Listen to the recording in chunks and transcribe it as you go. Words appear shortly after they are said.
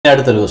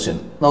അടുത്തൊരു ക്വസ്റ്റ്യൻ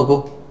നോക്കൂ.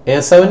 A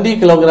 70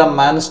 kg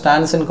man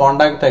stands in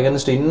contact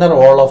against inner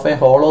wall of a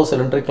hollow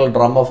cylindrical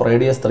drum of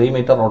radius 3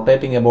 meter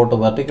rotating about a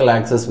vertical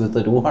axis with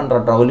 200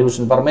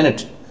 revolution per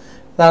minute.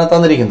 ഇതാണ്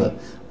തന്നിരിക്കുന്നത്.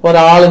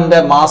 ഒരാളിൻ്റെ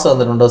mass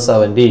തന്നിട്ടുണ്ട്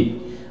 70.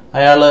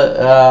 അയാൾ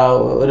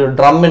ഒരു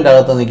ഡ്രമ്മിൻ്റെ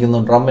അകത്ത് നിൽക്കുന്നു.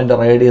 ഡ്രമ്മിൻ്റെ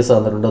radius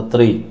തന്നിട്ടുണ്ട്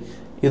 3.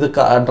 ഇത്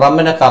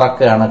ഡ്രമ്മിനെ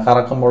കറക്കുകയാണ്.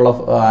 കറക്കുമ്പോഴുള്ള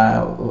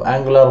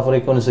ആംഗുലാർ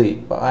ഫ്രീക്വൻസി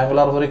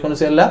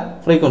അല്ല,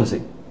 ഫ്രീക്വൻസി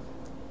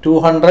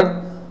 200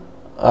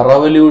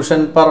 റവല്യൂഷൻ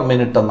പെർ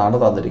മിനിറ്റ് എന്നാണ്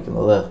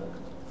തന്നിരിക്കുന്നത്.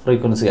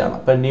 ഫ്രീക്വൻസിയാണ്.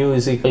 അപ്പം ന്യൂ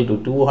ഈസ് ഈക്വൽ ടു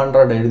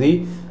 200 എഴുതി,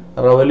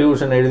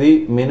 റവല്യൂഷൻ എഴുതി,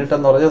 മിനിറ്റ്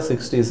എന്ന് പറഞ്ഞാൽ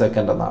 60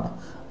 സെക്കൻഡ് എന്നാണ്.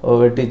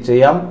 വെട്ടി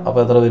ചെയ്യാം. അപ്പോൾ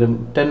എത്ര വരും?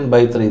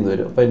 10/3 എന്ന്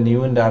വരും. അപ്പം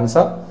ന്യൂവിൻ്റെ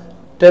ആൻസർ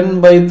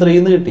 10/3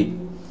 എന്ന് കിട്ടി.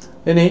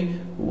 ഇനി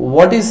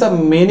what is A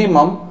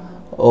minimum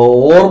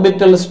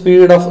orbital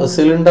speed of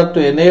cylinder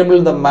to enable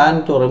the man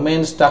to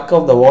remain stuck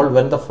of the wall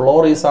when the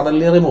floor is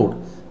suddenly removed?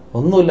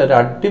 ഒന്നുമില്ല, ഒരു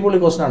അടിപൊളി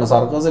ക്വസ്റ്റൻ ആണ്.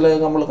 സർക്കസിലൊക്കെ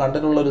നമ്മൾ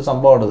കണ്ടിട്ടുള്ള ഒരു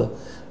സംഭവമാണിത്.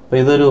 അപ്പോൾ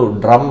ഇതൊരു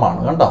ഡ്രമ്മാണ്,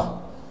 കണ്ടോ?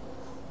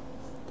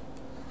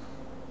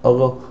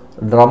 അപ്പോൾ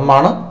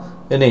ഡ്രമ്മാണ്.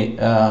 ഇനി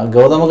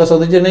ഗൗതമൊക്കെ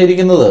ശ്രദ്ധിച്ച് തന്നെ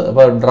ഇരിക്കുന്നത്.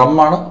 അപ്പോൾ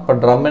ഡ്രമ്മാണ്. അപ്പോൾ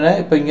ഡ്രമ്മിനെ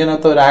ഇപ്പോൾ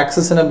ഇങ്ങനത്തെ ഒരു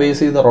ആക്സിസിനെ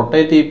ബേസ് ചെയ്ത്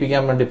റൊട്ടേറ്റ്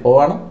ചെയ്യിപ്പിക്കാൻ വേണ്ടി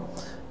പോവാണ്.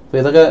 അപ്പോൾ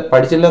ഇതൊക്കെ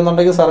പഠിച്ചില്ല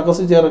എന്നുണ്ടെങ്കിൽ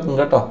സർക്കസ് ചേർക്കും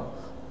കേട്ടോ,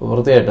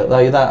 വൃത്തിയായിട്ട്.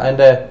 ഇത്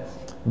അതിൻ്റെ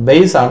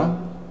ബേസാണ്.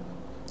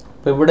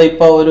 അപ്പോൾ ഇവിടെ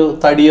ഇപ്പോൾ ഒരു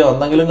തടിയോ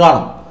എന്തെങ്കിലും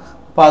കാണും.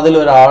 അപ്പോൾ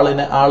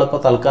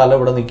ആളിപ്പോൾ തൽക്കാലം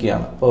ഇവിടെ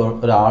നിൽക്കുകയാണ്. ഇപ്പോൾ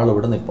ഒരാൾ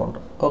ഇവിടെ നിൽപ്പുണ്ട്.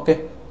 ഓക്കെ,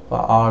 അപ്പോൾ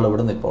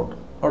ആളിവിടെ നിൽപ്പുണ്ട്.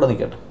 അവിടെ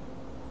നിൽക്കട്ടെ,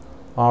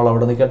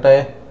 ആളവിടെ നിൽക്കട്ടെ.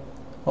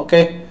 ഓക്കെ,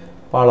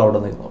 അപ്പോൾ ആളവിടെ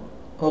നിന്നോട്ടെ.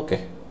 ഓക്കെ,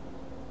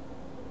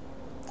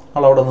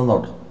 ആളവിടെ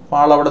നിന്നോട്ടെ. അപ്പോൾ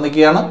ആളവിടെ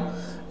നിൽക്കുകയാണ്.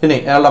 ഇനി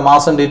അയാളുടെ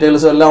മാസം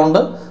ഡീറ്റെയിൽസും എല്ലാം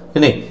ഉണ്ട്.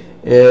 ഇനി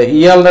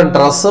ഇയാളുടെ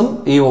ഡ്രസ്സും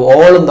ഈ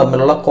ഓളും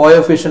തമ്മിലുള്ള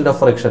കോഎഫിഷ്യൻ്റ് ഓഫ്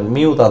ഫ്രിക്ഷൻ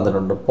മ്യൂ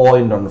തന്നിട്ടുണ്ട്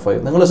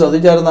 0.15. നിങ്ങൾ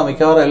ശ്രദ്ധിച്ചായിരുന്ന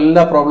മിക്കവാറും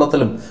എല്ലാ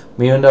പ്രോബ്ലത്തിലും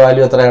മ്യൂവിൻ്റെ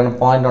വാല്യൂ എത്രയാണ്?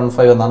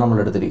 0.15 എന്നാണ് നമ്മൾ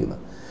എടുത്തിരിക്കുന്നത്.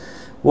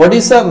 What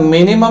is A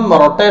minimum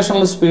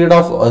rotational speed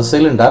of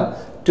cylinder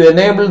to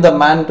enable the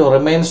man to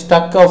remain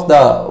stuck off the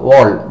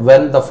wall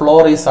when the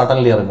floor is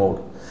suddenly removed?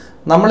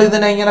 നമ്മൾ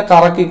ഇതിനെ ഇങ്ങനെ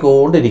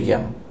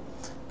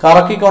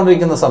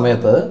കറക്കിക്കൊണ്ടിരിക്കുന്ന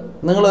സമയത്ത്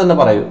നിങ്ങൾ തന്നെ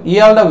പറയൂ,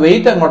 ഇയാളുടെ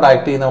വെയിറ്റ് എങ്ങോട്ട്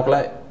ആക്ട് ചെയ്യുന്ന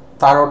മക്കളെ?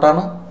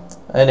 താഴോട്ടാണ്.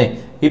 അതിനെ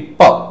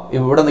ഇപ്പം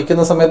ഇവിടെ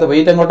നിൽക്കുന്ന സമയത്ത്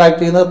വെയിറ്റ് എങ്ങോട്ട്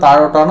ആക്ട് ചെയ്യുന്നത്?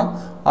 താഴോട്ടാണ്.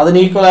 അതിന്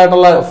ഈക്വൽ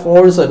ആയിട്ടുള്ള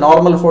ഫോഴ്സ്,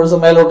 നോർമൽ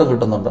ഫോഴ്സ് മേലോട്ടും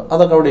കിട്ടുന്നുണ്ട്.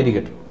 അതൊക്കെ അവിടെ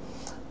ഇരിക്കട്ടെ,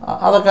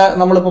 അതൊക്കെ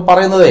നമ്മളിപ്പോൾ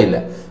പറയുന്നതേ ഇല്ല.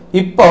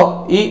 ഇപ്പോൾ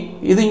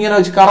ഇതിങ്ങനെ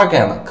വെച്ച്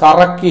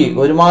കറക്കി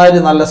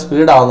ഒരുമാതിരി നല്ല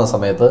സ്പീഡാവുന്ന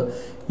സമയത്ത്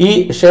ഈ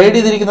ഷെയ്ഡ്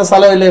ചെയ്തിരിക്കുന്ന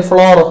സ്ഥലമില്ലേ,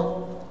 ഫ്ലോർ,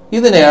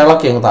 ഇതിനെ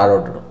ഇളക്കി അങ്ങ്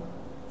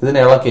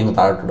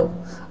താഴോട്ടിടും.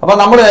 അപ്പം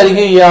നമ്മൾ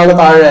വിചാരിക്കും ഇയാൾ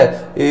താഴെ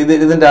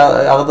ഇതിൻ്റെ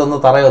അകത്തുനിന്ന്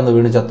തറയൊന്ന്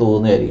വീണ് ചത്തു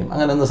പോകുന്നതായിരിക്കും.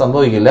 അങ്ങനെയൊന്നും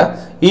സംഭവിക്കില്ല.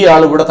 ഈ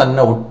ആൾ ഇവിടെ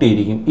തന്നെ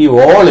ഒട്ടിയിരിക്കും, ഈ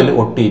വോളിൽ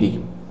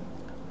ഒട്ടിയിരിക്കും.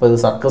 അപ്പോൾ ഇത്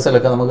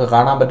സർക്കസിലൊക്കെ നമുക്ക്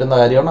കാണാൻ പറ്റുന്ന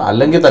കാര്യമാണ്.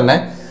 അല്ലെങ്കിൽ തന്നെ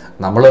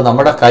നമ്മൾ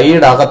നമ്മുടെ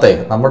കൈയുടെ അകത്ത്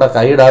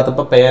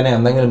ഇപ്പോൾ പേന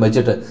എന്തെങ്കിലും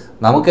വെച്ചിട്ട്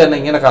നമുക്ക് തന്നെ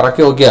ഇങ്ങനെ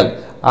കറക്കി നോക്കിയാൽ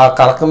ആ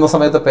കറക്കുന്ന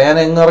സമയത്ത് പേന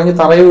ഇറങ്ങി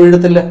തറയിൽ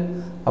വീഴത്തില്ല.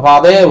 അപ്പോൾ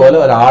അതേപോലെ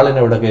ഒരാളിനെ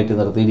ഇവിടെ കയറ്റി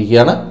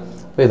നിർത്തിയിരിക്കുകയാണ്.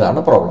 അപ്പോൾ ഇതാണ്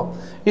പ്രോബ്ലം.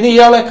 ഇനി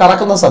ഇയാളെ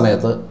കറക്കുന്ന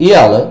സമയത്ത്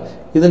ഇയാൾ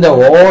ഇതിൻ്റെ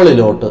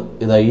വോളിലോട്ട്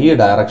ഈ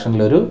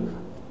ഡയറക്ഷനിലൊരു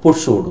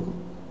പുഷ് കൊടുക്കും,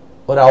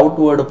 ഒരു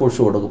ഔട്ട്വേർഡ് പുഷ്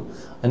കൊടുക്കും.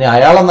 ഇനി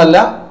അയാളെന്നല്ല,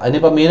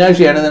 ഇനിയിപ്പോൾ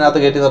മീനാക്ഷിയാണ് ഇതിനകത്ത്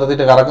കയറ്റി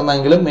നിർത്തിയിട്ട്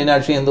കറക്കുന്നതെങ്കിലും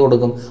മീനാക്ഷി എന്ത്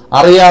കൊടുക്കും?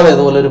 അറിയാതെ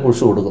ഇതുപോലെ ഒരു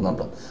പുഷ്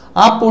കൊടുക്കുന്നുണ്ട്.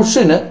 ആ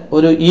പുഷിന്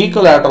ഒരു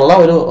ഈക്വൽ ആയിട്ടുള്ള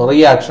ഒരു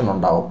റിയാക്ഷൻ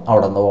ഉണ്ടാവും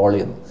അവിടെ നിന്ന്,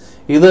 വോളിൽ നിന്ന്.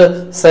 ഇത്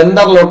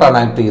സെൻറ്ററിലോട്ടാണ്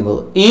ആക്ട്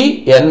ചെയ്യുന്നത്. ഈ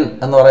എൻ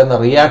എന്ന് പറയുന്ന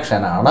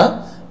റിയാക്ഷനാണ്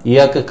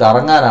ഇയാൾക്ക്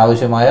കറങ്ങാൻ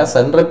ആവശ്യമായ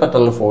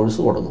സെൻട്രിപെറ്റൽ ഫോഴ്സ്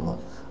കൊടുക്കുന്നത്.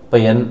 അപ്പോൾ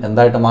എൻ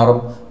എന്തായിട്ട് മാറും?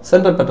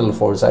 സെൻട്രിപെറ്റൽ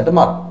ഫോഴ്സായിട്ട്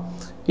മാറും.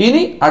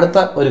 ഇനി അടുത്ത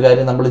ഒരു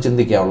കാര്യം നമ്മൾ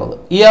ചിന്തിക്കാനുള്ളത്,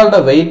 ഇയാളുടെ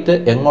വെയിറ്റ്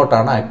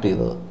എങ്ങോട്ടാണ് ആക്ട്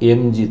ചെയ്തത്?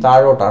 mg,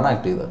 താഴോട്ടാണ്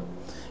ആക്ട് ചെയ്തത്.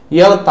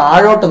 ഇയാൾ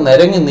താഴോട്ട്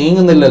നിരങ്ങി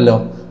നീങ്ങുന്നില്ലല്ലോ.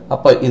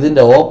 അപ്പോൾ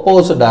ഇതിൻ്റെ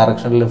ഓപ്പോസിറ്റ്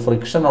ഡയറക്ഷനിൽ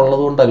ഫ്രിക്ഷൻ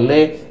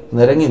ഉള്ളതുകൊണ്ടല്ലേ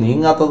നിരങ്ങി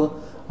നീങ്ങാത്തത്.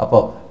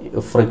 അപ്പോൾ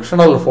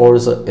ഫ്രിക്ഷണൽ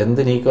ഫോഴ്സ്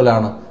എന്തിന്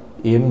ഈക്വലാണ്?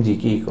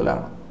 mgക്ക്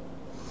ഈക്വലാണ്.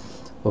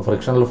 അപ്പോൾ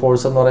ഫ്രിക്ഷണൽ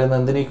ഫോഴ്സ് എന്ന് പറയുന്നത്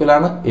എന്തിന്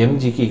ഈക്വലാണ്?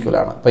 mgക്ക്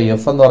ഈക്വലാണ്. അപ്പോൾ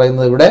എഫ് എന്ന്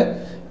പറയുന്നത് ഇവിടെ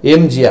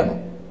mg ആണ്.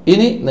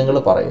 ഇനി നിങ്ങൾ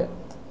പറയുക,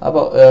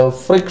 അപ്പോൾ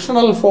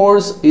frictional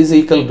force is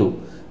equal to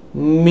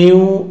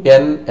mu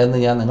N എന്ന്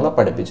ഞാൻ നിങ്ങളെ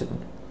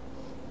പഠിപ്പിച്ചിട്ടുണ്ട്.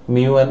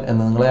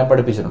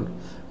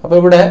 അപ്പോൾ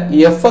ഇവിടെ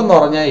എഫ് എന്ന്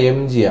പറഞ്ഞാൽ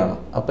mg ആണ്.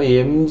 അപ്പോൾ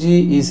mg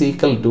is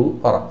equal to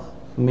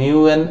mu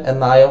N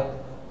എന്നായോ?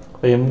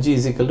 അപ്പോൾ mg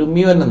is equal to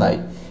mu N എന്നായി.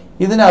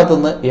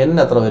 ഇതിനകത്തുനിന്ന് n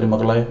എത്ര വരും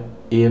മക്കളെ?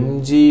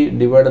 mg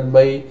ഡിവൈഡഡ്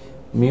ബൈ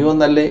മ്യൂ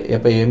എന്നല്ലേ?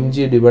 അപ്പോൾ mg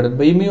ഡിവൈഡഡ്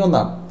ബൈ മ്യൂ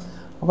എന്നാണ്.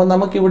 അപ്പം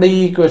നമുക്കിവിടെ ഈ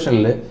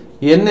ഇക്വേഷനിൽ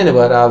എന്നിന്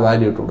പകരം ആ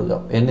വാല്യൂ ഇട്ട്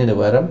കൊടുക്കാം. എന്നിന്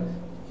പകരം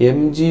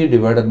mg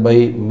divided by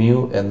mu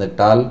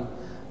എന്നിട്ടാൽ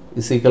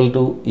is equal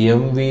to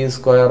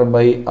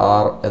mv²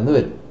 r എന്ന്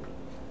വരും.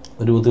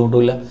 ഒരു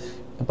ബുദ്ധിമുട്ടുമില്ല.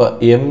 അപ്പോൾ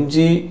mg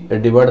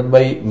divided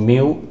by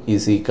mu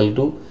is equal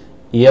to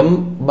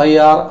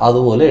m/r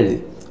അതുപോലെ എഴുതി.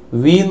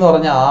 v എന്ന്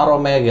പറഞ്ഞാൽ r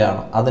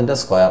ഒമേഗയാണ്, അതിൻ്റെ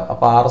സ്ക്വയർ.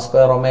 അപ്പോൾ r²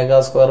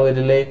 ω²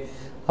 വരില്ലേ?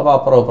 അപ്പോൾ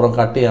അപ്പുറം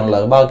കട്ട് ചെയ്യാനുള്ള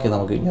ബാക്കി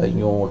നമുക്ക്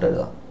ഇങ്ങോട്ട്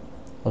എഴുതാം.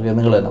 ഓക്കെ,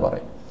 നിങ്ങൾ തന്നെ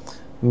പറയും.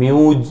 മ്യൂ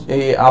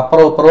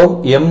അപ്പുറവും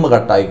എം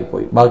കട്ടാക്കി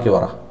പോയി. ബാക്കി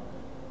പറ.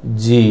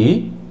 g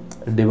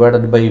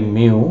divided by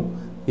mu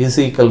is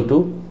equal to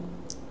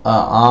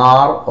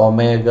r ω²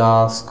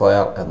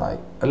 എന്നായി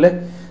അല്ലേ?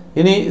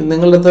 ഇനി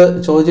നിങ്ങളുടെ അടുത്ത്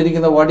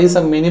ചോദിച്ചിരിക്കുന്ന what is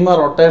A minimum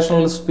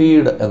rotational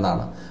speed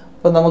എന്നാണ്.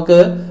 അപ്പം നമുക്ക്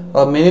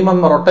മിനിമം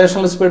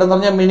റൊട്ടേഷണൽ സ്പീഡ് എന്ന്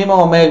പറഞ്ഞാൽ മിനിമം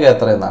ഒമേഗ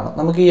എത്ര എന്നാണ്.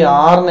 നമുക്ക് ഈ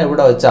ആറിനെ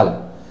ഇവിടെ വെച്ചാൽ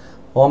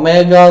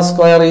omega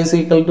square is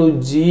equal to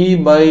G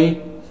by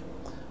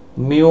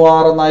mu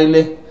R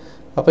എന്നായില്ലേ.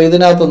 അപ്പോൾ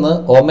ഇതിനകത്തുനിന്ന്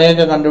ഒമേഗ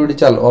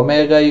കണ്ടുപിടിച്ചാൽ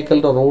omega equal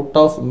to root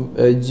of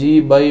G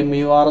by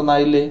mu R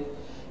എന്നായില്ലേ.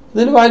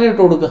 ഇതിന് വാല്യൂ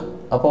ഇട്ട് കൊടുക്കുക.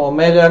 അപ്പോൾ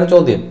ഒമേഗയാണ്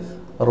ചോദ്യം.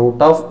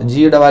 റൂട്ട് ഓഫ്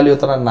ജിയുടെ വാല്യൂ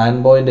എത്ര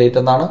 9.8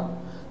 എന്നാണ്.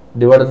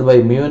 ഡിവൈഡഡ് ബൈ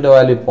മ്യൂവിൻ്റെ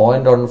വാല്യൂ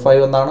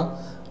 0.15 എന്നാണ്.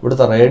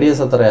 ഇവിടുത്തെ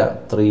റേഡിയസ് എത്രയാണ്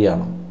 3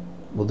 ആണ്.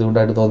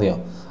 ബുദ്ധിമുട്ടായിട്ട് തോന്നിയോ?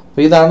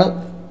 അപ്പോൾ ഇതാണ്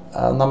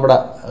നമ്മുടെ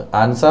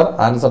ആൻസർ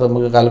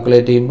നമുക്ക്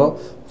കാൽക്കുലേറ്റ് ചെയ്യുമ്പോൾ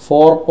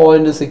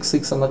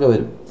 4.66 എന്നൊക്കെ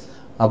വരും.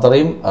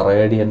 അത്രയും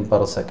റേഡിയൻ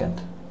പെർ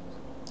സെക്കൻഡ്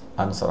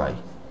ആൻസറായി.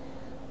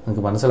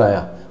 നിങ്ങൾക്ക് മനസ്സിലായ?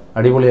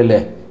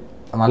 അടിപൊളിയല്ലേ?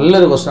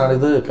 നല്ലൊരു ക്വസ്റ്റനാണ്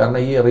ഇത്. കാരണം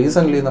ഈ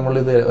റീസെൻ്റ്ലി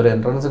നമ്മളിത് ഒരു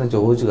എൻട്രൻസിന്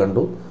ചോദിച്ചു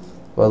കണ്ടു.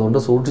 അപ്പോൾ അതുകൊണ്ട്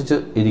സൂക്ഷിച്ച്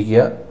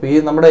ഇരിക്കുക. അപ്പോൾ ഈ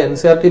നമ്മുടെ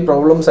NCERT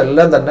പ്രോബ്ലംസ്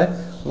എല്ലാം തന്നെ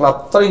നിങ്ങൾ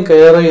അത്രയും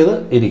കെയർ ചെയ്ത്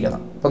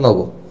ഇരിക്കണം. ഇപ്പം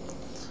നോക്കൂ,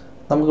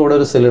 നമുക്കിവിടെ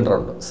ഒരു സിലിണ്ടർ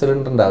ഉണ്ട്.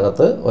 സിലിണ്ടറിൻ്റെ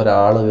അകത്ത്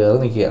ഒരാൾ കയറി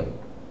നിൽക്കുകയാണ്.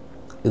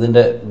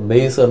 ഇതിൻ്റെ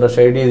ബേസ് കണ്ടോ,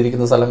 ഷെയ്ഡ്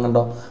ചെയ്തിരിക്കുന്ന സ്ഥലം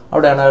കണ്ടോ,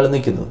 അവിടെയാണ് അയാൾ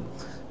നിൽക്കുന്നത്.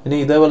 ഇനി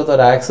ഇതേപോലത്തെ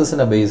ഒരു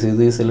ആക്സിസിനെ ബേസ്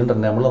ചെയ്ത് ഈ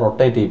സിലിണ്ടറിനെ നമ്മൾ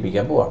റൊട്ടേറ്റ്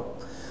ചെയ്യിപ്പിക്കാൻ പോവാണ്.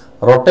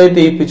 റൊട്ടേറ്റ്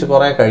ചെയ്യിപ്പിച്ച്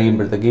കുറേ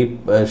കഴിയുമ്പോഴത്തേക്ക്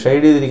ഈ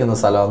ഷെയ്ഡ് ചെയ്തിരിക്കുന്ന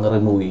സ്ഥലം അങ്ങ്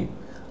റിമൂവ് ചെയ്യും.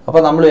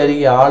 അപ്പോൾ നമ്മൾ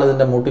വിചാരിക്കും ആൾ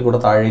ഇതിൻ്റെ മൂട്ടിൽ കൂടെ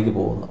താഴേക്ക്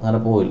പോകുന്നു. അങ്ങനെ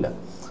പോവില്ല,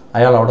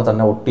 അയാൾ അവിടെ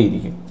തന്നെ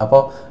ഒട്ടിയിരിക്കും.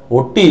 അപ്പോൾ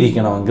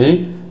ഒട്ടിയിരിക്കണമെങ്കിൽ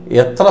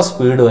എത്ര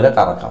സ്പീഡ് വരെ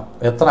കറക്കാം,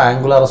 എത്ര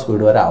ആംഗുലാർ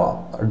സ്പീഡ് വരെ ആവാം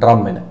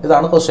ഡ്രമ്മിന്?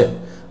 ഇതാണ് ക്വസ്റ്റ്യൻ.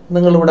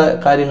 നിങ്ങളിവിടെ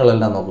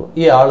കാര്യങ്ങളെല്ലാം നോക്കൂ.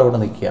 ഈ ആളിവിടെ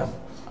നിൽക്കുകയാണ്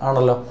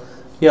ആണല്ലോ,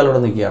 ഇയാളിവിടെ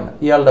നിൽക്കുകയാണ്.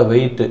 ഇയാളുടെ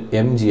വെയിറ്റ്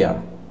mg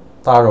ആണ്,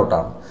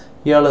 താഴോട്ടാണ്.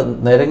 ഇയാൾ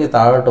നിരങ്ങി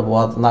താഴോട്ട്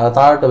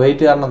താഴോട്ട്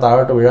വെയിറ്റ് കാരണം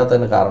താഴോട്ട്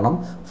വീഴാത്തതിന് കാരണം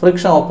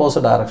ഫ്രിക്ഷൻ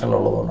ഓപ്പോസിറ്റ്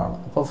ഡയറക്ഷനിലുള്ളതുകൊണ്ടാണ്.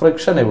 അപ്പോൾ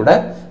ഫ്രിക്ഷൻ ഇവിടെ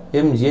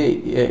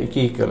mgക്ക്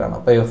ഈക്വലാണ്.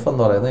 അപ്പോൾ F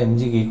എന്ന് പറയുന്നത്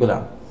mgക്ക്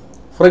ഈക്വലാണ്.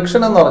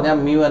 ഫ്രിക്ഷൻ എന്ന് പറഞ്ഞാൽ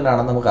മ്യൂ n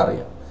ആണെന്ന്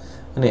നമുക്കറിയാം.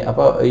 ഇനി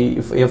അപ്പോൾ ഈ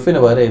എഫിന്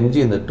പകരം mg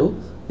എന്നിട്ടു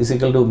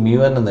ഇസിക്കൽ ടു മ്യൂ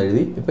n എന്ന്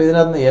എഴുതി. ഇപ്പോൾ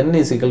ഇതിനകത്ത് n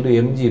is equal to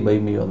mg by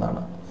mu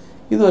എന്നാണ്.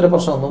 ഇതുവരെ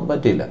പ്രശ്നമൊന്നും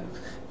പറ്റിയില്ല.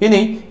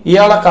 ഇനി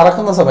ഇയാളെ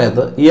കറക്കുന്ന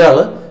സമയത്ത് ഇയാൾ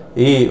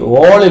ഈ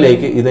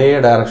വോളിലേക്ക് ഇതേ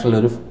ഡയറക്ഷനിൽ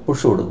ഒരു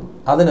പുഷ് കൊടുക്കും.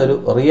 അതിനൊരു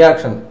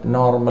റിയാക്ഷൻ,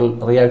 നോർമൽ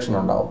റിയാക്ഷൻ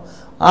ഉണ്ടാവും.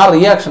 ആ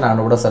റിയാക്ഷനാണ്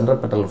ഇവിടെ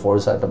സെൻട്രിപെറ്റൽ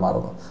ഫോഴ്സായിട്ട്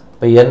മാറുന്നത്.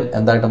 അപ്പോൾ n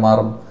എന്തായിട്ട്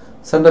മാറും?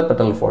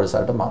 സെൻട്രിപെറ്റൽ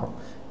ഫോഴ്സായിട്ട് മാറും.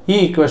 ഈ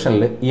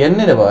ഇക്വേഷനിൽ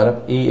എന്നിന് പകരം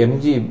ഈ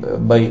mg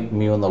ബൈ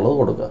മ്യൂ എന്നുള്ളത്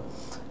കൊടുക്കുക.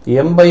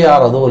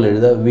 m/r അതുപോലെ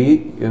എഴുതുക,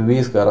 വി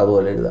സ്ക്വയർ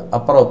അതുപോലെ എഴുതുക.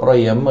 അപ്പുറം അപ്പുറം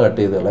m കട്ട്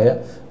ചെയ്ത് കളയുക,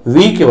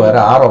 വിക്ക്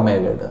പകരം r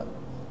ഒമേഗ ഇടുക.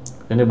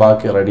 ഇനി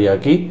ബാക്കി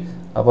റെഡിയാക്കി.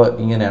 അപ്പോൾ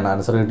ഇങ്ങനെയാണ്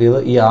ആൻസർ കിട്ടിയത്.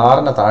 ഈ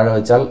ആറിനെ താഴെ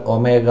വെച്ചാൽ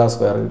ഒമേഗ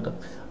സ്ക്വയർ കിട്ടും.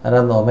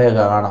 അതിനകത്ത് ഒമേഗ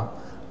കാണാം.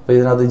 അപ്പോൾ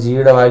ഇതിനകത്ത്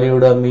ജിയുടെ വാല്യൂ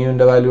ഇടുക,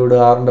 മ്യൂവിൻ്റെ വാല്യൂ ഇടുക,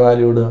 ആറിൻ്റെ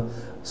വാല്യൂ ഇടുക.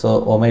 സോ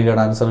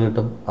ഒമേഗയുടെ ആൻസർ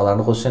കിട്ടും.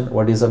 അതാണ് question.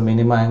 What is A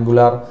minimum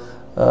angular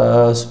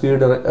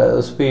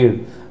speed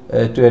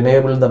to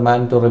enable the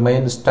man to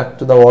remain stuck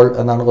to the wall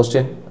എന്നാണ്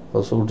ക്വസ്റ്റ്യൻ.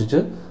 അപ്പോൾ സൂക്ഷിച്ച്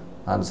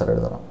ആൻസർ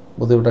എഴുതണം.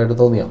 ബുദ്ധിമുട്ടായിട്ട്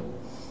തോന്നിയോ?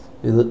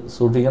 ഇത്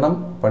സൂക്ഷിക്കണം,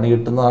 പണി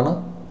കിട്ടുന്നതാണ്.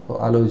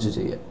 ആലോചിച്ച്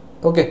ചെയ്യുക.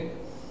 ഓക്കെ,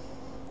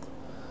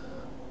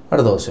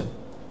 അടുത്ത question.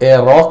 A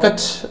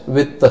rocket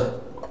with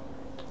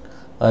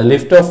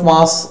lift of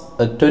mass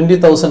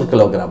 20,000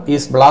 kg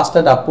is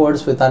blasted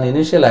upwards with an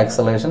initial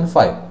acceleration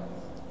 5.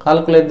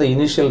 Calculate the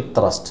initial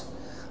thrust.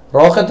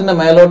 റോക്കറ്റിൻ്റെ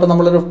മേലോട്ട്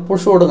നമ്മളൊരു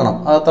പുഷ് കൊടുക്കണം.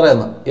 അത്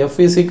എത്രയെന്ന്? F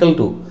is equal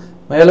to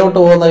മേലോട്ട്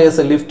പോകുന്ന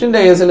കേസ്, ലിഫ്റ്റിൻ്റെ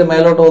കേസിൽ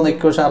മേലോട്ട് പോകുന്ന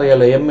ഇക്വേഷൻ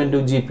അറിയാമല്ലോ,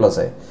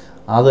 m/g+a.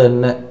 അത്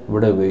തന്നെ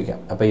ഇവിടെ ഉപയോഗിക്കാം.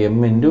 അപ്പോൾ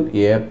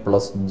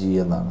m/a+g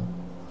എന്നാണ്.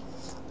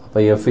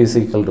 അപ്പോൾ F is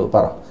equal to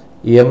പറ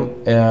m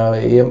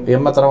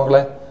എത്ര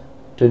മക്കളെ?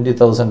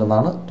 20,000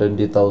 എന്നാണ്.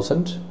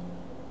 20,000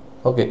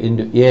 ഓക്കെ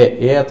ഇൻറ്റു എ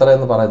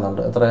എത്രയെന്ന് പറയുന്നുണ്ട്.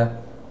 എത്ര?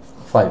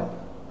 5.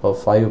 അപ്പോൾ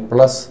 5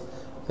 +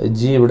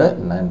 g ഇവിടെ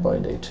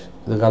 9.8.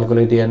 ഇത്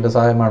കാൽക്കുലേറ്റ് ചെയ്യാൻ എൻ്റെ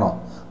സഹായം വേണോ?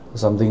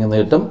 സംതിങ് എന്ന്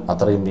കിട്ടും.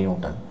 അത്രയും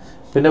ന്യൂട്ടൺ.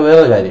 പിന്നെ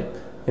വേറൊരു കാര്യം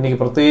എനിക്ക്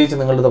പ്രത്യേകിച്ച്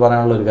നിങ്ങളിത്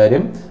പറയാനുള്ള ഒരു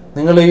കാര്യം,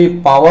 നിങ്ങൾ ഈ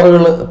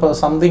പവറുകൾ ഇപ്പോൾ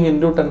സംതിങ്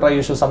ഇൻറ്റു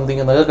 10⁻⁴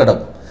 സംതിങ് എന്നൊക്കെ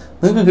കിടക്കും.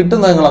 നിങ്ങൾക്ക്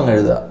കിട്ടുന്നത് നിങ്ങളങ്ങ്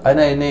എഴുതുക.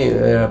 ഇനി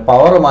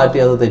പവർ മാറ്റി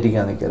അത്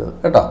തെറ്റിക്കാൻ നിൽക്കരുത്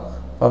കേട്ടോ.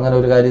 അപ്പോൾ അങ്ങനെ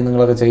ഒരു കാര്യം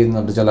നിങ്ങളൊക്കെ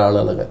ചെയ്യുന്നുണ്ട് ചില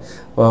ആളുകളൊക്കെ.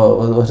 അപ്പോൾ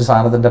ഒരു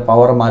സാധനത്തിൻ്റെ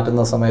പവർ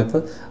മാറ്റുന്ന സമയത്ത്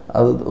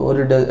അത്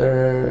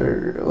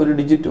ഒരു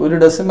ഡിജിറ്റ്, ഒരു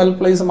ഡെസിമൽ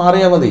പ്ലേസ്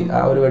മാറിയാൽ മതി,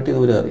 ആ ഒരു വെട്ടി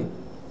ദൂരം അറിയും.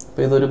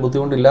 അപ്പോൾ ഇതൊരു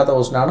ബുദ്ധിമുട്ടില്ലാത്ത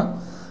ക്വസ്റ്റനാണ്.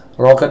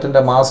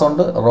 റോക്കറ്റിൻ്റെ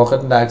മാസമുണ്ട്,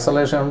 റോക്കറ്റിൻ്റെ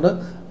ആക്സലേഷൻ ഉണ്ട്,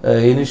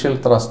 ഇനീഷ്യൽ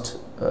ത്രസ്റ്റ്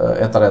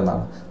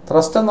എത്രയെന്നാണ്.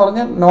 ത്രസ്റ്റ് എന്ന്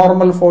പറഞ്ഞാൽ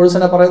നോർമൽ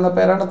ഫോഴ്സിനെ പറയുന്ന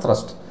പേരാണ്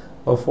ത്രസ്റ്റ്.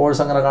 അപ്പോൾ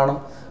ഫോഴ്സ് എങ്ങനെ കാണും?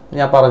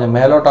 ഞാൻ പറഞ്ഞു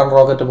മേലോട്ടാണ്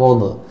റോക്കറ്റ്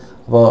പോകുന്നത്.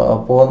 അപ്പോൾ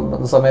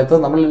പോകുന്ന സമയത്ത്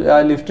നമ്മൾ ആ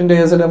ലിഫ്റ്റിൻ്റെ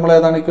കേസിൽ നമ്മൾ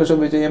ഏതാണ് ഇക്വേഷൻ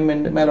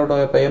ഉപയോഗിച്ചത്? മേലോട്ട്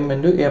പോയപ്പോൾ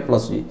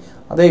m/a+g.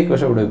 അതേ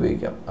ഇക്വേഷൻ ഇവിടെ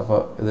ഉപയോഗിക്കാം. അപ്പോൾ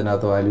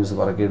ഇതിനകത്ത് values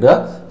പറക്കിയിടുക.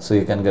 So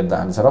you can get the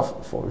answer of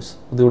force.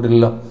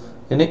 ബുദ്ധിമുട്ടില്ലല്ലോ.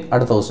 ഇനി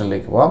അടുത്ത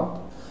ക്വസ്റ്റ്യനിലേക്ക് പോവാം.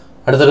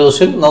 അടുത്തൊരു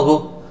ക്വസ്റ്റ്യൻ നോക്കൂ.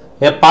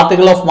 A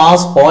particle of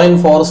mass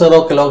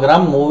 0.40 kg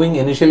moving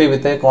initially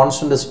with a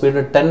constant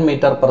speed 10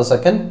 m/s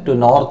to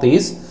north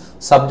is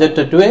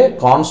subject to A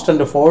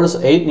constant force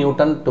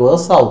 8 N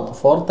towards south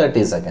four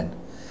 30 seconds.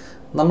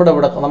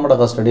 നമ്മുടെ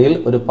കസ്റ്റഡിയിൽ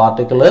ഒരു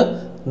particle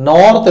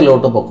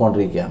നോർത്തിലോട്ട്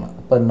പൊയ്ക്കൊണ്ടിരിക്കുകയാണ്.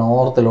 അപ്പോൾ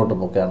നോർത്തിലോട്ട്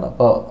പൊക്കുകയാണ്.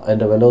 അപ്പോൾ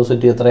അതിൻ്റെ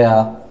വെലോസിറ്റി എത്രയാ?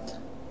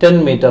 10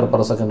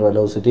 m/s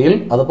വെലോസിറ്റിയിൽ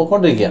അത്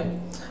പൊയ്ക്കൊണ്ടിരിക്കുകയാണ്.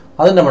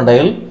 അതിൻ്റെ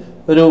മണ്ടയിൽ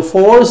ഒരു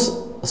ഫോഴ്സ്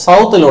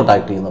സൗത്തിലോട്ട്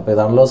ആക്ട് ചെയ്യുന്നു. അപ്പോൾ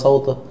ഇതാണല്ലോ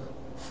സൗത്ത്.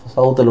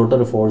 സൗത്തിലോട്ട്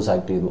ഒരു ഫോഴ്സ്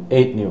ആക്ട് ചെയ്തു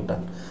 8 ന്യൂട്ടൺ.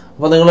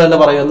 അപ്പോൾ നിങ്ങൾ തന്നെ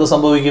പറയും എന്ത്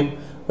സംഭവിക്കും?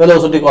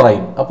 വെലോസിറ്റി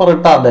കുറയും, അപ്പോൾ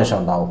റിട്ടാർഡേഷൻ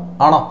ഉണ്ടാവും.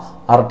 ആണോ?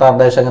 ആ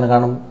റിട്ടാർഡേഷൻ എങ്ങനെ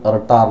കാണും?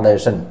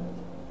 റിട്ടാർഡേഷൻ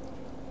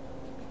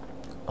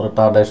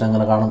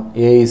എങ്ങനെ കാണും?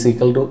 A is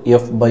equal to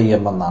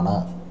F/m എന്നാണ്.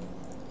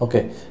 ഓക്കെ,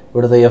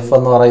 ഇവിടുത്തെ എഫ്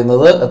എന്ന്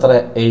പറയുന്നത് എത്ര?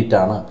 8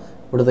 ആണ്.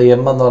 ഇവിടുത്തെ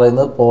എം എന്ന്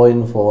പറയുന്നത്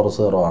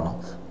 0.40 ആണ്.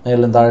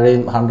 മേലും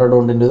താഴെയും 100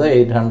 കൊണ്ട് ഇൻറ്റു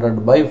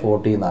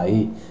 800/14 ആയി.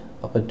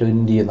 അപ്പോൾ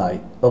 20 എന്നായി.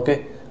 ഓക്കെ,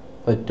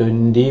 അപ്പോൾ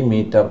 20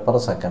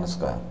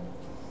 m/s².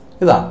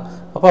 ഇതാണ്.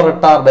 അപ്പോൾ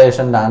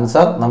റിട്ടാർഡേഷൻ്റെ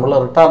ആൻസർ നമ്മൾ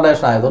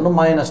റിട്ടാർഡേഷൻ ആയതുകൊണ്ട്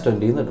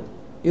 -20 എന്ന് ഇടും.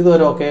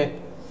 ഇതുവരെ ഓക്കെ.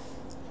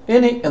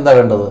 ഇനി എന്താ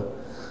വേണ്ടത്?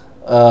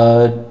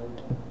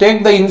 Take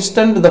the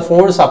instant the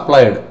force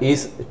applied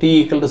is t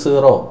 =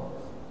 0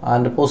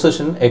 and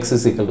position x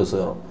 =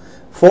 0.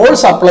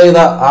 Force apply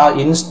ചെയ്ത ആ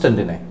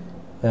ഇൻസ്റ്റൻറ്റിനെ,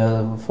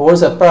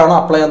 ഫോഴ്സ് എപ്പോഴാണ്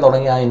അപ്ലൈ ചെയ്യാൻ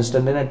തുടങ്ങി ആ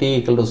ഇൻസ്റ്റൻറ്റിനെ t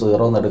 =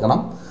 0 എന്ന് എടുക്കണം.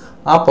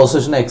 ആ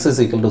പൊസിഷൻ x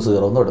 =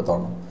 0 എന്ന്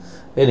എടുത്തോണം.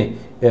 ഇനി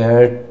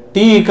t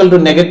 =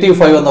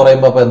 -5 എന്ന്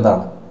പറയുമ്പോൾ അപ്പോൾ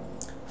എന്താണ്?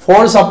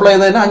 ഫോഴ്സ് അപ്ലൈ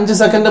ചെയ്തതിന് 5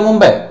 സെക്കൻഡ്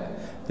മുമ്പേ.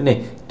 ഇനി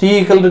t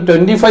 =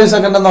 25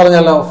 സെക്കൻഡ് എന്ന്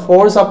പറഞ്ഞാലോ?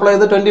 ഫോഴ്സ് അപ്ലൈ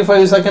ചെയ്ത്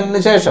 25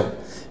 സെക്കൻഡിന് ശേഷം.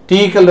 t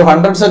 =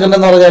 100 സെക്കൻഡ്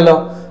എന്ന് പറഞ്ഞാലോ?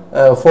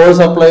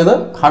 ഫോഴ്സ് അപ്ലൈ ചെയ്ത്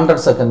 100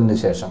 സെക്കൻഡിന്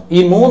ശേഷം. ഈ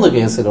 3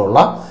 കേസിലുള്ള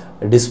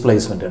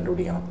ഡിസ്പ്ലേസ്മെന്റ്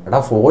കണ്ടുപിടിക്കണം. എടാ,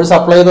 ഫോഴ്സ്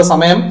അപ്ലൈ ചെയ്ത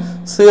സമയം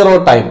 0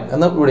 ടൈം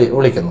എന്ന്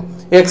വിളിക്കുന്നു.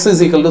 x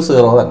 =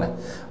 0 തന്നെ.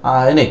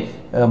 ഇനി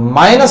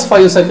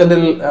 -5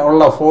 സെക്കൻഡിൽ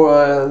ഉള്ള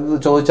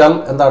ചോദിച്ചാൽ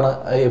എന്താണ്?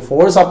 ഈ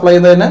ഫോഴ്സ് അപ്ലൈ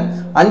ചെയ്തതിന്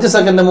 5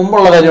 സെക്കൻഡ്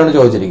മുമ്പുള്ള കാര്യമാണ്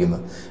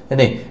ചോദിച്ചിരിക്കുന്നത്.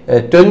 ഇനി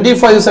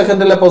 25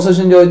 സെക്കൻഡിലെ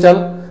പൊസിഷൻ ചോദിച്ചാൽ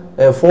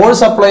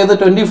ഫോഴ്സ് അപ്ലൈ ചെയ്ത്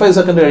 25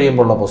 സെക്കൻഡ്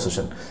കഴിയുമ്പോഴുള്ള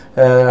പൊസിഷൻ.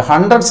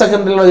 100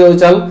 സെക്കൻഡിൽ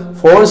ചോദിച്ചാൽ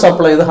ഫോഴ്സ്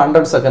അപ്ലൈ ചെയ്ത്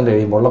 100 സെക്കൻഡ്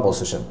കഴിയുമ്പോഴുള്ള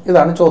പൊസിഷൻ.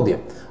 ഇതാണ് ചോദ്യം.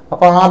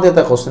 അപ്പോൾ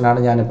ആദ്യത്തെ ക്വസ്റ്റ്യൻ ആണ്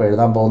ഞാനിപ്പോൾ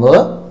എഴുതാൻ പോകുന്നത്.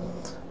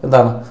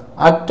 എന്താണ്?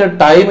 At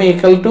time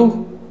equal to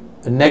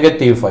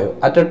 -5.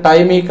 At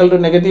time equal to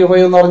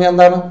 -5 എന്ന് പറഞ്ഞാൽ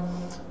എന്താണ്?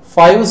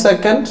 5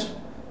 സെക്കൻഡ്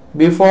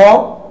ബിഫോർ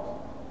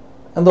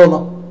എന്തോന്നു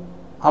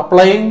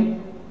അപ്ലൈയിങ്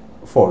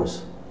ഫോഴ്സ്.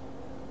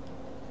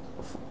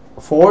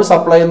 ഫോഴ്സ്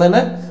അപ്ലൈ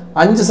ചെയ്യുന്നതിന്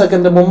 5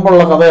 സെക്കൻഡ്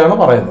മുമ്പുള്ള കഥയാണ്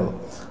പറയുന്നത്.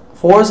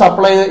 ഫോഴ്സ്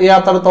അപ്ലൈ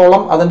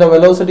ചെയ്യാത്തടത്തോളം അതിൻ്റെ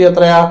വെലോസിറ്റി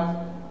എത്രയാ?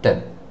 10.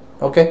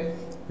 ഓക്കെ,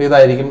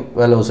 ഇതായിരിക്കും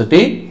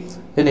വെലോസിറ്റി.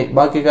 ഇനി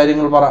ബാക്കി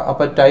കാര്യങ്ങൾ പറ.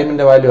 അപ്പം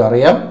ടൈമിൻ്റെ വാല്യൂ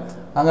അറിയാം.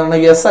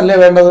 അങ്ങനെയാണെങ്കിൽ എസ് അല്ലേ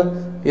വേണ്ടത്?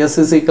 S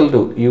 =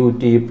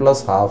 ut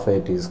 + ½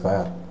 at².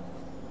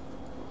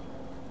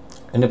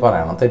 ഇനി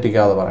പറയണം,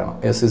 തെറ്റിക്കാതെ പറയണം.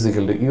 S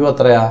 = u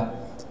എത്രയാ?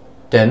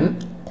 10.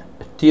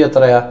 t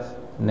എത്രയാ?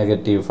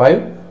 -5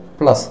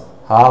 +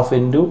 ½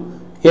 ഇൻറ്റു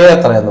a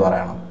എത്രയെന്ന്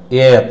പറയണം.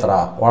 a എത്ര?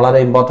 വളരെ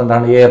ഇമ്പോർട്ടൻ്റ്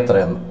ആണ്. a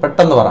എത്രയെന്ന്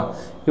പെട്ടെന്ന് പറ.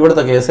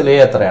 ഇവിടുത്തെ കേസിൽ a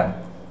എത്രയാണ്?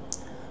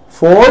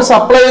 ഫോഴ്സ്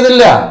അപ്ലൈ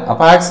ചെയ്തില്ല,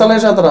 അപ്പോൾ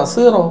ആക്സലേഷൻ എത്ര?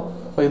 0.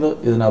 അപ്പോൾ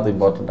ഇതിനകത്ത്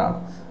ഇമ്പോർട്ടൻ്റ് ആണ്.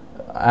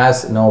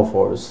 ആസ് നോ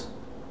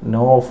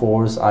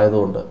ഫോഴ്സ്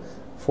ആയതുകൊണ്ട്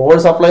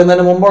ഫോഴ്സ് അപ്ലൈ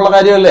ചെയ്യുന്നതിന് മുമ്പുള്ള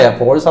കാര്യമല്ലേ?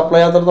 ഫോഴ്സ് അപ്ലൈ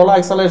ചെയ്യാത്തടത്തോളം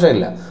ആക്സലേഷൻ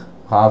ഇല്ല.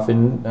 ½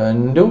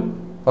 ഇൻറ്റു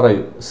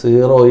പറയൂ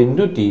 0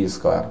 ഇൻറ്റു t².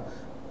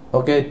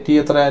 ഓക്കെ, t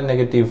എത്രയാ?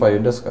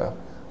 -5².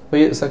 അപ്പോൾ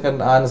ഈ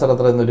സെക്കൻഡ് ആൻസർ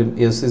എത്ര എന്ന് വരും?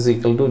 S =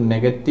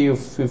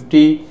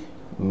 -50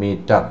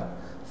 metre.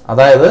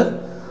 അതായത്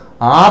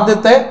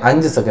ആദ്യത്തെ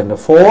 5 സെക്കൻഡ്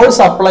ഫോഴ്സ്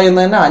അപ്ലൈ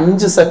ചെയ്യുന്നതിന്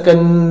 5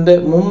 സെക്കൻഡ്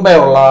മുമ്പേ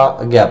ഉള്ള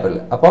ഗ്യാപ്പിൽ.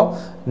 അപ്പോൾ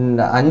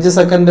 5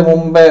 സെക്കൻഡ്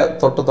മുമ്പേ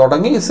തൊട്ട്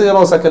തുടങ്ങി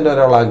 0 സെക്കൻഡ്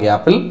വരെയുള്ള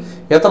ഗ്യാപ്പിൽ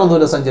എത്ര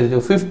ദൂരം സഞ്ചരിച്ചു?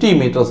 50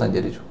 മീറ്റർ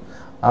സഞ്ചരിച്ചു.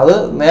 അത്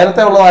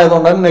നേരത്തെ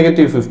ഉള്ളതായതുകൊണ്ടാണ്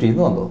 -50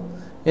 എന്ന് വന്നത്.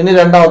 ഇനി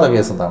രണ്ടാമത്തെ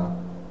കേസ് എന്താണ്?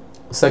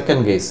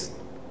 സെക്കൻഡ് കേസ്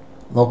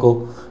നോക്കൂ.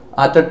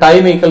 At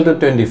time equal to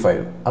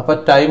 25. അപ്പോൾ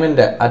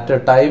ടൈമിൻ്റെ at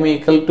time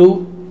equal to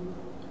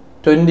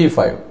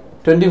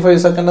 25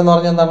 second എന്ന്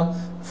പറഞ്ഞാൽ എന്താണ്?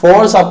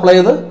 ഫോഴ്സ് അപ്ലൈ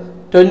ചെയ്ത്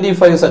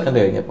 25 സെക്കൻഡ്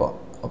കഴിഞ്ഞപ്പോൾ.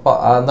 അപ്പോൾ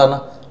എന്താണ്?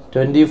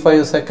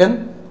 25 second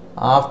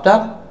after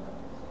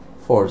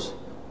force.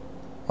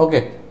 Okay,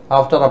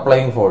 after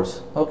applying force.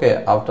 Okay,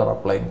 after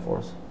applying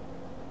force.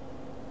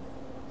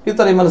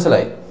 ഇത്രയും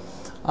മനസ്സിലായി.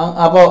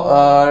 അപ്പോൾ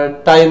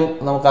ടൈം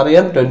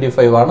നമുക്കറിയാം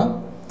 25 ആണ്.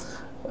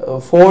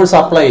 ഫോഴ്സ്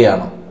അപ്ലൈ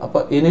ചെയ്യാണ്.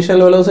 അപ്പോൾ ഇനിഷ്യൽ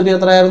വെലോസിറ്റി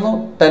എത്രയായിരുന്നു?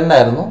 10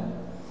 ആയിരുന്നു.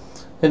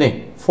 ഇനി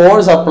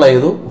ഫോഴ്സ് അപ്ലൈ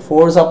ചെയ്തു.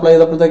 ഫോഴ്സ് അപ്ലൈ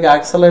ചെയ്തപ്പോഴത്തേക്ക്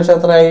ആക്സലേഷൻ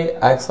എത്രയായി?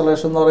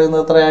 ആക്സലേഷൻ എന്ന്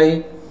പറയുന്നത് എത്രയായി?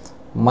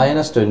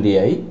 -20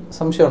 ആയി.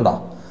 സംശയം ഉണ്ടോ?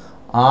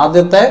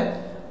 ആദ്യത്തെ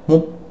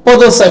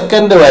 30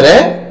 സെക്കൻഡ് വരെ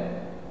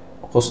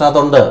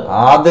ക്വസ്റ്റിനകത്തുണ്ട്.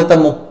 ആദ്യത്തെ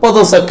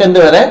 30 സെക്കൻഡ്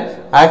വരെ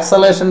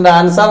ആക്സലേഷൻ്റെ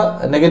ആൻസർ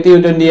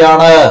 -20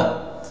 ആണ്.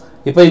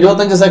 ഇപ്പൊ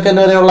 25 സെക്കൻഡ്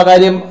വരെയുള്ള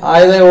കാര്യം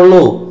ആയതേ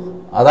ഉള്ളൂ.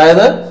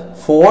 അതായത്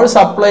ഫോഴ്സ്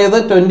അപ്ലൈ ചെയ്ത്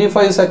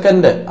 25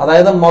 സെക്കൻഡ്,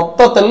 അതായത്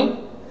മൊത്തത്തിൽ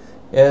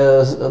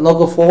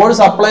നോക്ക്,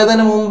 ഫോഴ്സ് അപ്ലൈ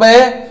ചെയ്തതിന് മുമ്പേ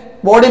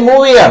ബോഡി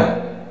മൂവ് ചെയ്യാണ്.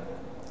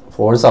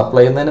 ഫോഴ്സ്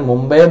അപ്ലൈ ചെയ്യുന്നതിന്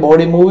മുമ്പേ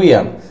ബോഡി മൂവ്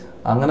ചെയ്യാണ്.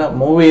 അങ്ങനെ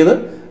മൂവ് ചെയ്ത്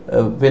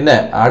പിന്നെ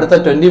അടുത്ത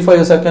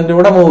 25 സെക്കൻഡ്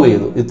കൂടെ മൂവ്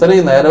ചെയ്തു.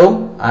 ഇത്രയും നേരവും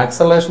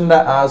ആക്സലേഷൻ്റെ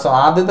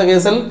ആദ്യത്തെ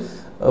കേസിൽ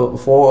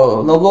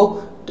നോക്കൂ,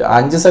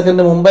 5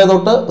 സെക്കൻഡ് മുമ്പേ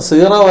തൊട്ട്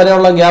 0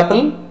 വരെയുള്ള ഗ്യാപ്പിൽ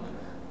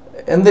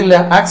എന്തില്ല?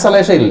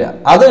 ആക്സലേഷൻ ഇല്ല.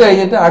 അത്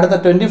കഴിഞ്ഞിട്ട് അടുത്ത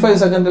 25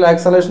 സെക്കൻഡിൽ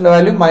ആക്സലേഷൻ്റെ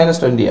വാല്യൂ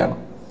 -20 ആണ്.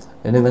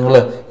 ഇനി നിങ്ങൾ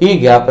ഈ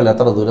ഗ്യാപ്പിൽ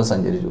എത്ര ദൂരം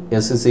സഞ്ചരിച്ചു?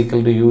 S =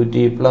 ut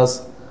 +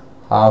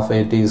 ½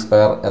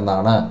 at²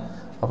 എന്നാണ്.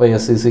 അപ്പോൾ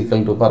S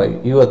 = പറയും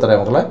u എത്രയാ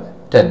മക്കളെ?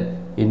 10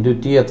 ×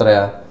 t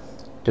എത്രയാ?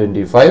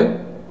 25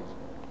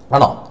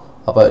 ആണോ?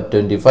 അപ്പോൾ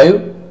 25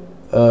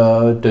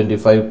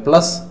 25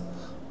 പ്ലസ്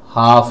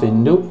ഹാഫ്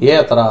ഇൻറ്റു എ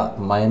എത്ര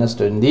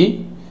 -20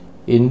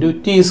 ഇൻറ്റു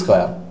ടി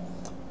സ്ക്വയർ.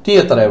 ടി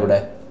എത്ര ഇവിടെ?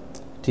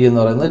 ടി എന്ന്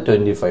പറയുന്നത്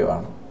 25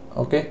 ആണ്.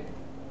 ഓക്കെ,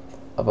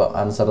 അപ്പോൾ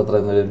ആൻസർ എത്ര?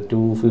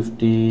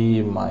 250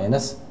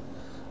 മൈനസ്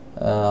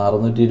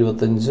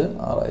 625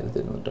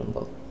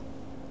 6250.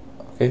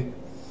 ഓക്കെ,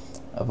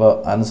 അപ്പോൾ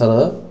ആൻസർ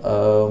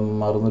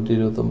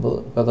 629 ഇപ്പോൾ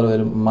എത്ര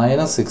വരും?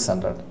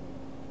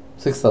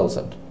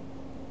 -6000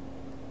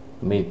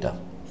 മീറ്റർ.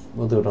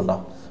 ബുദ്ധിമുട്ടുണ്ടോ?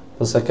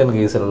 ഇപ്പോൾ സെക്കൻഡ്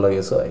കേസിലുള്ള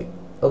കേസുമായി.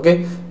 ഓക്കെ,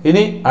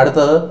 ഇനി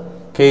അടുത്തത്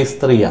കേസ്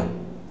 3 ആണ്.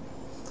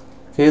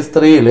 കേസ്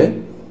 3ൽ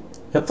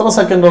എത്ര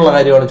സെക്കൻഡുള്ള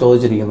കാര്യമാണ്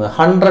ചോദിച്ചിരിക്കുന്നത്?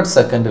 100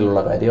 സെക്കൻഡിലുള്ള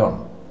കാര്യമാണ്.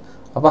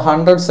 അപ്പോൾ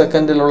 100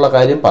 സെക്കൻഡിലുള്ള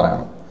കാര്യം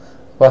പറയണം.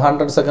 അപ്പോൾ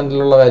 100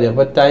 സെക്കൻഡിലുള്ള കാര്യം,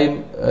 അപ്പോൾ ടൈം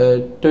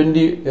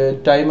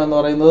ടൈം എന്ന്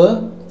പറയുന്നത്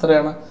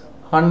എത്രയാണ്?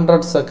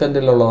 100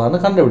 സെക്കൻഡിലുള്ളതാണ്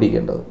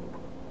കണ്ടുപിടിക്കേണ്ടത്.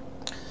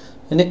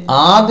 ഇനി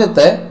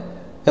ആദ്യത്തെ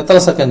എത്ര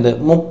സെക്കൻഡ്?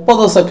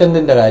 30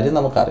 സെക്കൻഡിൻ്റെ കാര്യം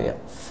നമുക്കറിയാം.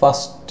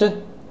 ഫസ്റ്റ്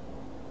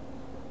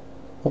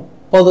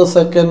 30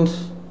 സെക്കൻഡ്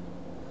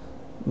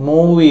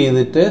മൂവ്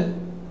ചെയ്തിട്ട്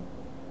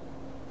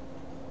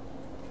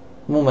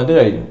മൂവ്മെൻറ്റ്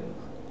കഴിഞ്ഞു.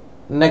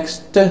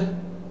 നെക്സ്റ്റ്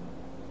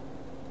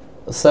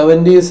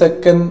 70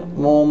 സെക്കൻഡ്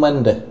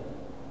മൂവ്മെൻറ്റ്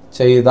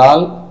ചെയ്താൽ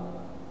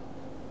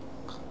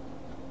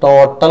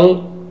ടോട്ടൽ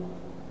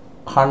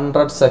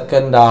 100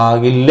 സെക്കൻഡ്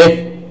ആകില്ലേ?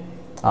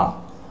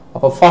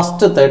 അപ്പോൾ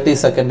ഫസ്റ്റ് 30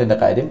 സെക്കൻഡിൻ്റെ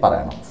കാര്യം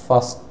പറയണം.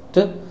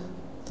 ഫസ്റ്റ്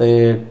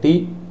 30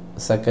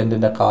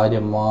 സെക്കൻഡിൻ്റെ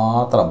കാര്യം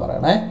മാത്രം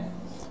പറയണേ.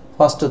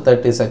 ഫസ്റ്റ്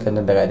 30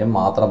 സെക്കൻഡിൻ്റെ കാര്യം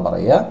മാത്രം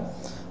പറയുക.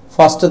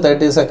 ഫസ്റ്റ്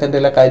 30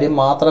 സെക്കൻഡിലെ കാര്യം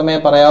മാത്രമേ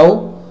പറയാവൂ.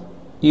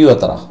 യു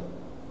എത്ര?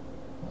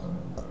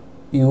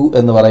 യു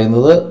എന്ന്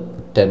പറയുന്നത്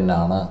 10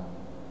 ആണ്.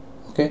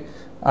 ഓക്കെ,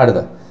 അടുത്ത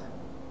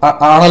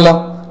ആണല്ലോ.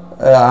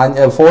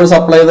 ഫോഴ്സ്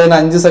അപ്ലൈ ചെയ്തതിന്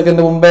 5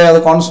 സെക്കൻഡ് മുമ്പേ അത്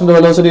കോൺസ്റ്റന്റ്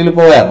വെലോസിറ്റിയിൽ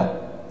പോവുകയാണ്.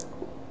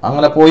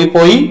 അങ്ങനെ പോയി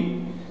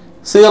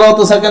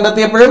 0th സെക്കൻഡ്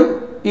എത്തിയപ്പോഴും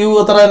യു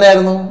എത്ര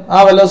തന്നെയായിരുന്നു? ആ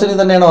വെലോസിറ്റി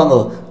തന്നെയാണ്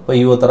വന്നത്. അപ്പോൾ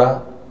യു എത്ര?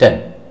 10.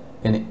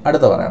 ഇനി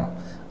അടുത്ത പറയണം.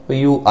 അപ്പോൾ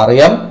യു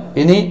അറിയാം.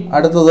 ഇനി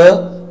അടുത്തത്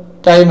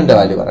ടൈമിൻ്റെ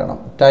വാല്യൂ പറയണം.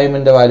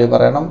 ടൈമിൻ്റെ വാല്യൂ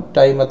പറയണം.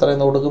 ടൈം എത്ര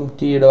എന്ന് കൊടുക്കും?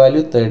 ടിയുടെ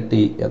വാല്യൂ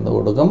 30 എന്ന്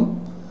കൊടുക്കും.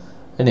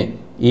 ഇനി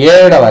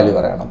എയുടെ വാല്യൂ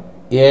പറയണം.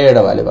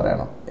 എയുടെ വാല്യൂ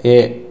പറയണം. എ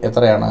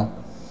എത്രയാണ്?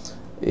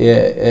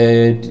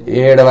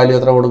 എയുടെ വാല്യൂ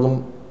എത്ര കൊടുക്കും?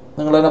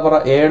 നിങ്ങൾ തന്നെ പറ.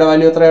 എയുടെ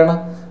വാല്യൂ എത്രയാണ്?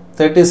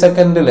 30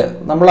 സെക്കൻഡിൽ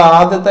നമ്മൾ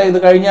ആദ്യത്തെ ഇത്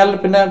കഴിഞ്ഞാൽ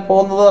പിന്നെ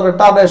പോകുന്നത്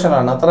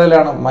റിട്ടാർഡേഷനാണ്.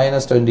 എത്രയിലാണ്?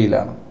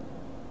 -20യിലാണ്.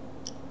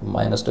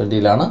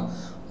 -20യിലാണ്.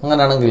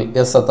 അങ്ങനെയാണെങ്കിൽ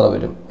എസ് എത്ര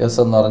വരും? എസ്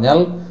എന്ന് പറഞ്ഞാൽ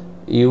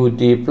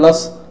ut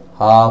പ്ലസ്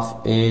ഹാഫ്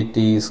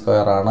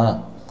AT² ആണ്.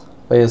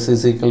 അപ്പോൾ എസ്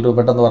ഈസ് ഈക്വൽ ടു,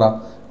 പെട്ടെന്ന് പറ,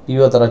 യു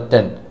എത്ര?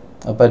 10.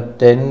 അപ്പോൾ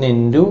 10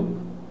 into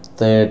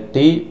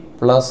 30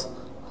 plus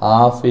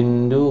half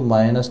into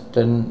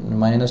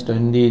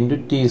 -20 into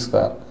T²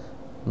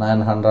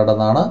 900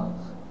 എന്നാണ്.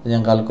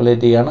 ഞാൻ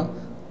കാൽക്കുലേറ്റ് ചെയ്യാണ്.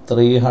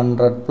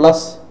 300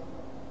 പ്ലസ്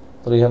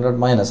 300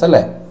 മൈനസ്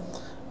അല്ലേ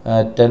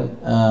 10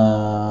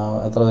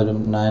 എത്ര വരും?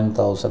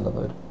 9000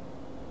 എന്ന് വരും.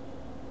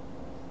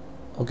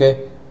 ഓക്കെ,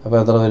 അപ്പോൾ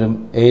എത്ര വരും?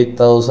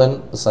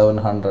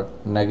 8700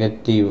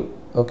 നെഗറ്റീവ്.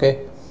 ഓക്കെ,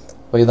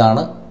 അപ്പോൾ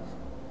ഇതാണ്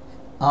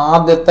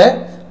ആദ്യത്തെ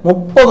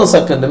 30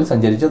 സെക്കൻഡിൽ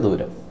സഞ്ചരിച്ച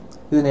ദൂരം.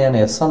 ഇതിനെ ഞാൻ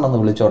S1 എന്ന്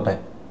വിളിച്ചോട്ടെ.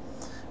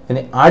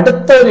 ഇനി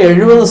അടുത്ത ഒരു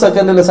 70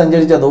 സെക്കൻഡിൽ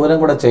സഞ്ചരിച്ച ദൂരം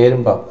കൂടെ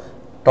ചേരുമ്പോൾ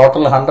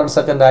ടോട്ടൽ 100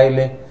 സെക്കൻഡ്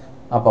ആയില്ലേ?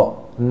 അപ്പോൾ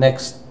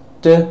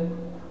നെക്സ്റ്റ്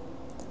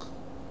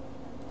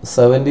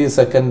 70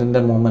 സെക്കൻഡിൻ്റെ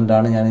മൂവ്മെൻ്റ്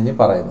ആണ് ഞാൻ ഇനി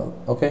പറയുന്നത്.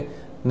 ഓക്കെ,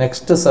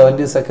 നെക്സ്റ്റ്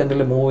 70 സെക്കൻഡിൽ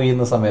മൂവ്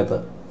ചെയ്യുന്ന സമയത്ത്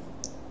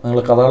നിങ്ങൾ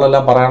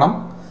കഥകളെല്ലാം പറയണം.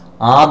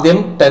 ആദ്യം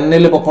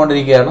 10ൽ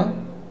പൊയ്ക്കൊണ്ടിരിക്കുകയാണ്.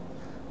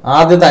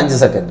 ആദ്യത്തെ 5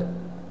 സെക്കൻഡ്.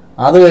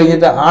 അത്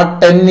കഴിഞ്ഞിട്ട് ആ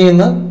 10ൽ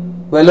നിന്ന്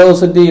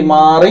വെലോസിറ്റി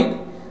മാറി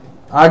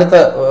അടുത്ത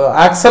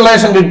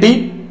ആക്സലേഷൻ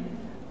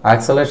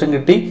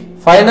കിട്ടി.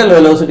 ഫൈനൽ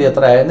വെലോസിറ്റി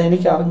എത്രയായെന്ന്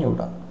എനിക്ക്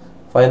അറിഞ്ഞുകൂടാ.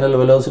 ഫൈനൽ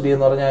വെലോസിറ്റി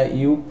എന്ന് പറഞ്ഞാൽ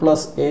U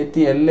പ്ലസ് AT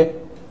അല്ലേ?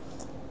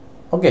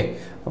 ഓക്കെ,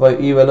 അപ്പോൾ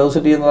ഈ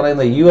വെലോസിറ്റി എന്ന്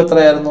പറയുന്നത് യു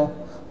എത്രയായിരുന്നു?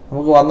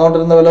 നമുക്ക്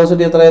വന്നുകൊണ്ടിരുന്ന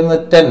വെലോസിറ്റി എത്രയായിരുന്നു?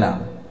 10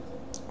 ആണ്.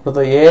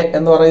 ഇവിടുത്തെ എ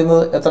എന്ന്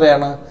പറയുന്നത്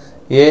എത്രയാണ്?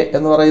 എ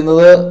എന്ന്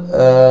പറയുന്നത്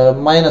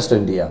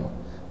 -20 ആണ്.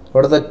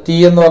 ഇവിടുത്തെ ടി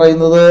എന്ന്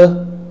പറയുന്നത്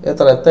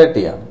എത്ര?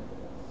 30 ആണ്.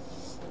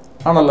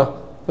 ആണല്ലോ.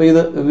 അപ്പോൾ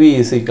ഇത് V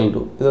ഈസ് ഈക്വൽ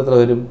ടു ഇത് എത്ര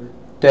വരും?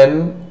 10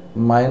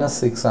 -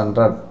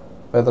 600.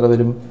 അപ്പോൾ എത്ര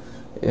വരും?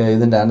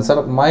 ഇതിൻ്റെ ആൻസർ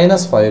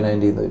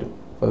 -590 എന്ന് വരും.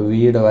 അപ്പോൾ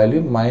വിയുടെ വാല്യൂ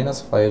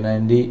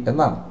 -590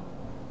 എന്നാണ്.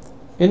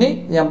 ഇനി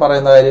ഞാൻ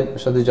പറയുന്ന കാര്യം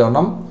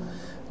ശ്രദ്ധിച്ചോണം.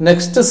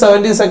 നെക്സ്റ്റ്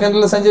 70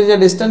 സെക്കൻഡിൽ സഞ്ചരിച്ച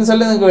ഡിസ്റ്റൻസ്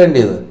അല്ലേ നിങ്ങൾക്ക്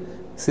വേണ്ടിയത്?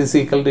 is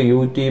equal to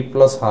ut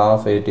plus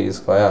half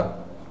AT².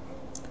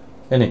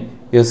 ഇനി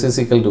എസ് ഇസ്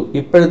ഈക്വൽ ടു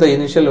ഇപ്പോഴത്തെ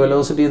ഇനിഷ്യൽ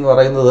വെലോസിറ്റി എന്ന്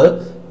പറയുന്നത്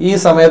ഈ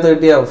സമയത്ത്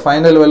കിട്ടിയ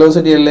ഫൈനൽ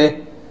വെലോസിറ്റി അല്ലേ?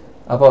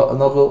 അപ്പോൾ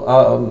നോക്കൂ,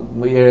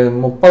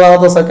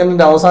 30ാമത്തെ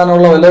സെക്കൻഡിൻ്റെ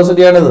അവസാനമുള്ള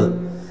വെലോസിറ്റിയാണിത്.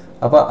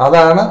 അപ്പോൾ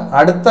അതാണ്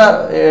അടുത്ത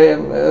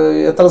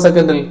എത്ര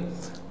സെക്കൻഡിൽ?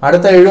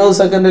 അടുത്ത 70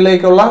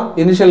 സെക്കൻഡിലേക്കുള്ള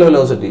ഇനിഷ്യൽ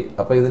വെലോസിറ്റി.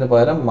 അപ്പോൾ ഇതിന്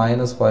പകരം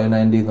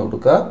 -590 എന്ന്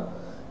കൊടുക്കുക.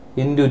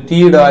 ഇൻറ്റു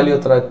ടിയുടെ വാല്യൂ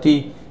എത്ര? ടി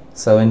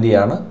 70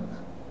 ആണ്.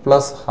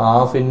 പ്ലസ്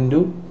ഹാഫ്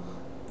ഇൻറ്റു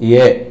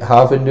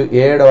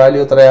എയുടെ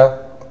വാല്യൂ എത്രയാ?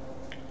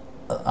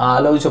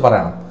 ആലോചിച്ച്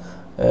പറയണം.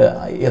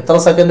 എത്ര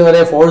സെക്കൻഡ്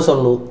വരെ ഫോഴ്സ്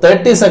ഉള്ളൂ?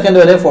 30 സെക്കൻഡ്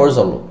വരെ ഫോഴ്സ്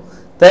ഉള്ളൂ.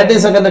 30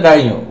 സെക്കൻഡ്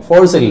കഴിഞ്ഞു,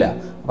 ഫോഴ്സ് ഇല്ല.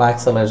 അപ്പോൾ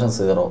ആക്സലറേഷൻ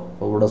 0.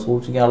 അപ്പോൾ ഇവിടെ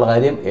സൂക്ഷിക്കാനുള്ള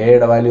കാര്യം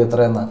എയുടെ വാല്യൂ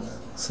എത്രയെന്ന്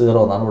 0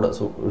 എന്നാണ് ഇവിടെ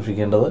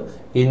സൂക്ഷിക്കേണ്ടത്.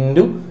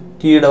 ഇൻറ്റു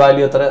ടിയുടെ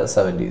വാല്യൂ എത്ര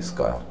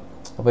 70².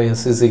 അപ്പോൾ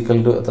എസ് ഇസ് ഈക്വൽ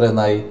ടു എത്ര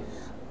എന്നായി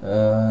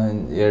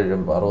 7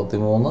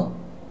 63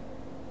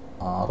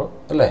 6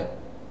 അല്ലേ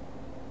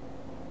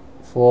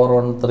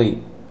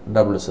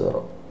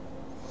 41300.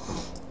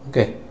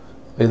 ഓക്കെ,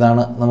 അപ്പോൾ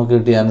ഇതാണ് നമുക്ക്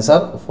കിട്ടിയ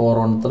ആൻസർ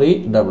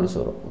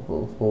 41300.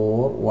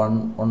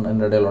 411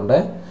 എൻ്റെ ഇടയിലുണ്ട്.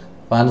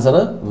 അപ്പോൾ ആൻസർ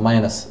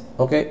മൈനസ്.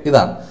 ഓക്കെ,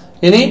 ഇതാണ്.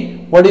 ഇനി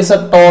what is A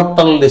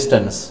total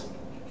distance?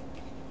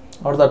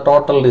 അവിടുത്തെ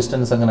ടോട്ടൽ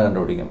ഡിസ്റ്റൻസ് എങ്ങനെ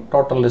കണ്ടുപിടിക്കും?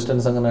 ടോട്ടൽ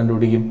ഡിസ്റ്റൻസ് എങ്ങനെ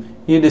കണ്ടുപിടിക്കും?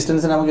 ഈ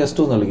ഡിസ്റ്റൻസിനെ നമുക്ക് S2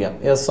 എന്ന് വിളിക്കാം.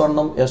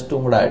 S1ഉം S2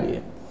 കൂടെ ആഡ്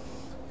ചെയ്യാം.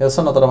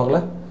 S1 എത്ര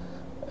മക്കളെ?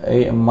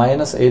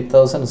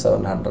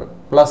 -8700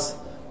 പ്ലസ്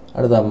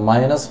അടുത്ത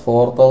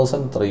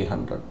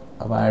 -4300.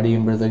 അപ്പോൾ ആഡ്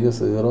ചെയ്യുമ്പോഴത്തേക്ക്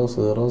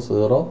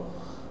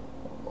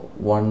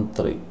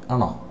 00013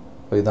 ആണോ?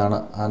 അപ്പോൾ ഇതാണ്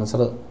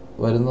ആൻസർ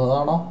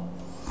വരുന്നതാണോ?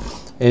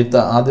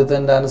 ആദ്യത്തെ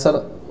എൻ്റെ ആൻസർ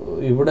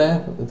ഇവിടെ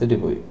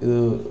തെറ്റിപ്പോയി. ഇത്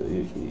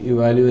ഈ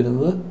വാല്യൂ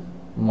വരുന്നത്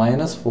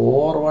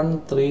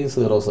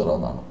 -41300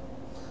 എന്നാണ്.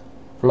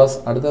 പ്ലസ്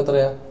അടുത്ത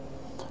എത്രയാ?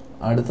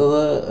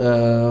 അടുത്തത്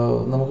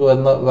നമുക്ക്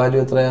വന്ന വാല്യൂ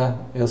എത്രയാ?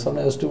 S1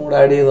 S2 കൂടെ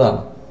ആഡ്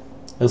ചെയ്തതാണ്.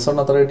 S1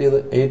 എത്ര കിട്ടിയത്?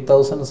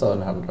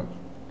 8700.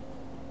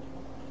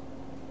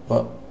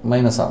 അപ്പോൾ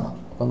മൈനസാണ്.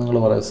 അപ്പോൾ നിങ്ങൾ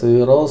പറയാം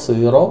 0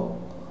 0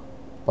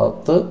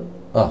 10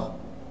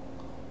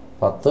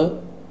 10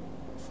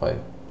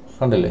 5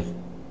 കണ്ടില്ലേ?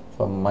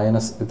 അപ്പം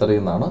മൈനസ്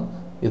ഇത്രയും എന്നാണ്,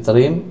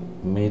 ഇത്രയും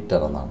മീറ്റർ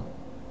എന്നാണ്.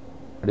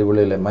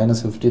 അടിപൊളിയല്ലേ?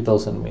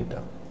 -50,000 മീറ്റർ.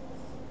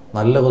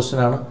 നല്ല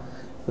ക്വസ്റ്റ്യനാണ്.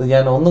 ഇത്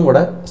ഞാൻ ഒന്നും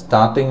കൂടെ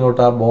സ്റ്റാർട്ടിങ്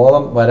തൊട്ട് ആ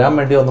ബോധം വരാൻ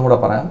വേണ്ടി ഒന്നും കൂടെ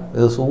പറയാം.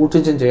 ഇത്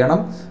സൂക്ഷിച്ചും ചെയ്യണം.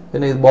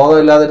 പിന്നെ ഇത്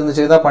ബോധമില്ലാതിരുന്ന്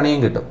ചെയ്താൽ പണിയും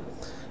കിട്ടും.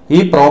 ഈ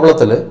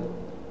പ്രോബ്ലത്തിൽ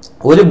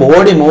ഒരു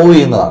ബോഡി മൂവ്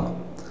ചെയ്യുന്നതാണ്.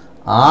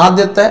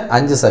 ആദ്യത്തെ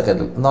 5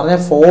 സെക്കൻഡിൽ എന്ന്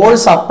പറഞ്ഞാൽ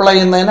ഫോഴ്സ് അപ്ലൈ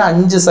ചെയ്യുന്നതിന്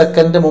 5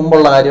 സെക്കൻഡ്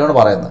മുമ്പുള്ള കാര്യമാണ്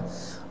പറയുന്നത്.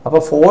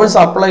 അപ്പോൾ ഫോഴ്സ്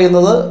അപ്ലൈ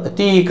ചെയ്യുന്നത്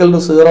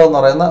t=0 എന്ന്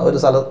പറയുന്ന ഒരു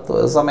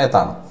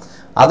സമയത്താണ്.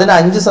 അതിന്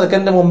 5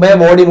 സെക്കൻഡ് മുമ്പേ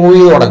ബോഡി മൂവ്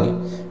ചെയ്ത് തുടങ്ങി.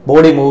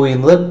 ബോഡി മൂവ്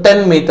ചെയ്യുന്നത് 10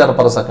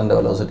 മീറ്റർ/സെക്കൻഡ്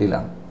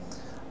വെലോസിറ്റിയിലാണ്.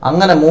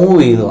 അങ്ങനെ മൂവ്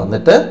ചെയ്ത്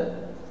വന്നിട്ട്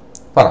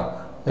പറ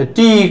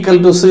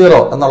t=0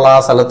 എന്നുള്ള ആ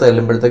സ്ഥലത്ത്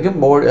ചെല്ലുമ്പോഴത്തേക്കും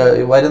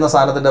വരുന്ന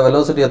സാധനത്തിൻ്റെ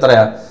വെലോസിറ്റി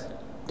എത്രയാണ്?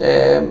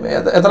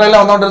 എത്രയല്ല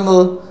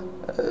വന്നുകൊണ്ടിരുന്നത്?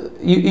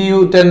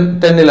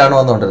 U10ലാണ്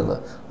വന്നുകൊണ്ടിരുന്നത്.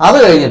 അത്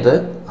കഴിഞ്ഞിട്ട്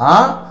ആ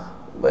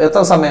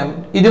എത്ര സമയം?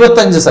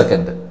 25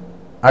 സെക്കൻഡ്.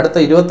 അടുത്ത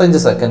 25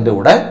 സെക്കൻഡ്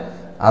കൂടെ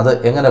അത്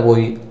എങ്ങനെ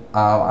പോയി?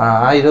 ആ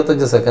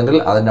 25 സെക്കൻഡിൽ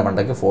അതിൻ്റെ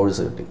മണ്ടയ്ക്ക്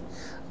ഫോഴ്സ് കിട്ടി.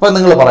 അപ്പോൾ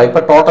നിങ്ങൾ പറയും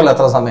ഇപ്പം ടോട്ടൽ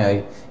എത്ര സമയമായി?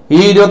 ഈ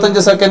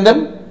 25 സെക്കൻഡും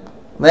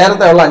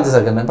നേരത്തെ ഉള്ള 5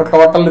 സെക്കൻഡും ഇപ്പം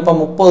ടോട്ടൽ ഇപ്പം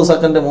 30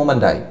 സെക്കൻഡ്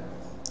മൂവ്മെൻ്റ് ആയി.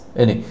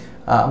 ഇനി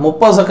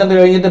 30 സെക്കൻഡ്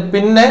കഴിഞ്ഞിട്ട്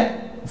പിന്നെ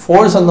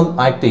ഫോഴ്സ് ഒന്നും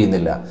ആക്ട്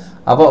ചെയ്യുന്നില്ല.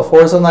 അപ്പോൾ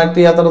ഫോഴ്സ് ഒന്നും ആക്ട്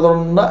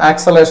ചെയ്യാത്തതുകൊണ്ട്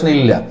ആക്സലേഷൻ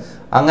ഇല്ല.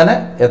 അങ്ങനെ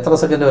എത്ര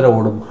സെക്കൻഡ് വരെ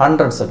ഓടും?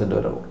 100 സെക്കൻഡ്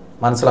വരെ ഓടും.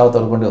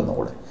 മനസ്സിലാവാത്തവർക്ക് വേണ്ടി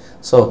ഒന്നുകൂടെ.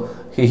 So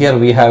here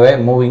we have A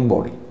moving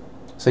body.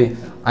 See,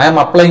 I am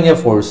applying a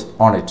force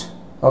on it,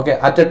 okay,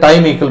 at a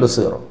time equal to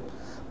 0.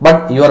 But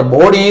your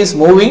body is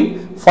moving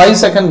 5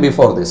 seconds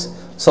before this.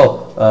 So,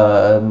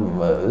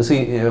 see,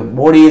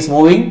 body is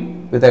moving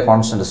with a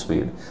constant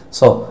speed.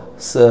 So,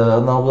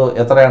 നമുക്ക്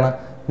എത്രയാണ്?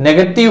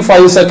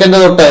 -5 second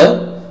തൊട്ട്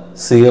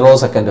 0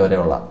 second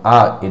വരെയുള്ള ആ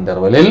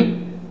ഇൻ്റർവെല്ലിൽ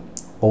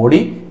body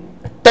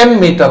 10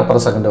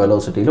 metre second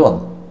വെലോസിറ്റിയിൽ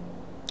വന്നു.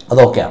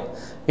 അതൊക്കെയാണ്.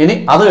 ഇനി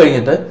അത്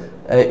കഴിഞ്ഞിട്ട്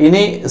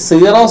ഇനി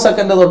 0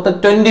 സെക്കൻഡ് തൊട്ട്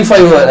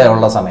 25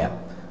 വരെയുള്ള സമയം.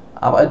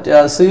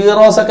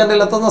 0 സെക്കൻഡിൽ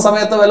എത്തുന്ന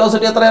സമയത്ത്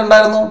വെലോസിറ്റി എത്ര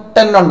ഉണ്ടായിരുന്നു?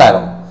 10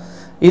 ഉണ്ടായിരുന്നു.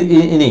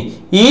 ഇനി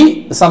ഈ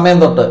സമയം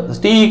തൊട്ട്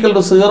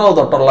t=0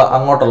 തൊട്ടുള്ള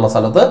അങ്ങോട്ടുള്ള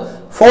സ്ഥലത്ത്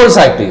ഫോഴ്സ്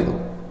ആക്ട് ചെയ്തു.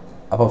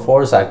 അപ്പോൾ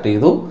ഫോഴ്സ് ആക്ട്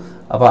ചെയ്തു.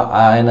 അപ്പോൾ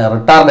അതിന്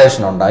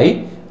റിട്ടാർഡേഷൻ ഉണ്ടായി.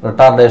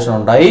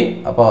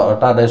 അപ്പോൾ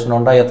റിട്ടാർഡേഷൻ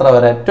ഉണ്ടായി എത്ര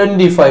വരെ?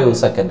 25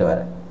 സെക്കൻഡ്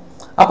വരെ.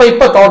 അപ്പോൾ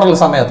ഇപ്പോൾ ടോട്ടൽ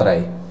സമയം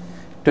എത്രയായി?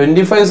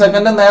 25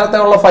 സെക്കൻഡ് നേരത്തെ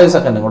ഉള്ള 5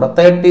 സെക്കൻഡും കൂടെ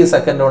 30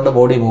 സെക്കൻഡ് കൊണ്ട്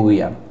ബോഡി മൂവ്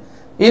ചെയ്യാണ്.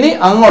 ഇനി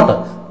അങ്ങോട്ട്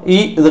ഈ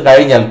ഇത്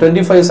കഴിഞ്ഞാൽ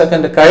 25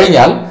 സെക്കൻഡ്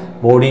കഴിഞ്ഞാൽ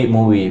ബോഡി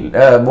മൂവ് ചെയ്യില്ല.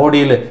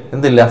 ബോഡിയിൽ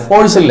എന്തില്ല?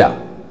 ഫോഴ്സ് ഇല്ല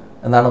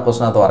എന്നാണ്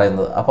ക്വസ്റ്റിനകത്ത്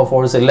പറയുന്നത്. അപ്പോൾ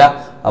ഫോഴ്സ് ഇല്ല.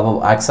 അപ്പോൾ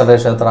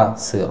ആക്സലറേഷൻ എത്ര?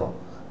 0.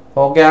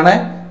 ഓക്കെ ആണേ.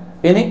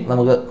 ഇനി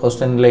നമുക്ക്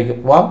ക്വസ്റ്റ്യനിലേക്ക്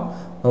പോവാം.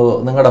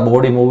 നിങ്ങളുടെ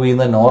ബോഡി മൂവ്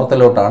ചെയ്യുന്നത്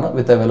നോർത്തിലോട്ടാണ്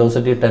വിത്ത് എ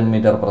വെലോസിറ്റി 10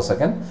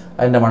 മീറ്റർ/സെക്കൻഡ്.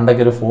 അതിൻ്റെ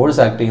മണ്ടയ്ക്ക് ഒരു ഫോഴ്സ്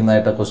ആക്ട്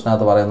ചെയ്യുന്നതായിട്ട്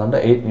ക്വസ്റ്റിനകത്ത് പറയുന്നുണ്ട്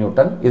 8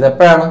 ന്യൂട്ടൺ.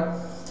 ഇതെപ്പോഴാണ്?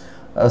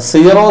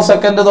 0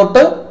 സെക്കൻഡ്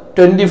തൊട്ട്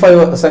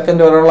 25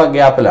 സെക്കൻഡ് വരെയുള്ള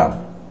ഗ്യാപ്പിലാണ്.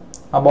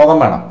 ആ ബോധം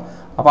വേണം.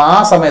 അപ്പോൾ ആ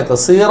സമയത്ത്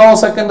 0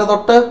 സെക്കൻഡ്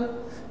തൊട്ട്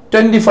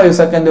 25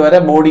 സെക്കൻഡ് വരെ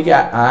ബോഡിക്ക്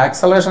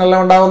ആക്സലറേഷൻ എല്ലാം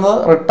ഉണ്ടാകുന്നത്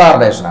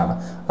റിട്ടാർഡേഷനാണ്.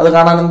 അത്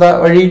കാണാൻ എന്താ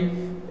വഴി?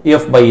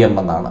 F/m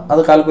എന്നാണ്.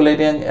 അത്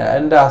കാൽക്കുലേറ്റ് ചെയ്യാൻ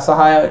എൻ്റെ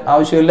സഹായം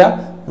ആവശ്യമില്ല.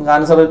 നിങ്ങൾക്ക്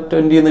ആൻസർ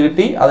 20 എന്ന്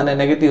കിട്ടി. അതിനെ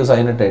നെഗറ്റീവ്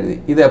സൈനിട്ട് എഴുതി.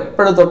 ഇത്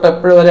എപ്പോഴും തൊട്ട്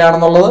എപ്പോഴും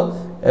വരെയാണെന്നുള്ളത്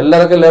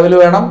എല്ലാവർക്കും ലെവൽ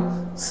വേണം.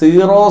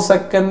 0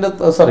 സെക്കൻഡ്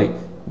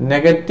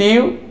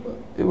നെഗറ്റീവ്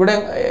ഇവിടെ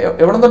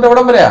എവിടെ തൊട്ട്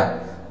എവിടം വരെയാ?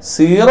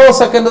 0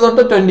 സെക്കൻഡ്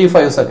തൊട്ട്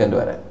 25 സെക്കൻഡ്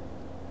വരെ.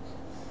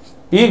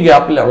 ഈ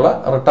ഗ്യാപ്പിലുള്ള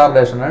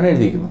റിട്ടാർഡേഷനാണ്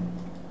എഴുതിയിരിക്കുന്നത്.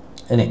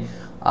 ഇനി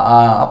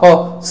അപ്പോൾ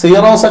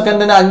 0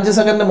 സെക്കൻഡിന് 5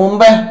 സെക്കൻഡ്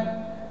മുമ്പേ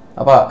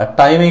അപ്പോൾ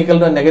ടൈം ഈക്വൽ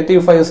ടു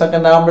 -5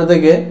 സെക്കൻഡ്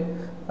ആകുമ്പോഴത്തേക്ക്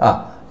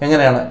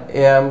എങ്ങനെയാണ്?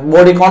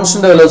 ബോഡി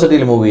കോൺസ്റ്റന്റ്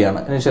വെലോസിറ്റിയിൽ മൂവ് ചെയ്യാണ്.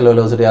 ഇനിഷ്യൽ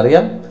വെലോസിറ്റി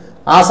അറിയാം.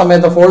 ആ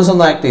സമയത്ത് ഫോഴ്സ്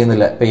ഒന്നും ആക്ട്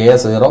ചെയ്യുന്നില്ല. ഇപ്പോൾ എ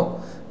 0.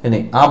 ഇനി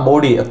ആ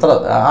ബോഡി എത്ര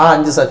ആ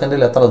 5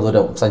 സെക്കൻഡിൽ എത്ര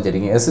ദൂരം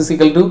സഞ്ചരിക്കും? S =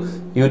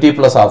 ut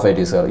 + ½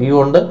 at². ഈ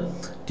കൊണ്ട്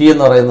ടി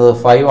എന്ന് പറയുന്നത്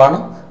 5 ആണ്.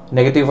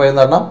 -5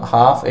 എന്ന് പറഞ്ഞാൽ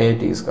 ½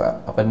 at².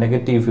 അപ്പം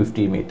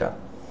 -50 മീറ്റർ.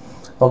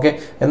 ഓക്കെ,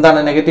 എന്താണ്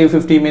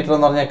 -50 മീറ്റർ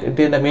എന്ന് പറഞ്ഞാൽ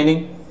കിട്ടിയതിൻ്റെ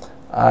മീനിങ്?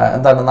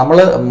 എന്താണ്, നമ്മൾ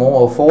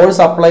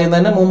ഫോഴ്സ് അപ്ലൈ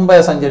ചെയ്യുന്നതിന് മുമ്പേ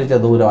സഞ്ചരിച്ച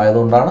ദൂരം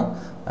ആയതുകൊണ്ടാണ്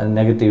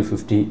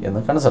 -50 എന്ന്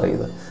കൺസിഡർ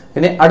ചെയ്തത്.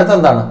 ഇനി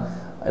അടുത്തെന്താണ്?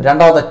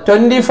 രണ്ടാമത്തെ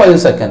 25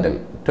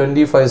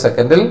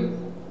 സെക്കൻഡിൽ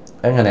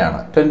എങ്ങനെയാണ്?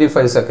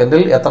 25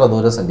 സെക്കൻഡിൽ എത്ര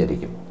ദൂരം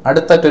സഞ്ചരിക്കും?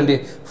 അടുത്ത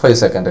 25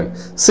 സെക്കൻഡിൽ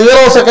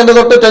 0 സെക്കൻഡ്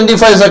തൊട്ട്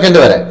 25 സെക്കൻഡ്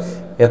വരെ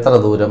എത്ര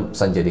ദൂരം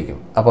സഞ്ചരിക്കും?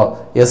 അപ്പോൾ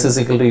S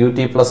 = ut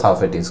 +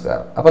 ½ at².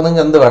 അപ്പോൾ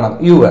നിങ്ങൾക്ക് എന്ത് വേണം?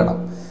 u വേണം.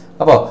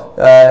 അപ്പോൾ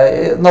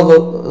നോക്കൂ,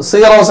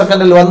 0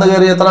 സെക്കൻഡിൽ വന്നു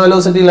കയറി എത്ര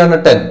വെലോസിറ്റിയിലാണ്?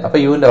 10. അപ്പോൾ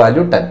യുവിൻ്റെ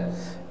വാല്യൂ 10.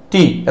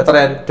 ടി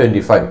എത്രയാണ്?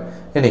 25.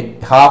 ഇനി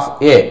 ½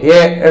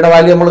 എയുടെ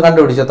വാല്യൂ നമ്മൾ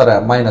കണ്ടുപിടിച്ച്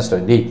എത്രയാണ്?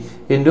 -20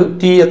 ഇൻറ്റു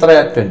ടി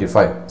എത്രയാണ്?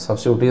 25.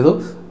 സബ്സ്റ്റിറ്റ്യൂട്ട് ചെയ്തു,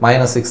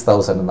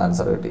 -6000 എന്ന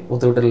ആൻസർ കിട്ടി.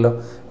 ബുദ്ധിമുട്ടില്ലല്ലോ.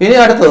 ഇനി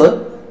അടുത്തത്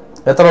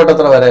എത്ര തൊട്ട്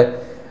എത്ര വരെ?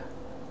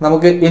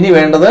 നമുക്ക് ഇനി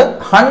വേണ്ടത്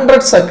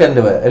 100 സെക്കൻഡ്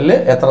വരെ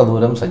എത്ര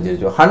ദൂരം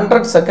സഞ്ചരിച്ചു?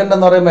 100 സെക്കൻഡ്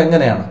എന്ന് പറയുമ്പോൾ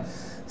എങ്ങനെയാണ്?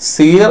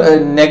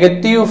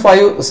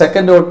 -5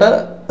 സെക്കൻഡ് തൊട്ട്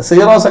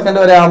 0 സെക്കൻഡ്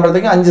വരെ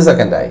ആകുമ്പോഴത്തേക്ക് 5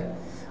 സെക്കൻഡായി.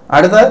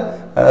 അടുത്ത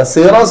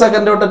 0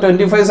 സെക്കൻഡ് തൊട്ട്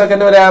 25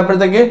 സെക്കൻഡ് വരെ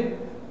ആകുമ്പോഴത്തേക്ക്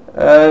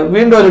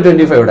വീണ്ടും ഒരു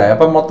 25 ഇവിടെ ആയി.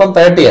 അപ്പം മൊത്തം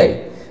 30 ആയി.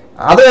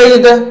 അത്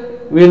കഴിഞ്ഞിട്ട്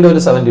വീണ്ടും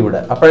ഒരു 70 ഇവിടെ.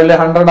 അപ്പോഴല്ലേ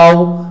 100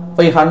 ആവും.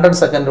 അപ്പോൾ ഈ 100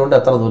 സെക്കൻഡ് കൊണ്ട്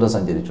എത്ര ദൂരം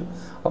സഞ്ചരിച്ചു?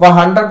 അപ്പോൾ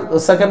 100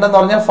 സെക്കൻഡ് എന്ന്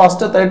പറഞ്ഞാൽ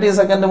ഫസ്റ്റ് 30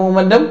 സെക്കൻഡ്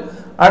മൂവ്മെൻറ്റും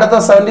അടുത്ത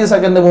 70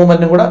 സെക്കൻഡ്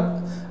മൂവ്മെൻറ്റും കൂടെ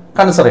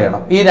കൺസിഡർ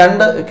ചെയ്യണം. ഈ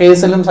രണ്ട്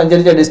കേസിലും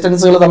സഞ്ചരിച്ച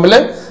ഡിസ്റ്റൻസുകൾ തമ്മിൽ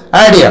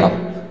ആഡ് ചെയ്യണം.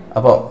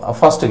 അപ്പോൾ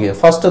ഫസ്റ്റ്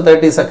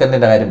 30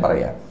 സെക്കൻഡിൻ്റെ കാര്യം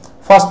പറയാം.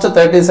 ഫസ്റ്റ്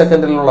 30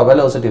 സെക്കൻഡിലുള്ള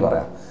വെലോസിറ്റി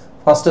പറയാം.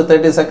 ഫസ്റ്റ്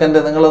 30 സെക്കൻഡ്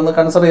നിങ്ങളൊന്ന്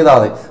കൺസിഡർ ചെയ്താൽ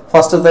മതി.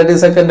 ഫസ്റ്റ് 30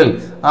 സെക്കൻഡിൽ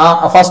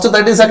ഫസ്റ്റ്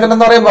 30 സെക്കൻഡ്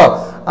എന്ന് പറയുമ്പോൾ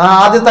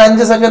ആദ്യത്തെ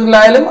 5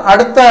 സെക്കൻഡിലായാലും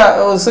അടുത്ത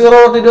 0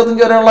 തൊട്ട്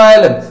 25 വരെയുള്ള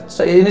ആയാലും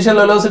ഇനിഷ്യൽ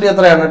വെലോസിറ്റി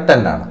എത്രയാണ്?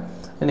 10 ആണ്.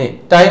 ഇനി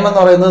ടൈം എന്ന്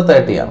പറയുന്നത്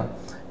 30 ആണ്.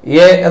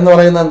 എ എന്ന്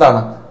പറയുന്നത്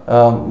എന്താണ്?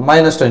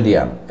 -20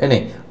 ആണ്. ഇനി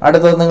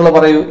അടുത്തത് നിങ്ങൾ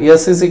പറയൂ,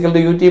 S =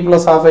 ut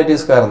 + ½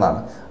 at² എന്നാണ്.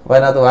 അപ്പോൾ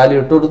അതിനകത്ത് വാല്യൂ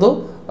ഇട്ട് കൊടുത്തു.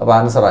 അപ്പോൾ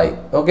ആൻസറായി.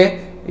 ഓക്കെ,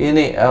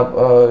 ഇനി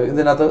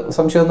ഇതിനകത്ത്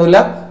സംശയമൊന്നുമില്ല.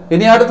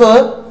 ഇനി അടുത്ത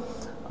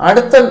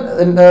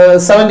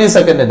 70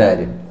 സെക്കൻഡിൻ്റെ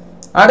കാര്യം.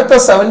 അടുത്ത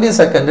 70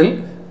 സെക്കൻഡിൽ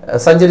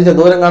സഞ്ചരിച്ച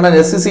ദൂരം കാണാൻ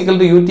S =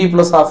 ut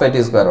 + ½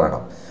 at²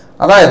 വേണം.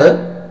 അതായത്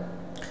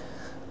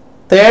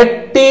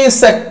 30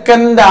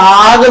 സെക്കൻഡ്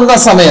ആകുന്ന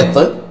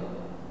സമയത്ത്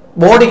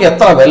ബോഡിക്ക്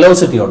എത്ര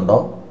വെലോസിറ്റി ഉണ്ടോ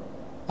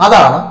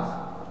അതാണ്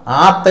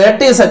ആ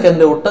 30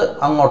 സെക്കൻഡ് തൊട്ട്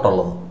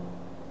അങ്ങോട്ടുള്ളത്.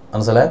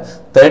 മനസ്സിലായി?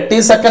 30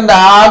 സെക്കൻഡ്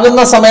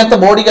ആകുന്ന സമയത്ത്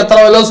ബോഡിക്ക് എത്ര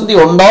വെലോസിറ്റി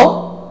ഉണ്ടോ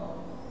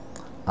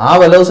ആ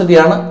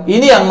വെലോസിറ്റിയാണ്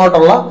ഇനി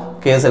അങ്ങോട്ടുള്ള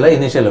കേസിലെ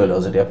ഇനിഷ്യൽ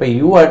വെലോസിറ്റി. അപ്പോൾ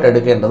യു ആയിട്ട്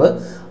എടുക്കേണ്ടത്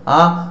ആ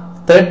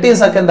 30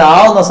 സെക്കൻഡ്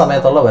ആവുന്ന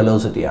സമയത്തുള്ള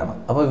വെലോസിറ്റിയാണ്.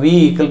 അപ്പോൾ v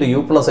 =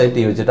 u + at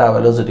വെച്ചിട്ട് ആ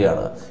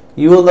വെലോസിറ്റിയാണ്.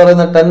 യു എന്ന്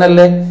പറയുന്നത് 10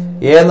 അല്ലേ,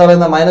 എ എന്ന്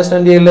പറയുന്നത്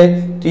 -20 അല്ലേ,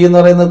 ടി എന്ന്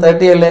പറയുന്നത്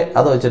 30 അല്ലേ,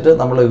 അത് വെച്ചിട്ട്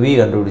നമ്മൾ v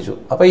കണ്ടുപിടിച്ചു.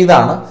 അപ്പോൾ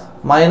ഇതാണ്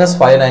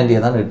 -590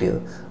 എന്നാണ് കിട്ടിയത്.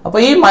 അപ്പോൾ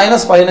ഈ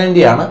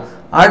 -590 ആണ്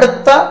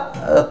അടുത്ത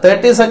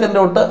 30 സെക്കൻഡ്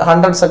തൊട്ട്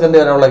 100 സെക്കൻഡ്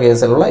വരെയുള്ള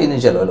കേസിലുള്ള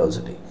ഇനിഷ്യൽ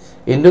വെലോസിറ്റി.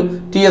 ഇൻറ്റു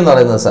ടി എന്ന്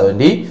പറയുന്നത്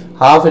 70,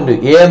 ½ ഇൻറ്റു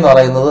എ എന്ന്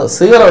പറയുന്നത്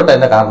 0 തൊട്ട്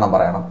എൻ്റെ കാരണം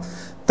പറയണം.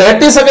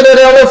 30 സെക്കൻഡ്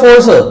വരെയുള്ള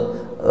ഫോഴ്സ്,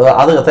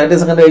 അത് 30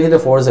 സെക്കൻഡ് കഴിഞ്ഞിട്ട്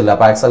ഫോഴ്സ് ഇല്ല,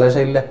 അപ്പോൾ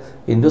ആക്സലേഷൻ ഇല്ല,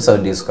 ഇൻറ്റു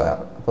 70².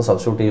 അപ്പോൾ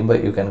സബ്സ്റ്റിറ്റ്യൂട്ട് ചെയ്യുമ്പോൾ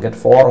യു ക്യാൻ ഗെറ്റ്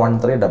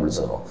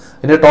 41300.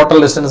 ഇനി ടോട്ടൽ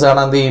ഡിസ്റ്റൻസ്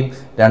കാണാൻ എന്ത് ചെയ്യും?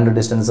 രണ്ട്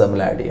ഡിസ്റ്റൻസ്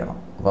തമ്മിൽ ആഡ് ചെയ്യണം.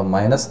 അപ്പം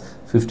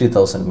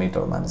 -50,000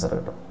 മീറ്റർ എന്ന് ആൻസർ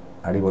കിട്ടും.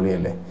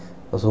 അടിപൊളിയല്ലേ?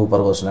 സൂപ്പർ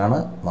ക്വസ്റ്റ്യനാണ്.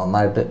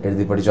 നന്നായിട്ട്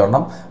എഴുതി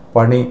പഠിച്ചോണം.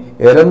 പണി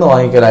എരന്ന്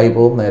വാങ്ങിക്കലായി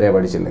പോകും നേരെ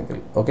പഠിച്ചില്ലെങ്കിൽ.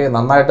 ഓക്കെ,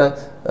 നന്നായിട്ട്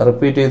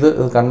റിപ്പീറ്റ് ചെയ്ത്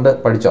ഇത് കണ്ട്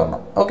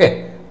പഠിച്ചോണം. ഓക്കെ,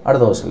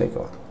 അടുത്ത ക്വസ്റ്റ്യനിലേക്ക്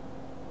പോകാം.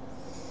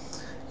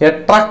 A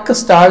truck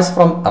starts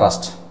from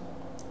rest.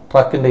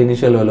 ട്രക്കിൻ്റെ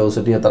initial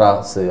velocity എത്ര?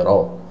 0.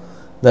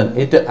 Then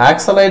it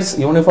ആക്സലറേറ്റ്സ്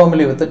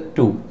uniformly with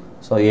 2.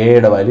 So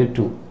എയുടെ value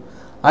 2.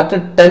 At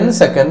 10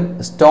 second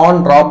stone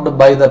dropped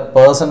by the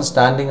person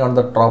standing on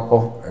the top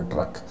of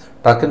truck.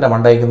 ട്രക്കിൻ്റെ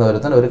മണ്ടയ്ക്കുന്ന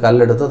ഒരുത്തൻ ഒരു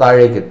കല്ലെടുത്ത്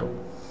താഴേക്ക് ഇട്ടു.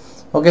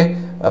 ഓക്കെ,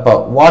 അപ്പോൾ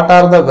what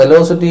are the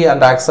velocity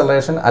and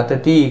acceleration at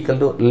t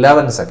 =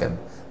 11 second.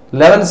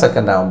 11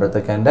 second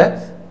ആകുമ്പോഴത്തേക്ക് അതിൻ്റെ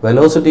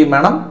വെലോസിറ്റിയും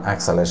വേണം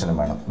ആക്സലറേഷനും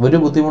വേണം. ഒരു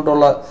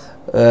ബുദ്ധിമുട്ടുള്ള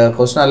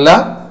ക്വസ്റ്റ്യൻ അല്ല.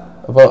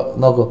 അപ്പോൾ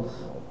നോക്കൂ,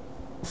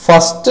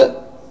 ഫസ്റ്റ്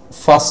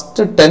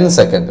 10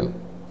 സെക്കൻഡിൽ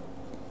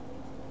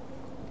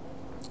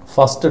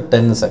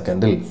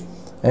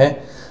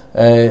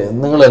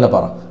നിങ്ങൾ തന്നെ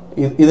പറ,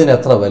 ഇതിന്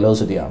എത്ര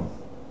വെലോസിറ്റിയാണ്?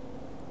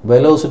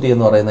 വെലോസിറ്റി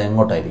എന്ന് പറയുന്നത്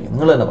എങ്ങോട്ടായിരിക്കും?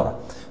 നിങ്ങൾ തന്നെ പറ.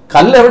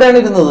 കല്ല് എവിടെയാണ്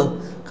ഇരുന്നത്?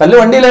 കല്ല്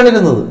വണ്ടിയിലാണ്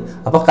ഇരുന്നത്.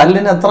 അപ്പോൾ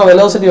കല്ലിന് എത്ര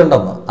വെലോസിറ്റി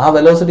ഉണ്ടെന്ന്? ആ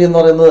വെലോസിറ്റി എന്ന്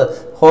പറയുന്നത്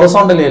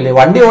ഹൊറിസോണ്ടലി അല്ലേ?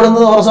 വണ്ടി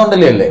ഓടുന്നത്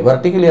ഹൊറിസോണ്ടലി അല്ലേ?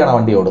 വെർട്ടിക്കലിയാണ്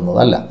വണ്ടി ഓടുന്നത്?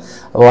 അല്ല,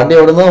 അപ്പോൾ വണ്ടി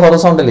ഓടുന്നത്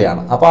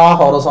ഹൊറിസോണ്ടലിയാണ്. അപ്പോൾ ആ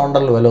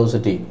ഹൊറിസോണ്ടൽ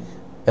വെലോസിറ്റി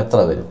എത്ര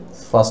വരും?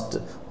 First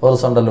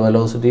horizontal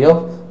velocity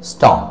of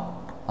stone.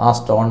 ആ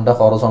സ്റ്റോണിൻ്റെ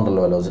ഹൊറിസോണ്ടൽ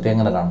വെലോസിറ്റി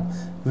എങ്ങനെ കാണും?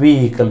 v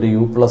 =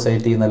 u +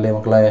 at എന്നല്ലേ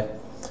മക്കളെ?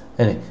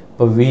 ഇനി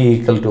ഇപ്പോൾ v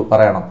 =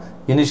 പറയണം,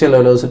 ഇനിഷ്യൽ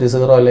വെലോസിറ്റി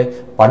 0 അല്ലേ?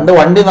 പണ്ട്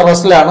വണ്ടി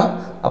റെസ്റ്റിലാണ്,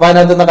 അപ്പോൾ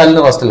അതിനകത്ത് നിന്ന്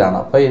കല്ലിന് റെസ്റ്റിലാണ്.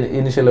 അപ്പോൾ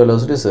ഇനിഷ്യൽ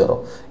വെലോസിറ്റി 0.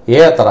 എ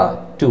എത്ര?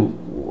 2.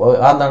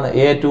 എന്താണ്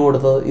എ 2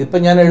 കൊടുത്തത്? ഇപ്പം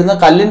ഞാൻ എഴുതുന്ന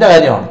കല്ലിൻ്റെ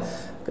കാര്യമാണ്.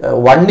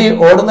 വണ്ടി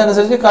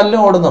ഓടുന്നതനുസരിച്ച് കല്ലും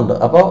ഓടുന്നുണ്ട്.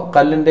 അപ്പോൾ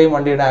കല്ലിൻ്റെയും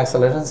വണ്ടിയുടെ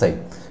ആക്സലറേഷൻ സെയിം.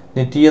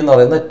 ഇനി ടി എന്ന്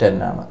പറയുന്നത് 10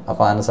 ആണ്.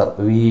 അപ്പോൾ ആൻസർ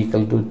v =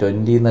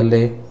 20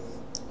 എന്നല്ലേ.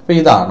 അപ്പോൾ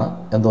ഇതാണ്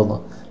എന്തോന്ന്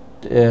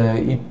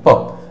ഇപ്പം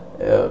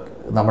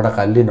നമ്മുടെ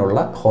കല്ലിനുള്ള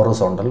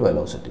ഹൊറിസോണ്ടൽ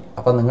വെലോസിറ്റി.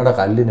 അപ്പം നിങ്ങളുടെ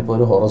കല്ലിനിപ്പോൾ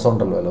ഒരു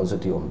ഹൊറിസോണ്ടൽ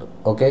വെലോസിറ്റി ഉണ്ട്.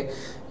 ഓക്കെ,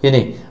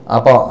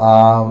 അപ്പോൾ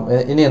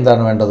ഇനി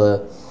എന്താണ് വേണ്ടത്?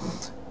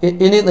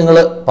 ഇനി നിങ്ങൾ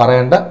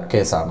പറയേണ്ട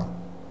കേസാണ്.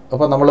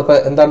 അപ്പോൾ നമ്മളിപ്പോൾ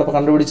എന്താണ് ഇപ്പോൾ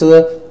കണ്ടുപിടിച്ചത്?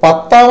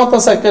 10ാമത്തെ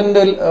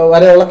സെക്കൻഡിൽ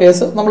വരെയുള്ള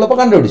കേസ് നമ്മളിപ്പോൾ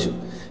കണ്ടുപിടിച്ചു.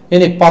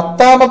 ഇനി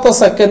 10ാമത്തെ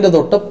സെക്കൻഡ്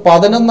തൊട്ട്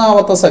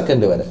 11ാമത്തെ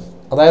സെക്കൻഡ് വരെ,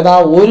 അതായത് ആ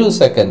ഒരു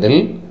സെക്കൻഡിൽ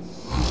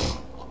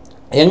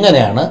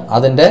എങ്ങനെയാണ്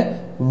അതിൻ്റെ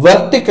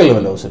വെർട്ടിക്കൽ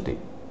വെലോസിറ്റി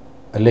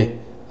അല്ലേ?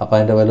 അപ്പോൾ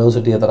അതിൻ്റെ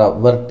വെലോസിറ്റി എത്ര?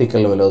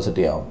 വെർട്ടിക്കൽ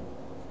വെലോസിറ്റി ആവും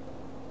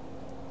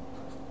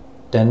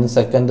 10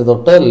 സെക്കൻഡ്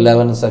തൊട്ട്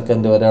 11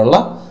 സെക്കൻഡ് വരെയുള്ള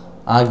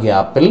ആ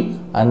ഗ്യാപ്പിൽ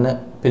അതിന്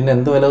പിന്നെ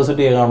എന്ത്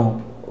വെലോസിറ്റി കാണും?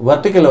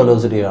 വെർട്ടിക്കൽ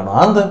വെലോസിറ്റി കാണും.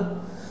 അത്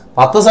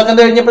 10 സെക്കൻഡ്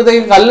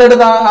കഴിഞ്ഞപ്പോഴത്തേക്ക്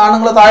കല്ലെടുത്ത്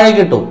ആണുങ്ങൾ താഴേക്ക്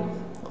കിട്ടും.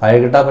 താഴെ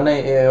കിട്ടാൽ പിന്നെ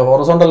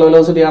ഹൊറിസോണ്ടൽ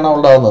വെലോസിറ്റിയാണ്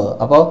ഉണ്ടാകുന്നത്.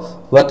 അപ്പോൾ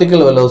വെർട്ടിക്കൽ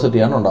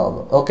വെലോസിറ്റിയാണ്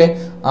ഉണ്ടാകുന്നത്. ഓക്കെ,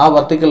 ആ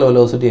വെർട്ടിക്കൽ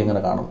വെലോസിറ്റി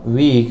എങ്ങനെ കാണും? v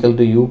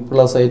 = u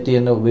 + at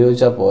എന്ന്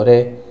ഉപയോഗിച്ചാൽ പോരെ.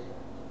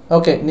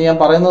 ഓക്കെ, ഇനി ഞാൻ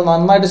പറയുന്നത്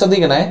നന്നായിട്ട്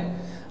ശ്രദ്ധിക്കണേ.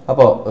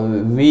 അപ്പോൾ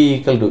v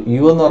 =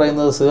 u എന്ന്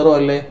പറയുന്നത് 0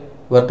 അല്ലേ?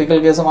 വെർട്ടിക്കൽ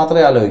കേസ്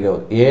മാത്രമേ ആലോചിക്കാവൂ.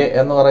 a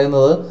എന്ന്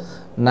പറയുന്നത്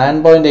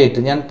 9.8,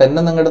 ഞാൻ 10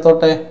 എന്നങ്ങ്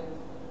എടുത്തോട്ടെ.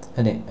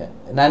 ഇനി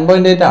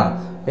 9.8 ആണ്.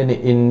 ഇനി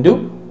ഇൻറ്റു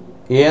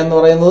a എന്ന്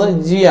പറയുന്നത്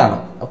g ആണ്,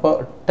 അപ്പോൾ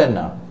 10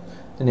 ആണ്.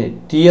 ഇനി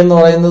t എന്ന്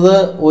പറയുന്നത്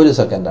 1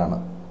 സെക്കൻഡാണ്.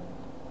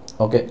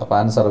 ഓക്കെ, അപ്പോൾ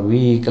ആൻസർ v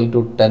 =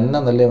 10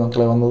 എന്നല്ലേ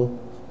മക്കളെ വന്നത്.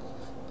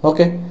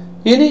 ഓക്കെ,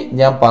 ഇനി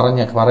ഞാൻ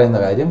പറയുന്ന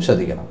കാര്യം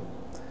ശ്രദ്ധിക്കണം.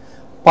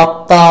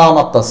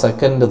 10ാമത്തെ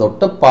സെക്കൻഡ്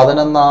തൊട്ട്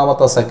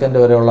 11ാമത്തെ സെക്കൻഡ്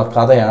വരെയുള്ള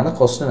കഥയാണ്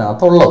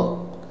ക്വസ്റ്റിനകത്തുള്ളത്.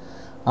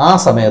 ആ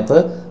സമയത്ത്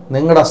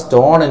നിങ്ങളുടെ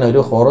സ്റ്റോണിന്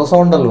ഒരു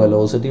ഹൊറിസോണ്ടൽ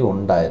വെലോസിറ്റി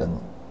ഉണ്ടായിരുന്നു.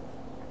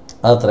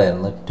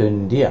 അതെത്രയായിരുന്നു?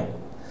 20 ആണ്.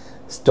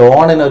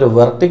 സ്റ്റോണിനൊരു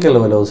വെർട്ടിക്കൽ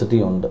വെലോസിറ്റി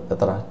ഉണ്ട്.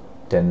 എത്ര?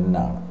 10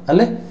 ആണ്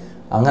അല്ലേ?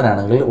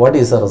 അങ്ങനെയാണെങ്കിൽ what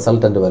is A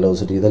resultant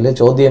velocity? ഇതല്ലേ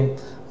ചോദ്യം.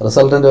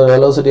 റിസൾട്ടൻ്റ്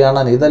വെലോസിറ്റി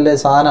കാണാൻ ഇതല്ലേ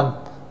സാധനം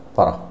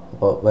പറ.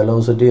 അപ്പോൾ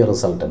വെലോസിറ്റി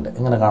റിസൾട്ടൻ്റ്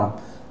എങ്ങനെ കാണും?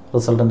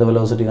 റിസൾട്ടൻ്റ്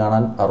വെലോസിറ്റി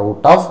കാണാൻ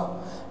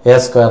 √a² +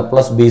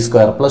 b²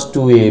 +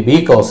 2ab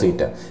cos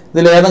θ.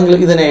 ഇതിലേതെങ്കിലും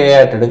ഇതിനെ a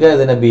ആയിട്ട് എടുക്കുക,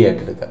 ഇതിനെ b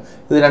ആയിട്ട് എടുക്കുക.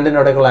 ഇത്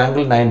രണ്ടിനോടേക്കുള്ള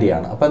ആംഗിൾ 90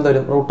 ആണ്. അപ്പോൾ എന്തൊരു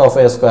 √a²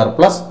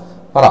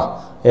 പറ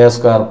a²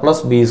 +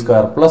 b² +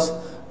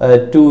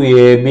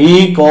 2ab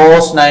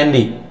cos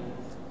 90.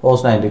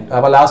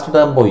 അപ്പോൾ ലാസ്റ്റ്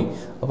ടേം പോയി.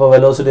 അപ്പോൾ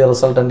velocity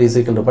resultant is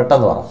equal to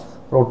പെട്ടെന്ന് പറ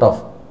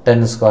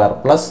 √10²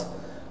 +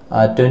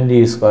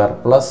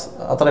 20²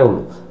 അത്രയേ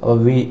ഉള്ളൂ. അപ്പോൾ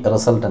v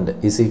resultant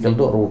is equal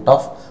to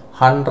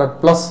 √100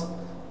 +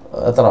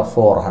 എത്ര?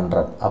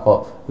 400. അപ്പോൾ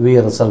v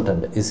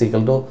resultant is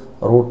equal to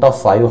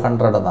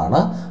 √500 എന്നാണ്.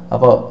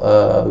 അപ്പോൾ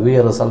v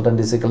resultant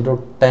is equal to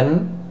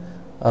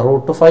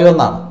 10√5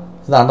 എന്നാണ്.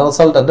 ഇതാണ്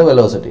റിസൾട്ടൻ്റ്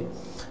വെലോസിറ്റി.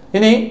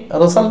 ഇനി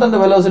റിസൾട്ടൻ്റ്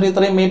വെലോസിറ്റി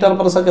 3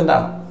 മീറ്റർ/സെക്കൻഡ്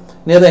ആണ്.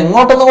 ഇനി അത്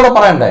എങ്ങോട്ടെന്ന് കൂടെ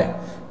പറയണ്ടേ?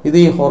 ഇത്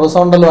ഈ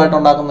ഹൊറിസോണ്ടലുമായിട്ട്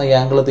ഉണ്ടാക്കുന്ന ഈ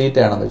ആംഗിൾ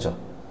തീറ്റയാണെന്ന് വെച്ചോ.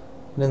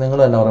 ഇനി നിങ്ങൾ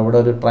തന്നെ പറയും, ഇവിടെ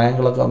ഒരു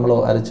ട്രയാങ്കിളൊക്കെ നമ്മൾ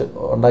അരച്ച്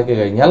ഉണ്ടാക്കി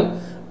കഴിഞ്ഞാൽ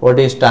what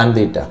is tan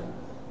theta?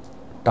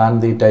 Tan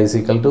theta is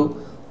equal to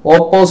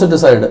opposite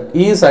side.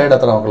 ഈ സൈഡ്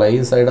എത്ര മക്കളെ? ഈ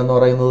സൈഡ് എന്ന്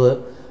പറയുന്നത്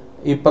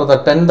ഇപ്പുറത്തെ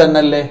 10 തന്നെ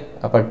അല്ലേ?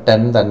 അപ്പോൾ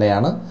 10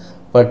 തന്നെയാണ്.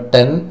 അപ്പോൾ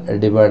 10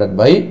 ഡിവൈഡഡ്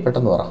ബൈ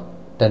പെട്ടെന്ന് പറ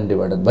 10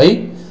 ഡിവൈഡഡ് ബൈ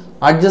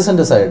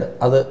അഡ്ജസൻറ്റ് സൈഡ്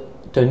അത്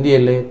 20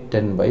 അല്ലേ?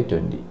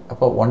 10/20.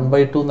 അപ്പോൾ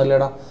 1/2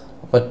 എന്നല്ലേടാ.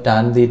 അപ്പോൾ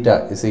tan theta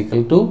is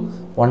equal to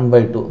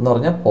 1/2 എന്ന്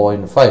പറഞ്ഞാൽ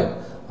 0.5.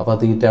 അപ്പോൾ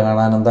തീറ്റ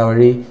കാണാൻ എന്താ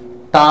വഴി?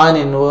 Tan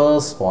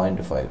inverse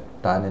 0.5.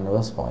 Tan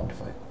inverse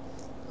 0.5.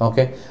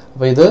 Okay,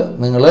 അപ്പോൾ ഇത്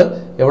നിങ്ങൾ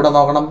എവിടെ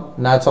നോക്കണം?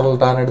 നാച്ചുറൽ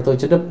ടാൻ എടുത്ത്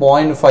വെച്ചിട്ട്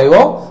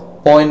 0.5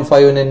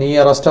 0.5ന്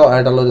നിയറസ്റ്റോ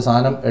ആയിട്ടുള്ള ഒരു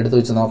സാധനം എടുത്ത്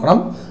വെച്ച് നോക്കണം.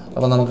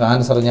 അപ്പോൾ നമുക്ക്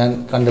ആൻസർ ഞാൻ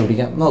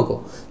കണ്ടുപിടിക്കാം. നോക്കൂ,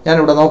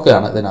 ഞാനിവിടെ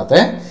നോക്കുകയാണ്. ഇതിനകത്തെ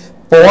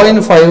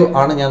 0.5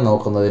 ആണ് ഞാൻ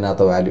നോക്കുന്നത്.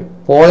 ഇതിനകത്ത് വാല്യൂ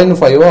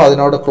 0.5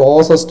 അതിനോട്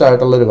ക്ലോസസ്റ്റ്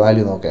ആയിട്ടുള്ളൊരു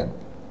വാല്യൂ നോക്കുകയാണ്.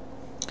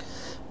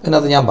 പിന്നെ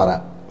അത് ഞാൻ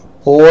പറയാം.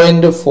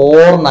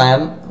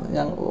 0.49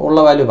 ഞാൻ ഉള്ള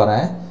വാല്യൂ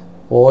പറയാം.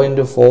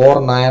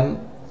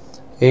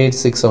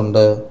 0.4986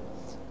 ഉണ്ട്,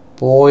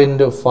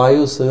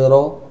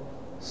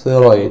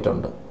 0.5008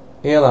 ഉണ്ട്.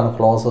 ഏതാണ്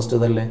ക്ലോസസ്റ്റ്?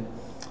 ഇതല്ലേ.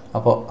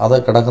 അപ്പോൾ അത്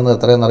കിടക്കുന്നത്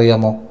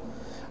എത്രയെന്നറിയാമോ?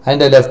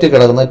 അതിൻ്റെ ലെഫ്റ്റിൽ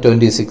കിടക്കുന്നത്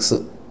 26.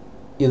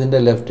 ഇതിൻ്റെ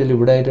ലെഫ്റ്റിൽ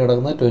ഇവിടെ ആയിട്ട്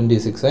കിടക്കുന്നത്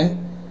 26.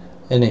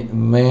 ഇനി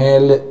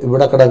മേല്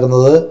ഇവിടെ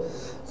കിടക്കുന്നത്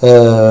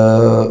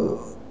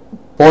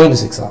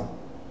 0.6 ആണ്.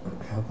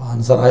 അപ്പോൾ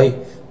ആൻസറായി.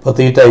 ഇപ്പോൾ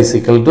theta is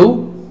equal to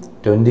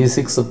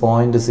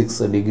 26.6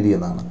 degree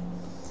എന്നാണ്.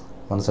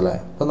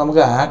 മനസ്സിലായോ? അപ്പോൾ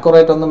നമുക്ക്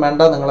ആക്യുറേറ്റ് ഒന്നും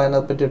വേണ്ട, നിങ്ങൾ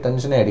അതിനെപ്പറ്റി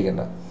ടെൻഷനേ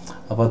അടിക്കേണ്ട.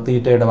 അപ്പോൾ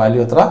തീറ്റയുടെ വാല്യൂ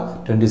എത്ര?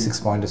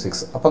 26.6.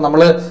 അപ്പോൾ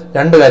നമ്മൾ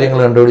രണ്ട് കാര്യങ്ങൾ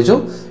കണ്ടുപിടിച്ചു.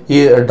 ഈ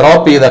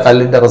ഡ്രോപ്പ് ചെയ്ത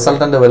കല്ലിൻ്റെ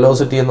റിസൾട്ടൻ്റ്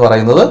വെലോസിറ്റി എന്ന്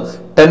പറയുന്നത്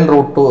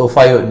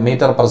 10√5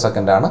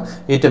 മീറ്റർ/സെക്കൻഡ് ആണ്.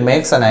 It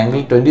makes an angle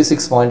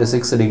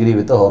 26.6 degree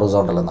with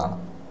horizontal എന്നാണ്.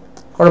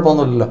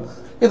 കുഴപ്പമൊന്നുമില്ലല്ലോ.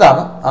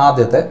 ഇതാണ്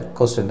ആദ്യത്തെ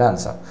ക്വസ്റ്റ്യൻ്റെ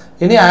ആൻസർ.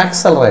 ഇനി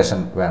ആക്സലറേഷൻ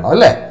വേണം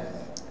അല്ലേ?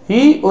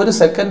 ഈ ഒരു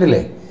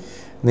സെക്കൻഡിലെ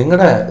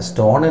നിങ്ങളുടെ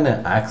സ്റ്റോണിന്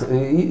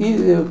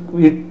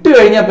ഇട്ട്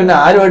കഴിഞ്ഞാൽ പിന്നെ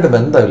ആരുമായിട്ട്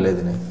ബന്ധമില്ല.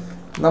 ഇതിന്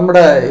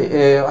നമ്മുടെ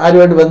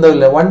ആരുമായിട്ട്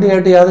ബന്ധമില്ല,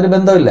 വണ്ടിയായിട്ട് യാതൊരു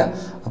ബന്ധമില്ല.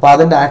 അപ്പോൾ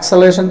അതിൻ്റെ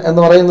ആക്സലറേഷൻ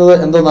എന്ന് പറയുന്നത്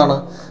എന്തോന്നാണ്?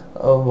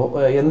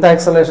 എന്ത്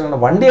ആക്സലേഷനാണ്?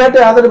 വണ്ടിയായിട്ട്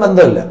യാതൊരു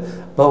ബന്ധമില്ല.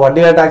 അപ്പോൾ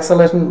വണ്ടിയായിട്ട്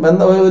ആക്സലേഷൻ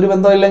ഒരു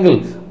ബന്ധമില്ലെങ്കിൽ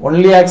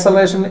only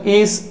acceleration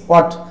is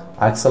what?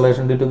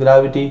 Acceleration due to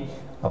gravity.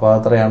 അപ്പോൾ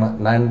അത്രയാണ്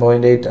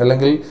 9.8,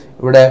 അല്ലെങ്കിൽ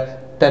ഇവിടെ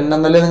 10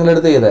 എന്നല്ലേ നിങ്ങൾ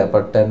എടുത്ത് ചെയ്തത്,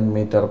 അപ്പോൾ 10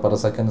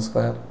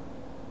 m/s².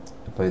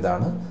 അപ്പോൾ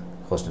ഇതാണ്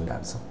ക്വസ്റ്റിൻ്റെ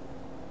ആൻസർ.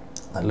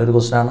 നല്ലൊരു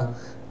ക്വസ്റ്റ്യനാണ്,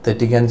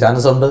 തെറ്റിക്കാൻ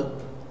ചാൻസ് ഉണ്ട്.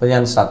 അപ്പോൾ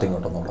ഞാൻ സ്റ്റാർട്ടിങ്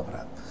തൊട്ടൊന്നും കൂടെ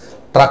പറയാം.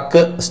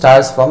 Truck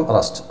starts from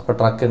rest. അപ്പോൾ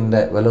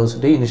ട്രക്കിൻ്റെ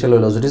velocity, initial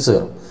velocity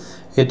 0.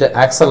 It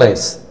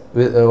ആക്സലറേറ്റ്സ്.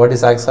 What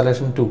is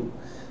acceleration? 2.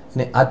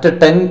 ഇനി at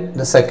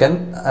 10 second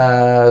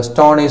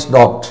stone is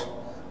doped.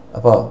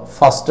 അപ്പോൾ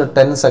ഫസ്റ്റ്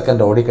 10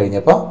 സെക്കൻഡ്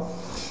ഓടിക്കഴിഞ്ഞപ്പോൾ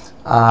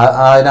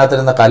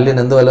അതിനകത്തിരുന്ന കല്ലിന്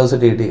എന്ത്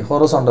വെലോസിറ്റി കിട്ടി?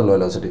 Horizontal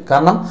velocity.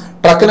 കാരണം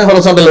ട്രക്കിന്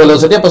ഹൊറിസോണ്ടൽ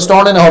വെലോസിറ്റി, അപ്പോൾ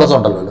സ്റ്റോണിന്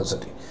ഹൊറിസോണ്ടൽ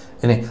വെലോസിറ്റി.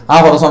 ഇനി ആ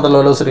ഹൊറിസോണ്ടൽ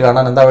വെലോസിറ്റി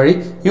കാണാൻ എന്താ വഴി?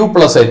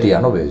 U+AT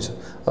ആണ് ഉപയോഗിച്ചത്.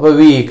 അപ്പോൾ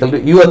V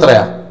 = U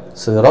എത്രയാ?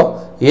 0.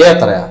 A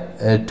എത്രയാ?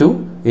 2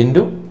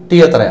 ×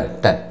 T എത്രയാ?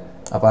 10.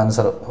 അപ്പോൾ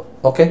ആൻസർ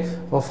ഓക്കെ.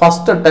 അപ്പോൾ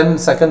ഫസ്റ്റ് 10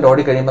 സെക്കൻഡ്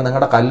ഓടിക്കഴിയുമ്പോൾ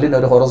നിങ്ങളുടെ കല്ലിന്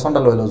ഒരു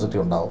ഹൊറിസോണ്ടൽ വെലോസിറ്റി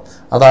ഉണ്ടാവും,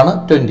 അതാണ്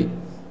 20.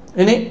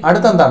 ഇനി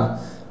അടുത്തെന്താണ്?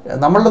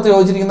 നമ്മളുടെ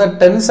ചോദിച്ചിരിക്കുന്നത്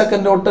 10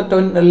 സെക്കൻഡ് തൊട്ട്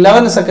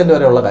 11 സെക്കൻഡ്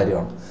വരെയുള്ള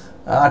കാര്യമാണ്.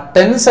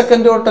 10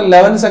 സെക്കൻഡ് തൊട്ട്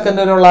 11 സെക്കൻഡ്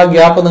വരെയുള്ള ആ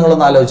ഗ്യാപ്പ്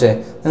നിങ്ങളൊന്ന് ആലോചിച്ചേ.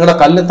 നിങ്ങളുടെ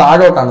കല്ല്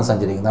താഴോട്ടാണ്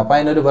സഞ്ചരിക്കുന്നത്, അപ്പോൾ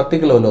അതിനൊരു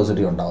വെർട്ടിക്കൽ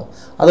വെലോസിറ്റി ഉണ്ടാവും.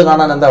 അത്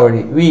കാണാൻ എന്താ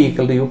വഴി? V =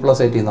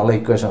 U+AT എന്നുള്ള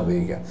ഇക്വേഷൻ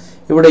ഉപയോഗിക്കാം.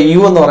 ഇവിടെ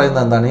U എന്ന്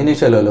പറയുന്നത് എന്താണ്?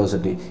 Initial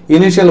velocity.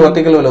 Initial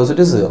vertical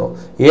velocity 0.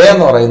 A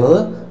എന്ന് പറയുന്നത്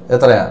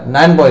എത്രയാണ്?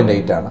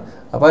 9.8 ആണ്.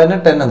 അപ്പോൾ അതിന്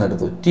 10 എന്ന്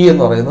എടുത്തു. T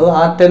എന്ന് പറയുന്നത്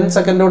ആ 10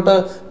 സെക്കൻഡ് തൊട്ട്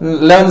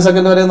 11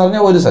 സെക്കൻഡ് വരെ എന്ന്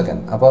പറഞ്ഞാൽ 1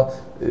 സെക്കൻഡ്. അപ്പോൾ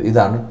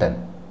ഇതാണ് 10.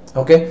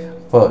 ഓക്കെ.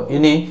 അപ്പോൾ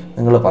ഇനി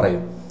നിങ്ങൾ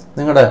പറയും,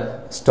 നിങ്ങളുടെ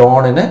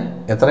സ്റ്റോണിന്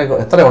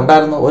എത്ര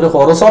ഉണ്ടായിരുന്നു? ഒരു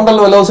ഹൊറിസോണ്ടൽ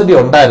വെലോസിറ്റി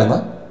ഉണ്ടായിരുന്നു,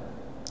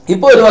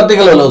 ഇപ്പോൾ ഒരു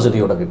വെർട്ടിക്കൽ വെലോസിറ്റി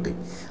കൂടെ കിട്ടി.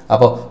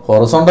 അപ്പോൾ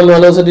ഹൊറിസോണ്ടൽ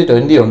വെലോസിറ്റി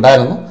 20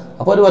 ഉണ്ടായിരുന്നു,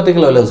 അപ്പോൾ ഒരു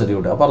വെർട്ടിക്കൽ വെലോസിറ്റി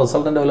കൂടെ. അപ്പോൾ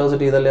റിസൾട്ടൻ്റെ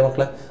വെലോസിറ്റി ഇതല്ലേ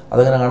മക്കളെ?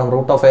 അതങ്ങനെ കാണും.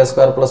 √(a²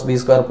 + b²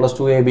 +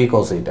 2ab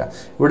cos θ.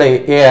 ഇവിടെ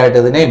A ആയിട്ട്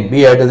ഇതിനെയും B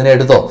ആയിട്ട് ഇതിനെ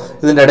എടുത്തോ.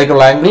 ഇതിൻ്റെ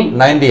ഇടയ്ക്കുള്ള ആംഗിൾ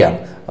 90 ആണ്.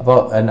 അപ്പോൾ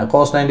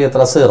cos 90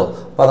 എത്ര? 0.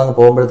 അപ്പോൾ അതങ്ങ്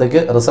പോകുമ്പോഴത്തേക്ക്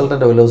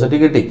റിസൾട്ടൻ്റെ വെലോസിറ്റി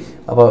കിട്ടി.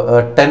 അപ്പോൾ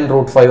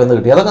 10√5 എന്ന്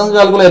കിട്ടി. അതൊക്കെ നിങ്ങൾക്ക്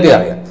കാൽക്കുലേറ്റ്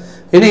ചെയ്യാൻ അറിയാം.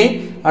 ഇനി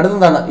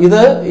അടുത്തെന്താണ്?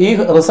 ഇത് ഈ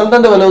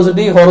റിസൾട്ടൻ്റ്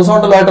വെലോസിറ്റി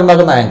ഹൊറിസോണ്ടലായിട്ട്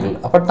ഉണ്ടാക്കുന്ന ആംഗിൾ.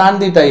 അപ്പോൾ tan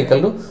θ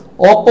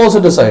 =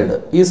 ഓപ്പോസിറ്റ് സൈഡ്.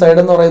 ഈ സൈഡ്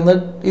എന്ന് പറയുന്നത്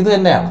ഇത്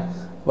തന്നെയാണ്.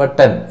 അപ്പോൾ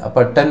 10.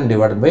 അപ്പോൾ 10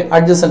 /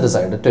 അഡ്ജസൻറ്റ്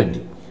സൈഡ്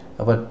 20.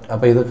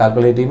 അപ്പോൾ ഇത്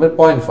കാൽക്കുലേറ്റ് ചെയ്യുമ്പോൾ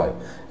 0.5.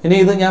 ഇനി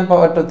ഇത് ഞാൻ θ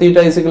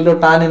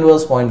 = tan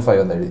ഇൻവേഴ്സ് 0.5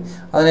 എന്ന് എഴുതി.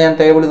 അതിന് ഞാൻ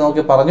ടേബിളിൽ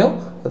നോക്കി പറഞ്ഞു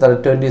എത്ര?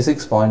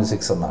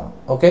 26.6 എന്നാണ്.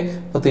 ഓക്കെ.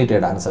 അപ്പോൾ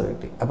തീറ്റയുടെ ആൻസർ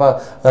കിട്ടി. അപ്പോൾ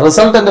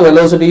resultant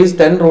velocity is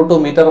 10√2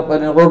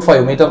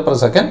 √5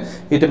 m/s.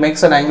 It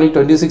makes an angle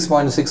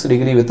 26.6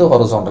 degree with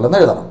horizontal എന്ന്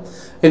എഴുതണം.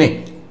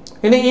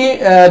 ഇനി ഈ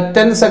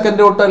 10 സെക്കൻഡ്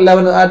തൊട്ട്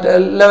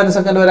 11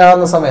 സെക്കൻഡ് വരെ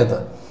ആകുന്ന സമയത്ത്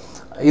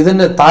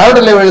ഇതിൻ്റെ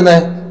താഴോട്ടല്ലേ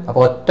വീഴുന്നത്?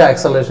 അപ്പോൾ ഒറ്റ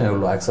ആക്സലേഷനേ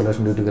ഉള്ളൂ,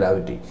 ആക്സലേഷൻ ഡ്യൂ ടു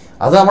ഗ്രാവിറ്റി.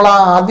 അത് നമ്മൾ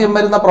ആദ്യം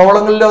വരുന്ന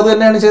പ്രോബ്ലങ്ങളിലും അത്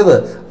തന്നെയാണ് ചെയ്തത്.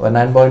 അപ്പോൾ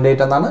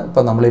 9.8 എന്നാണ്.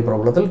 ഇപ്പം നമ്മൾ ഈ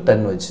പ്രോബ്ലത്തിൽ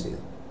 10 വെച്ച്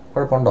ചെയ്തു.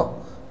 കുഴപ്പമുണ്ടോ?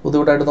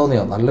 ബുദ്ധിമുട്ടായിട്ട്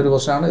തോന്നിയോ? നല്ലൊരു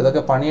ക്വസ്റ്റ്യനാണ്.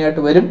 ഇതൊക്കെ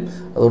പണിയായിട്ട് വരും,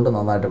 അതുകൊണ്ട്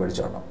നന്നായിട്ട്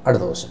പഠിച്ചോളണം.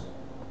 അടുത്ത question.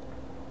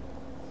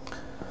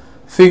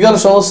 Figure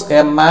shows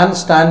a man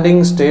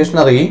standing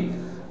stationery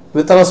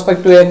with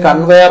respect to A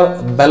conveyor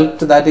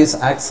belt that is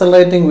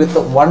accelerating with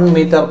 1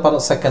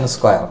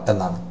 m/s²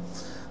 എന്നാണ്.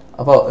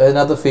 അപ്പോൾ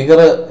ഇതിനകത്ത് ഫിഗർ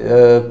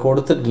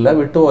കൊടുത്തിട്ടില്ല,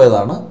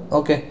 വിട്ടുപോയതാണ്.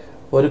 ഓക്കെ.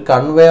 ഒരു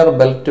കൺവെയർ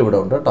ബെൽറ്റ് ഇവിടെ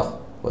ഉണ്ട് കേട്ടോ.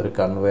 ഒരു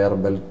കൺവെയർ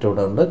ബെൽറ്റ്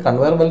ഇവിടെ ഉണ്ട്.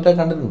 കൺവെയർ ബെൽറ്റ്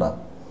കണ്ടിട്ടുണ്ടോ?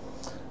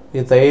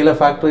 ഈ തേയില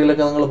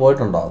ഫാക്ടറിയിലൊക്കെ നിങ്ങൾ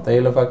പോയിട്ടുണ്ടോ?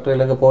 തേയില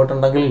ഫാക്ടറിയിലൊക്കെ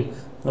പോയിട്ടുണ്ടെങ്കിൽ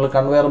നിങ്ങൾ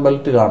കൺവെയർ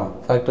ബെൽറ്റ് കാണും.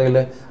 ഫാക്ടറിയിൽ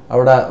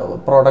അവിടെ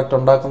പ്രോഡക്റ്റ്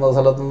ഉണ്ടാക്കുന്ന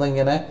സ്ഥലത്തുനിന്ന്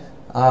ഇങ്ങനെ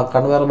ആ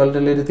കൺവെയർ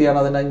ബെൽറ്റിൽ ഇരുത്തിയാണ്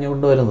അതിനഞ്ഞ്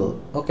കൊണ്ടുവരുന്നത്.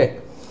 ഓക്കെ.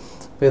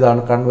 അപ്പോൾ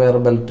ഇതാണ് കൺവെയർ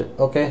ബെൽറ്റ്.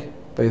 ഓക്കെ.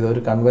 അപ്പോൾ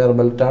ഇതൊരു കൺവെയർ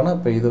ബെൽറ്റാണ്.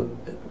 അപ്പോൾ ഇത്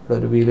ഇവിടെ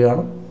ഒരു വീല്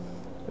കാണും,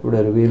 ഇവിടെ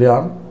ഒരു വീല്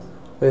കാണും.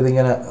 അപ്പോൾ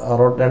ഇതിങ്ങനെ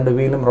 2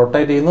 വീലും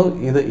റൊട്ടേറ്റ് ചെയ്യുന്നു.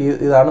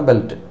 ഇതാണ്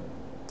ബെൽറ്റ്.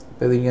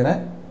 അപ്പോൾ ഇതിങ്ങനെ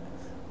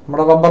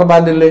നമ്മുടെ റബ്ബർ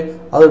ബാൻഡില്ലേ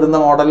അത് ഇടുന്ന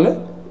മോഡലിൽ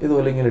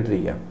ഇതുപോലെ ഇങ്ങനെ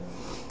ഇട്ടിരിക്കുകയാണ്.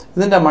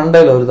 ഇതിൻ്റെ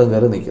മണ്ടയിൽ ഒരുത്തം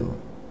കയറി നിൽക്കുന്നു.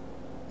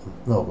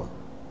 നോക്കൂ,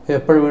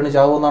 എപ്പോഴും വീണ്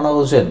ചാവുമെന്നാണോ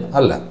ക്വസ്റ്റ്യൻ?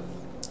 അല്ല.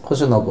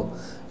 ക്വസ്റ്റ്യൻ നോക്കൂ.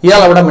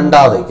 ഇയാൾ അവിടെ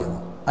മിണ്ടാതെ നിൽക്കുന്നു,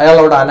 അയാൾ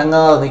അവിടെ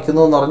അനങ്ങാതെ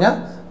നിൽക്കുന്നു എന്ന് പറഞ്ഞാൽ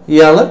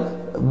ഇയാൾ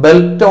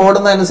ബെൽറ്റ്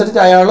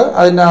ഓടുന്നതനുസരിച്ച് അയാൾ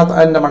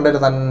അതിൻ്റെ മണ്ടയിൽ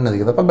തന്നെ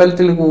നിൽക്കുന്നത്. അപ്പം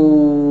ബെൽറ്റിൽ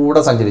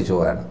കൂടെ സഞ്ചരിച്ചു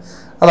പോവുകയാണ്.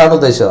 അതാണ്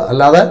ഉദ്ദേശിച്ചത്.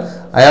 അല്ലാതെ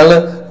അയാൾ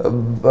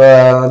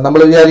നമ്മൾ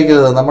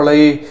വിചാരിക്കരുത് നമ്മൾ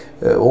ഈ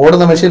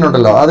ഓടുന്ന മെഷീൻ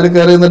ഉണ്ടല്ലോ അതിൽ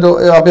കയറി നിന്നിട്ട്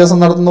അഭ്യാസം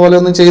നടത്തുന്ന പോലെ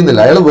ഒന്നും ചെയ്യുന്നില്ല.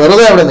 അയാൾ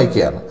വെറുതെ അവിടെ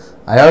നിൽക്കുകയാണ്,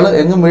 അയാൾ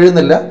എങ്ങും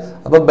വീഴുന്നില്ല.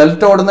 അപ്പോൾ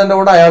ബെൽറ്റ് ഓടുന്നതിൻ്റെ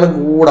കൂടെ അയാൾ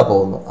കൂടെ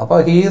പോകുന്നു. അപ്പോൾ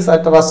he's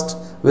at rest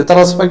with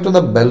respect to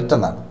the belt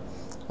എന്നാണ്.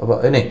 അപ്പോൾ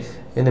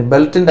ഇനി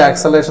ബെൽറ്റിൻ്റെ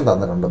ആക്സലേഷൻ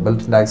തന്നിട്ടുണ്ട്.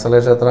 ബെൽറ്റിൻ്റെ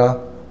ആക്സലേഷൻ എത്ര?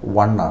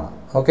 1 ആണ്.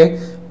 Okay.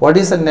 What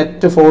is A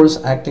net force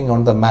acting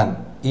on the man?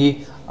 ഈ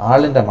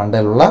ആളിൻ്റെ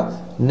മണ്ടയിലുള്ള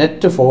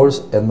നെറ്റ്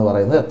ഫോഴ്സ് എന്ന്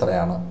പറയുന്നത്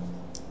എത്രയാണ്?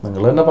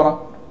 നിങ്ങൾ തന്നെ പറ.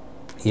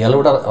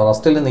 ഇയാളിവിടെ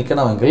റെസ്റ്റിൽ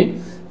നിൽക്കണമെങ്കിൽ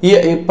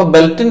ഇപ്പം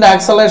ബെൽറ്റിൻ്റെ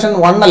ആക്സലേഷൻ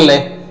 1 അല്ലേ?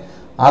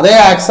 അതേ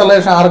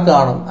ആക്സലേഷൻ ആർക്ക്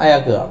കാണും?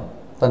 അയാൾക്ക് കാണും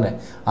തന്നെ.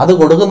 അത്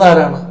കൊടുക്കുന്ന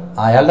ആരാണ്?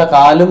 അയാളുടെ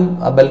കാലും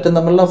ബെൽറ്റും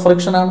തമ്മിലുള്ള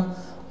ഫ്രിക്ഷനാണ്.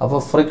 അപ്പോൾ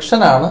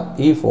ഫ്രിക്ഷനാണ്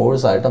ഈ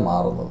ഫോഴ്സായിട്ട്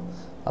മാറുന്നത്.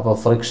 അപ്പോൾ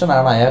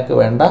ഫ്രിക്ഷനാണ് അയാൾക്ക്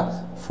വേണ്ട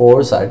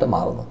ഫോഴ്സായിട്ട്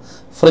മാറുന്നത്.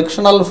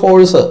 ഫ്രിക്ഷണൽ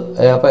ഫോഴ്സ്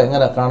അപ്പോൾ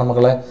എങ്ങനെ കാണും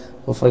മക്കളെ?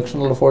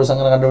 ഫ്രിക്ഷണൽ ഫോഴ്സ്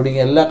എങ്ങനെ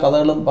കണ്ടുപിടിക്കും? എല്ലാ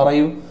കഥകളും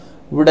പറയൂ.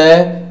 ഇവിടെ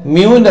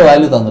മ്യൂവിൻ്റെ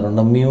വാല്യൂ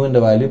തന്നിട്ടുണ്ട്. മ്യൂവിൻ്റെ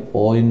വാല്യൂ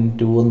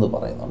 0.2 എന്ന്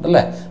പറയുന്നുണ്ട്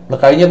അല്ലേ. നമ്മൾ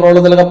കഴിഞ്ഞ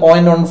പ്രോബ്ലത്തിലൊക്കെ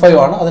 0.15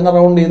 ആണ്, അതിനെ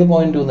റൗണ്ട് ചെയ്ത്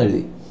 0.2 എന്ന്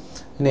എഴുതി.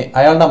 ഇനി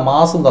അയാളുടെ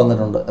മാസും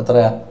തന്നിട്ടുണ്ട്.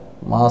 എത്രയാ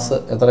മാസ്?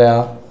 എത്രയാ?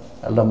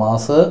 അയാളുടെ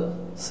മാസ്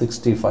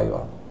 65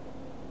 ആണ്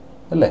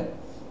അല്ലേ.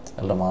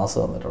 അയാളുടെ മാസ്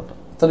തന്നിട്ടുണ്ട്.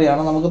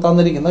 ഇത്രയാണ് നമുക്ക്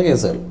തന്നിരിക്കുന്ന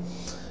കേസുകൾ.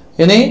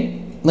 ഇനി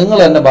നിങ്ങൾ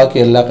തന്നെ ബാക്കി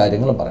എല്ലാ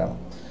കാര്യങ്ങളും പറയണം.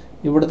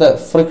 ഇവിടുത്തെ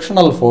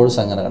ഫ്രിക്ഷണൽ ഫോഴ്സ്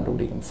എങ്ങനെ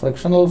കണ്ടുപിടിക്കും?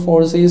 Frictional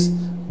force is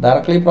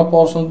directly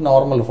proportional to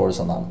normal force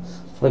എന്നാണ്.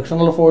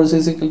 Frictional force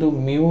is equal to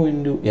mu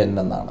into N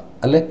എന്നാണ്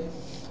അല്ലേ.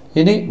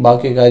 ഇനി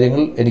ബാക്കി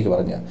കാര്യങ്ങൾ എനിക്ക്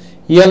പറഞ്ഞു.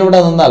 ഇയാളിവിടെ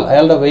നിന്നാൽ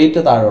അയാളുടെ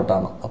വെയിറ്റ്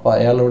താഴോട്ടാണ്. അപ്പോൾ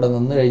അയാളിവിടെ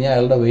നിന്ന് കഴിഞ്ഞാൽ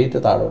അയാളുടെ വെയിറ്റ്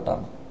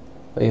താഴോട്ടാണ്.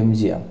 അപ്പോൾ എം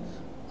ജി ആണ്.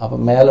 അപ്പം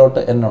മേലോട്ട്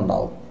എൻ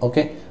ഉണ്ടാവും.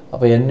 ഓക്കെ,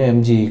 അപ്പോൾ എന്നും എം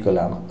ജി ഈക്വൽ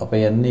ആണ്. അപ്പോൾ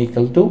N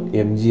equal to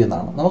M G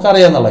എന്നാണ്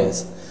നമുക്കറിയാമെന്നുള്ള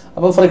കേസ്.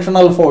 അപ്പോൾ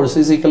frictional force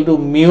is equal to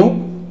mu,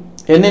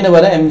 എന്നിന്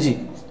വരെ എം ജി.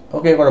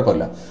 ഓക്കെ,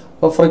 കുഴപ്പമില്ല.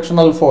 അപ്പോൾ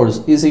frictional force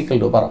is equal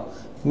to പറ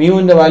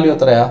മ്യൂവിൻ്റെ വാല്യൂ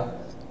എത്രയാ?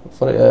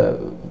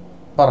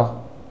 പറ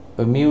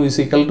മ്യൂ ഈസ്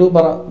ഈക്വൽ ടു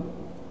പറ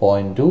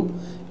 0.2.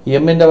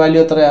 എമ്മിൻ്റെ വാല്യൂ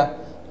എത്രയാ?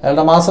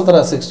 അയാളുടെ മാസം എത്ര?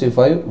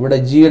 65. ഇവിടെ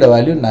ജിയുടെ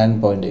വാല്യൂ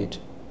 9.8.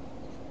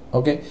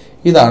 ഓക്കെ,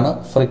 ഇതാണ്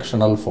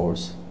ഫ്രിക്ഷണൽ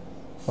ഫോഴ്സ്.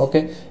 ഓക്കെ,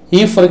 ഈ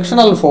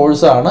ഫ്രിക്ഷണൽ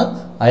ഫോഴ്സ് ആണ്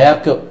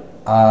അയാൾക്ക്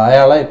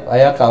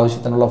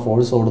ആവശ്യത്തിനുള്ള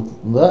ഫോഴ്സ്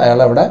കൊടുക്കുന്നത്.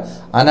 അയാളെ ഇവിടെ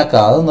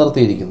അനക്കാതെ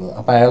നിർത്തിയിരിക്കുന്നത്.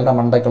 അപ്പോൾ അയാളുടെ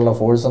മണ്ടയ്ക്കുള്ള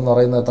ഫോഴ്സ് എന്ന്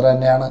പറയുന്നത് എത്ര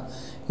തന്നെയാണ്?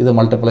 ഇത്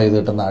മൾട്ടിപ്ലൈ ചെയ്ത്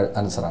കിട്ടുന്ന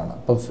ആൻസറാണ്.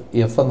 അപ്പോൾ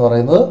എഫ് എന്ന്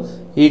പറയുന്നത്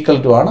ഈക്വൽ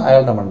ടു ആണ്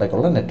അയാളുടെ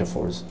മണ്ടയ്ക്കുള്ള നെറ്റ്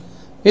ഫോഴ്സ്.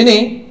 ഇനി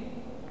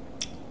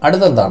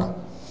അടുത്തെന്താണ്?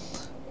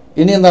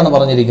 ഇനി എന്താണ്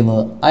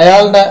പറഞ്ഞിരിക്കുന്നത്?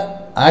 അയാളുടെ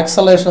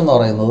ആക്സലേഷൻ എന്ന്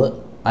പറയുന്നത്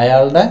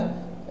അയാളുടെ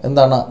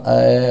എന്താണ്?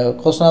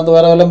 ക്വസ്റ്റിനകത്ത്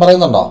വേറെ വല്ലതും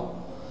പറയുന്നുണ്ടോ?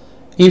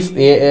 ഇഫ്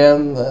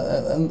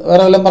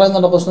വേറെ വല്ലതും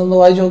പറയുന്നുണ്ടോ? ക്വസ്റ്റൻ ഒന്ന്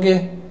വായിച്ചു നോക്കിയേ.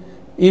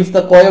 If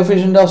the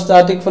coefficient of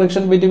static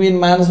friction between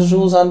man's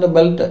shoes and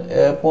belt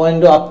point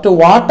to up to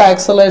what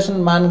acceleration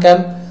man can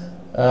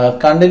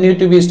continue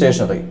to be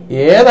stationary.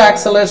 ഏത്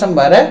ആക്സലേഷൻ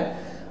വരെ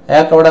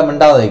അയാൾക്ക് അവിടെ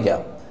മിണ്ടാതെ വയ്ക്കാം?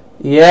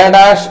 എ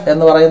ഡാഷ്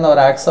എന്ന് പറയുന്ന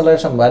ഒരു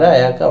ആക്സലേഷൻ വരെ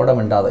അയാൾക്ക് അവിടെ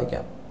മിണ്ടാതെ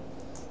വയ്ക്കാം.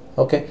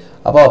 ഓക്കെ,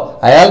 അപ്പോൾ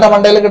അയാളുടെ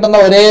മണ്ടയിൽ കിട്ടുന്ന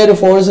ഒരേ ഒരു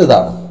ഫോഴ്സ്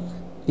ഇതാണ്.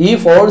 ഈ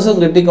ഫോഴ്സ്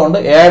കിട്ടിക്കൊണ്ട്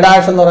എ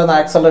ഡാഷ് എന്ന് പറയുന്ന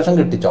ആക്സലേഷൻ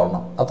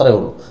കിട്ടിച്ചോളണം, അത്രയേ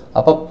ഉള്ളൂ.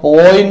 അപ്പോൾ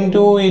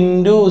 0.2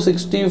 ഇൻറ്റു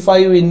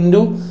 65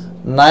 ഇൻറ്റു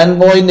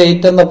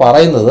 9.8 എന്ന്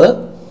പറയുന്നത്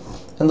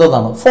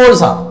എന്തോന്നാണ്?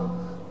 ഫോഴ്സാണ്.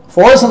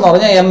 ഫോഴ്സ് എന്ന്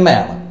പറഞ്ഞാൽ എം എ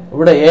ആണ്.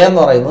 ഇവിടെ എ എന്ന്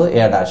പറയുന്നത്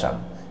എ ഡാഷ് ആണ്.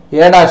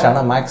 എ ഡാഷ് ആണ്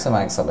മാക്സിമം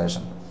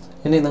ആക്സലേഷൻ.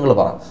 ഇനി നിങ്ങൾ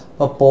പറ.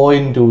 അപ്പോൾ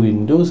 0.2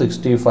 into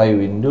 65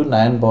 into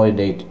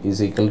 9.8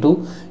 is equal to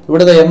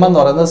ഇവിടുത്തെ എം എന്ന്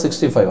പറയുന്നത്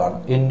 65 ആണ്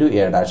ഇൻറ്റു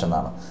എ ഡാഷ്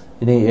എന്നാണ്.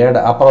 ഇനി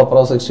അപ്പുറം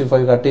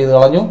 65 കട്ട് ചെയ്ത്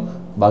കളഞ്ഞു.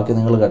 ബാക്കി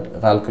നിങ്ങൾ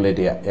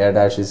കാൽക്കുലേറ്റ് ചെയ്യുക. A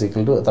dash is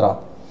equal to എത്ര?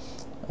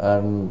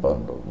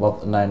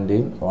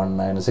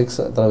 196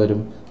 എത്ര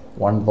വരും?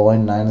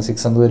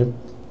 1.96 എന്ന് വരും.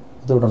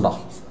 ഇതിവിടെ ഉണ്ടോ?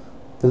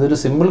 ഇതൊരു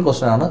സിമ്പിൾ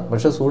ക്വസ്റ്റൻ ആണ്.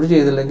 പക്ഷേ സൂക്ഷിച്ച്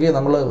ചെയ്തില്ലെങ്കിൽ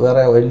നമ്മൾ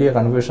വേറെ വലിയ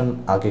കൺഫ്യൂഷൻ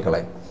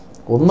ആക്കിക്കളയും.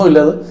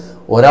 ഒന്നുമില്ലത്.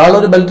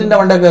 ഒരാളൊരു ബെൽറ്റിൻ്റെ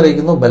മണ്ടയൊക്കെ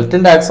അറിയിക്കുന്നു,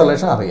 ബെൽറ്റിൻ്റെ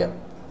ആക്സലേഷൻ അറിയാം.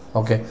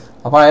 ഓക്കെ,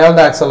 അപ്പോൾ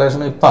അയാളുടെ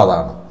ആക്സലേഷൻ ഇപ്പം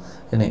അതാണ്.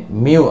 ഇനി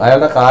മ്യൂ,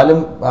 അയാളുടെ കാലും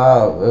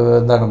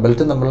എന്താണ്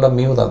ബെൽറ്റും തമ്മിലുള്ള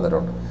മ്യൂ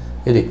തന്നിട്ടുണ്ട്.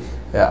 ഇനി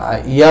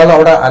ഇയാൾ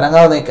അവിടെ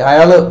അനങ്ങാതെ നിൽക്കുക,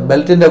 അയാൾ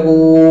ബെൽറ്റിൻ്റെ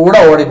കൂടെ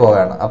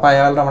ഓടിപ്പോവുകയാണ്. അപ്പോൾ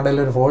അയാളുടെ മണ്ടയിൽ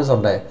ഒരു ഫോഴ്സ്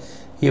ഉണ്ടേ.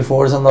 ഈ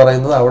ഫോഴ്സ് എന്ന്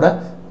പറയുന്നത് അവിടെ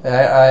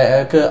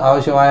അയാൾക്ക്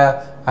ആവശ്യമായ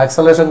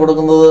ആക്സലേഷൻ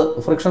കൊടുക്കുന്നത്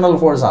ഫ്രിക്ഷണൽ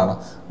ഫോഴ്സാണ്.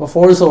 അപ്പോൾ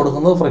ഫോഴ്സ്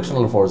കൊടുക്കുന്നത്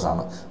ഫ്രിക്ഷണൽ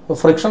ഫോഴ്സാണ്. അപ്പോൾ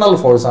ഫ്രിക്ഷണൽ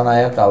ഫോഴ്സാണ്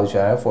അയാൾക്ക്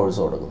ആവശ്യമായ ഫോഴ്സ്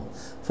കൊടുക്കുന്നത്.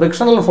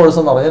 ഫ്രിക്ഷണൽ ഫോഴ്സ്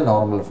എന്ന് പറഞ്ഞാൽ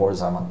നോർമൽ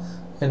ഫോഴ്സാണ്.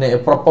 പിന്നെ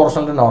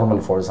പ്രൊപ്പോർഷണൽ ടു നോർമൽ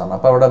ഫോഴ്സാണ്.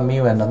 അപ്പോൾ അവിടെ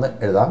മ്യൂ എൻ എന്ന്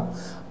എഴുതാം.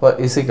 അപ്പോൾ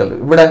ഇസിക്കൽ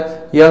ഇവിടെ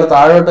ഇയാൾ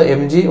താഴോട്ട്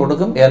എം ജി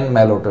കൊടുക്കും, എൻ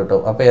മേലോട്ട്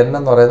കിട്ടും. അപ്പോൾ എൻ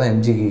എന്ന് പറയുന്നത് എം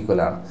ജിക്ക്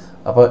ഈക്വലാണ്.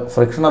 അപ്പോൾ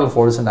ഫ്രിക്ഷണൽ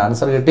ഫോഴ്സിൻ്റെ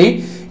ആൻസർ കിട്ടി.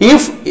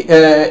 ഇഫ്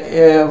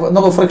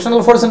നമുക്ക്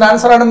ഫ്രിക്ഷണൽ ഫോഴ്സിൻ്റെ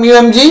ആൻസറാണ് മ്യൂ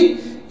എം ജി.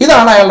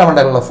 ഇതാണ് അയാളുടെ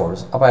മണ്ടയിലുള്ള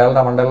ഫോഴ്സ്. അപ്പോൾ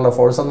അയാളുടെ മണ്ടയിലുള്ള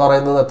ഫോഴ്സ് എന്ന്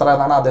പറയുന്നത് എത്ര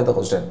എന്നാണ് ആദ്യത്തെ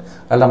ക്വസ്റ്റ്യൻ.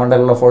 അയാളുടെ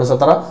മണ്ടയിലുള്ള ഫോഴ്സ്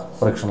എത്ര?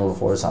 ഫ്രിക്ഷണൽ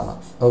ഫോഴ്സാണ്.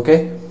 ഓക്കെ,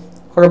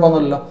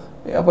 കുഴപ്പമൊന്നുമില്ലല്ലോ.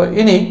 അപ്പോൾ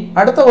ഇനി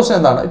അടുത്ത ക്വസ്റ്റ്യൻ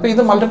എന്താണ്? ഇപ്പോൾ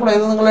ഇത് മൾട്ടിപ്ലൈ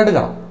ചെയ്ത് നിങ്ങൾ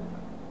എടുക്കണം.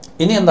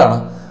 ഇനി എന്താണ്?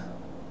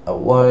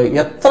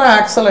 എത്ര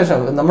ആക്സലേഷൻ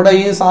നമ്മുടെ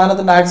ഈ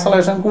സാധനത്തിൻ്റെ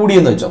ആക്സലേഷൻ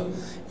കൂടിയെന്ന് വെച്ചോ,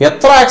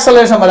 എത്ര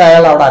ആക്സലേഷൻ വരെ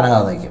അയാൾ അവിടെ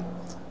അനങ്ങാതെ നിൽക്കും?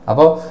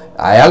 അപ്പോൾ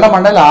അയാളുടെ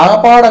മണ്ടയിൽ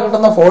ആകെപ്പാടെ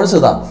കിട്ടുന്ന ഫോഴ്സ്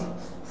ഇതാണ്.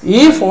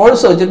 ഈ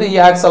ഫോഴ്സ് വെച്ചിട്ട് ഈ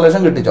ആക്സലേഷൻ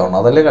കിട്ടിച്ചോണം,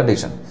 അതല്ലേ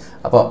കണ്ടീഷൻ.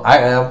 അപ്പോൾ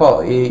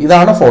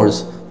ഇതാണ്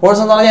ഫോഴ്സ്.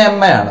 ഫോഴ്സ് എന്ന് പറഞ്ഞാൽ എം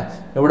എ ആണ്.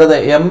 ഇവിടുത്തെ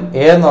എം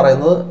എ എന്ന്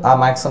പറയുന്നത് ആ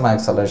മാക്സിമം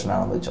ആക്സലേഷൻ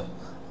ആണെന്ന് വെച്ചോ.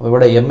 അപ്പോൾ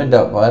ഇവിടെ എമ്മിൻ്റെ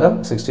പകരം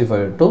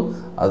 65 ഇട്ടു,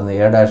 അതിന്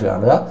എ ഡാഷ്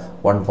കാണുക,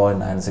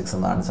 1.96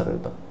 എന്ന ആൻസർ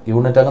കിട്ടും.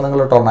 യൂണിറ്റ് ഒക്കെ നിങ്ങൾ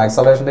ഇട്ടോണം.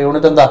 ആക്സലേഷൻ്റെ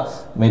യൂണിറ്റ് എന്താ?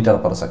 Metre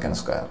per second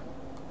square.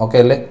 Okay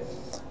അല്ലേ?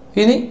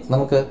 ഇനി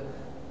നമുക്ക്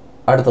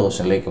അടുത്ത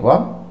ക്വസ്റ്റ്യനിലേക്ക്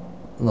പോകാം.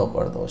 നോക്കൂ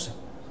അടുത്ത question.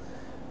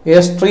 A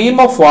stream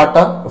of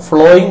water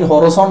flowing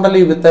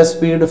horizontally with a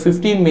speed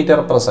 15 meter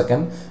per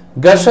second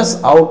gushes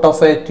out of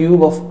a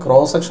tube of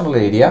cross-sectional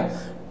area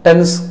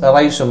 10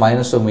 raised to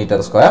minus 2 meter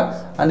square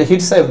and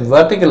hits a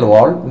vertical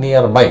wall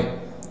nearby.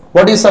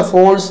 What is the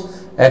force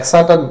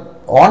exerted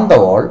on the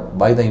wall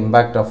by the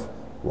impact of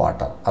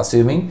water,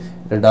 assuming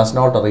it does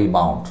not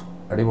rebound?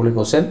 അടിപൊളി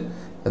question.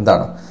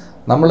 എന്താണ്?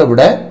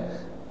 നമ്മളിവിടെ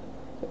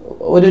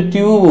ഒരു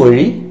tube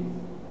വഴി,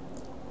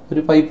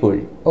 ഒരു pipe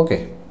വഴി, okay,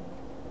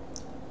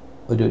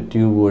 ഒരു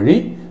tube വഴി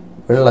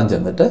വെള്ളം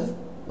ചെന്നിട്ട്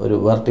ഒരു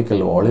വെർട്ടിക്കൽ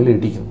വാളിൽ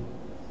ഇടിക്കുന്നു.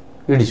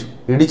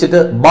 ഇടിച്ചിട്ട്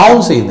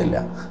ബൗൺസ് ചെയ്യുന്നില്ല.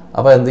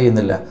 അപ്പോൾ എന്ത്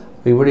ചെയ്യുന്നില്ല,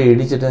 ഇവിടെ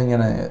ഇടിച്ചിട്ട്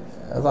ഇങ്ങനെ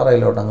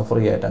തറയിലോട്ട് അങ്ങ്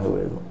ഫ്രീ ആയിട്ട് അങ്ങ്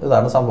വീഴുന്നു.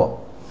 ഇതാണ് സംഭവം.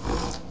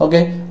 ഓക്കെ,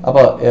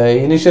 അപ്പോൾ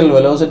ഇനിഷ്യൽ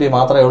വെലോസിറ്റി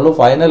മാത്രമേ ഉള്ളൂ,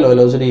 ഫൈനൽ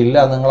വെലോസിറ്റി ഇല്ല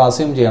നിങ്ങൾ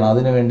അസ്യൂം ചെയ്യണം.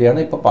 അതിന് വേണ്ടിയാണ്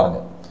ഇപ്പോൾ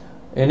പറഞ്ഞത്.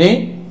 ഇനി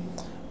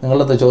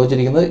നിങ്ങളത്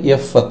ചോദിച്ചിരിക്കുന്നത്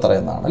എഫ് എത്ര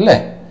എന്നാണ് അല്ലേ.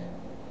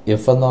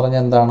 എഫ് എന്ന്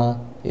പറഞ്ഞാൽ എന്താണ്?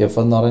 എഫ്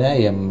എന്ന് പറഞ്ഞാൽ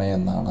എം എ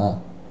എന്നാണ്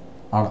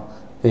ആണ്.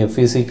 ഇപ്പോൾ F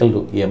is equal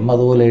to M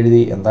അതുപോലെ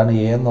എഴുതി. എന്താണ്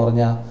എ എന്ന്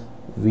പറഞ്ഞാൽ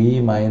V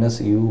minus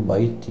U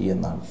by T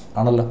എന്നാണ്.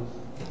 ആണല്ലോ,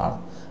 ആണ്.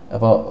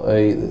 അപ്പോൾ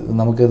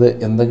നമുക്കിത്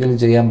എന്തെങ്കിലും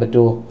ചെയ്യാൻ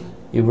പറ്റുമോ?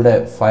 ഇവിടെ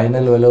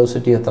ഫൈനൽ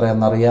വെലോസിറ്റി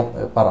എത്രയെന്നറിയാം.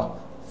 പറ,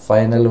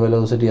 ഫൈനൽ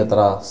വെലോസിറ്റി എത്ര?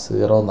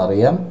 0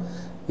 എന്നറിയാം.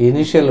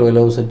 Initial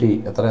velocity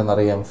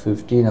എത്രയെന്നറിയാം?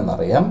 15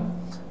 എന്നറിയാം.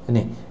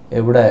 ഇനി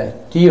ഇവിടെ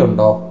ടി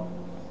ഉണ്ടോ?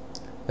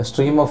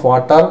 Stream of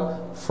water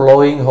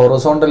flowing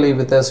horizontally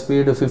with a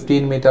speed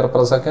 15 metre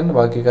per second.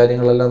 ബാക്കി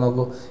കാര്യങ്ങളെല്ലാം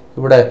നോക്കൂ.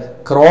 ഇവിടെ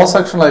cross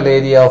sectional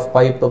area of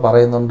pipe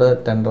പറയുന്നുണ്ട്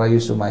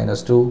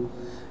 10⁻².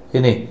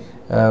 ഇനി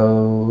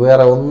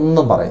വേറെ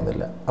ഒന്നും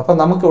പറയുന്നില്ല. അപ്പം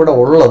നമുക്കിവിടെ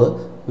ഉള്ളത്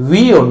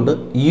വി ഉണ്ട്,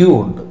 യു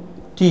ഉണ്ട്,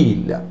 ടി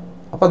ഇല്ല.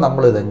 അപ്പം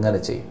നമ്മളിതെങ്ങനെ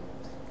ചെയ്യും?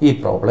 ഈ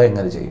പ്രോബ്ലം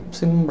എങ്ങനെ ചെയ്യും?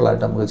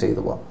 സിമ്പിളായിട്ട് നമുക്ക്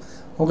ചെയ്തു പോകാം.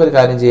 നമുക്കൊരു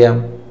കാര്യം ചെയ്യാം.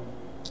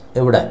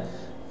 ഇവിടെ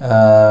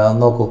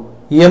നോക്കൂ,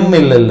 എം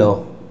ഇല്ലല്ലോ.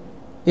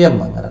 എം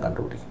എങ്ങനെ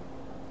കണ്ടുപിടിക്കും?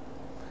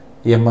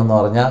 എം എന്ന്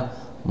പറഞ്ഞാൽ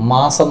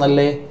മാസ്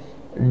എന്നല്ലേ,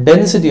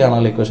 ഡെൻസിറ്റി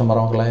ആണല്ലോ ഇക്വേഷൻ. പറ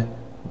മക്കളെ,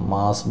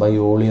 മാസ് ബൈ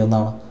വോളിയം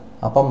എന്നാണ്.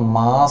 അപ്പം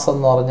മാസ്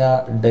എന്ന് പറഞ്ഞാൽ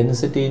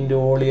ഡെൻസിറ്റി ഇൻറ്റു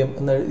വോളിയം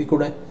എന്ന്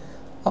എഴുതിക്കൂടെ?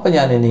 അപ്പം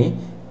ഞാനിനി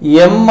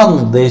എം എന്ന്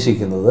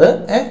ഉദ്ദേശിക്കുന്നത്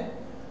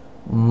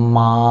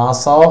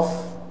mass of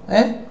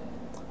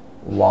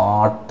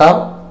water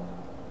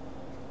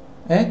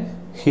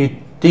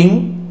hitting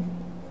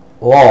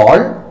wall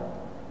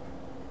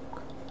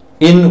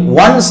in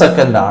 1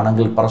 second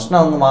ആണെങ്കിൽ പ്രശ്നം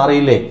അങ്ങ്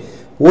മാറിയില്ലേ?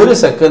 1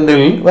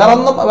 സെക്കൻഡിൽ വേറെ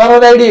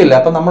ഒരു ഐഡിയ ഇല്ല.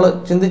 അപ്പം നമ്മൾ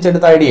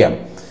ചിന്തിച്ചെടുത്ത ഐഡിയ ആണ്.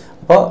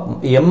 അപ്പോൾ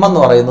എം എന്ന്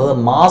പറയുന്നത്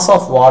mass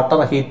of water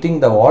hitting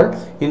the wall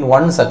in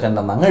 1 second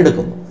എന്നങ്ങ്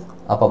എടുക്കുന്നു.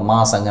 അപ്പം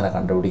മാസ് എങ്ങനെ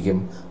കണ്ടുപിടിക്കും?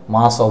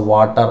 Mass of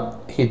water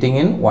hitting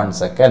in 1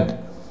 second.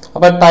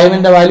 അപ്പോൾ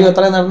ടൈമിൻ്റെ വാല്യൂ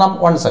എത്രയും നേടണം?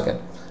 1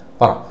 സെക്കൻഡ്.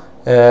 പറ,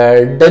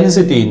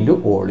 ഡെൻസിറ്റി ഇൻറ്റു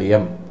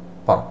വോളിയം.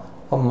 പറ,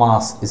 അപ്പം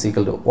മാസ് ഇസ്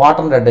ഈക്വൽ ടു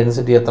വാട്ടറിൻ്റെ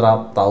ഡെൻസിറ്റി എത്ര?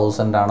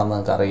 1000 ആണെന്ന്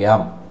നിങ്ങൾക്ക്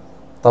അറിയാം.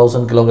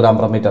 1000 kilogram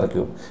per metre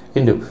cube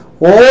into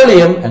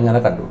volume എങ്ങനെ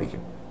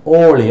കണ്ടുപിടിക്കും?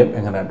 വോളിയം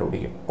എങ്ങനെ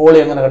കണ്ടുപിടിക്കും?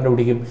 വോളിയം എങ്ങനെ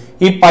കണ്ടുപിടിക്കും?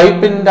 ഈ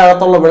പൈപ്പിൻ്റെ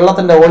അകത്തുള്ള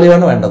വെള്ളത്തിൻ്റെ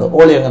വോളിയമാണ് വേണ്ടത്.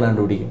 വോളിയം എങ്ങനെ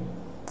കണ്ടുപിടിക്കും?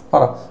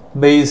 പറ,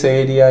 ബേസ്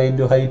ഏരിയ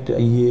ഇൻറ്റു ഹൈറ്റ്.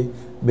 അയ്യേ,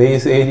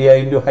 base area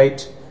into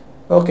height.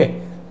 Okay,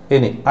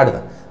 ഇനി അടുത്ത.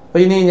 അപ്പോൾ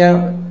ഇനി ഞാൻ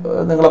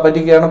നിങ്ങളെ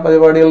പറ്റിക്കുകയാണ്.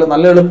 പരിപാടികൾ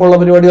നല്ല എളുപ്പമുള്ള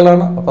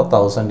പരിപാടികളാണ്. അപ്പോൾ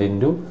 1000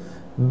 ഇൻറ്റു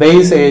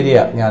ബേസ് ഏരിയ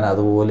ഞാൻ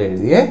അതുപോലെ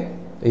എഴുതിയേ.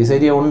 ബേസ്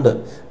ഏരിയ ഉണ്ട്,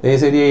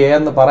 ബേസ് ഏരിയ എ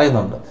എന്ന്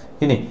പറയുന്നുണ്ട്.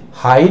 ഇനി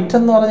ഹൈറ്റ്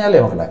എന്ന് പറഞ്ഞാലേ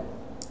മക്കളെ,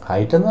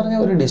 ഹൈറ്റ് എന്ന്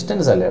പറഞ്ഞാൽ ഒരു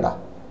ഡിസ്റ്റൻസ് അല്ലേടാ.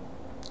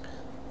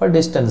 അപ്പോൾ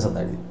ഡിസ്റ്റൻസ് എന്ന്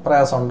എഴുതി.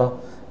 പ്രയാസമുണ്ടോ?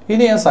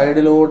 ഇനി ഞാൻ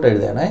സൈഡിലോട്ട്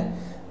എഴുതണേ.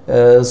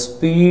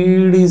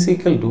 Speed is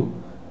equal to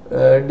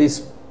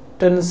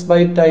distance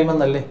by time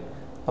എന്നല്ലേ.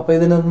 അപ്പോൾ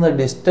ഇതിൽ നിന്ന്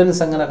ഡിസ്റ്റൻസ്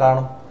എങ്ങനെ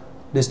കാണും?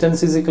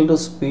 Distance is equal to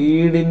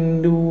speed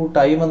into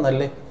time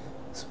എന്നല്ലേ.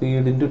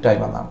 സ്പീഡ് ഇൻറ്റു ടൈം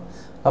എന്നാണ്.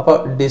 അപ്പോൾ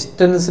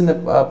ഡിസ്റ്റൻസ്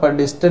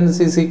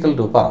ഈസ് ഈക്വൽ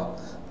ടു പറ,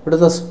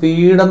 ഇവിടുത്തെ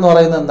സ്പീഡ് എന്ന്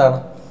പറയുന്നത് എന്താണ്?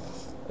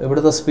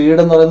 ഇവിടുത്തെ സ്പീഡ്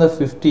എന്ന് പറയുന്നത്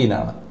 15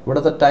 ആണ്.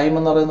 ഇവിടുത്തെ ടൈം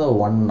എന്ന് പറയുന്നത്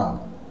 1 ആണ്.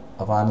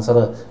 അപ്പോൾ ആൻസർ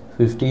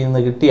 15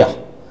 എന്ന് കിട്ടിയാ.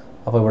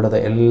 അപ്പോൾ ഇവിടുത്തെ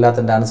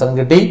എല്ലാത്തിൻ്റെ ആൻസറും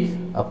കിട്ടി.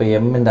 അപ്പോൾ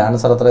എമ്മിൻ്റെ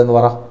ആൻസർ എത്രയെന്ന്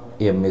പറ?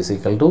 M is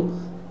equal to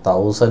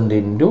 1000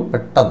 into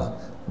പെട്ടെന്ന്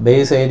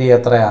ബേസ് ഏരിയ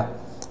എത്രയാ?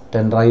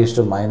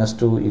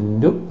 10⁻²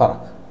 ഇൻറ്റു പറ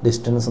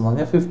ഡിസ്റ്റൻസ് എന്ന്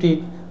പറഞ്ഞാൽ 15.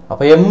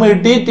 അപ്പോൾ എം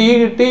കിട്ടി, ടി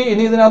കിട്ടി.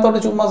 ഇനി ഇതിനകത്തോട്ട്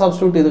ചുമ്മാ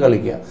സബ്സ്റ്റിറ്റ്യൂട്ട് ചെയ്ത്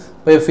കളിക്കുക.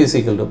 അപ്പോൾ എഫ് ഈസ്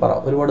ഈക്വൽ ടു പറ,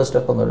 ഒരുപാട്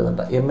സ്റ്റെപ്പ് ഒന്നും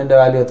എഴുതണ്ട. എമ്മിൻ്റെ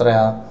വാല്യൂ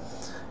എത്രയാ?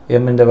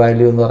 എമ്മിൻ്റെ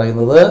വാല്യൂ എന്ന്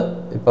പറയുന്നത്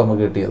ഇപ്പം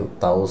നമുക്ക് കിട്ടിയത്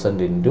 1000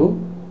 ഇൻറ്റു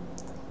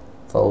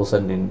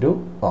 10⁻²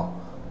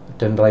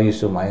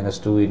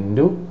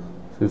 ഇൻറ്റു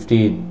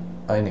 15.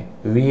 അതിന്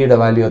വിയുടെ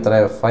വാല്യൂ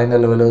എത്രയാ?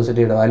 ഫൈനൽ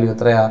വെലോസിറ്റിയുടെ വാല്യൂ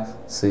എത്രയാ?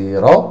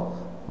 0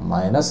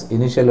 minus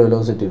initial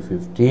velocity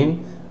 15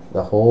 the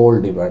whole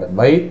divided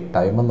by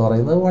time എന്ന്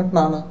പറയുന്നത് 1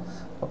 ആണ്.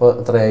 അപ്പോൾ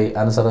എത്രയായി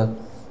ആൻസർ?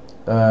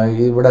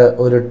 ഇവിടെ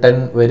ഒരു 10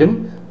 വരും.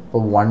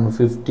 അപ്പോൾ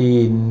 150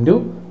 ഇൻറ്റു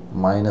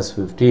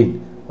 -15.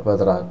 അപ്പോൾ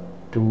എത്ര?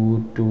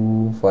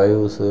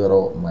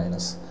 2250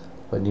 മൈനസ്.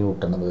 അപ്പോൾ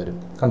ന്യൂട്ടൺ എന്ന് വരും.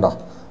 കണ്ടോ?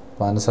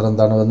 അപ്പോൾ ആൻസർ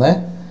എന്താണ് വന്നത്?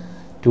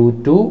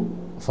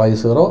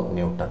 2250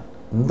 ന്യൂട്ടൺ.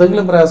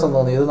 എന്തെങ്കിലും പ്രയാസം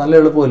തോന്നി? ഇത് നല്ല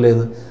എളുപ്പമല്ലേ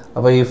ഇത്?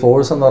 അപ്പോൾ ഈ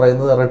ഫോഴ്സ് എന്ന്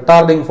പറയുന്നത്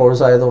റിട്ടാർഡിങ്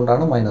ഫോഴ്സ്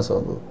ആയതുകൊണ്ടാണ് മൈനസ്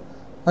വന്നത്.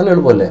 നല്ല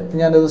എളുപ്പമല്ലേ?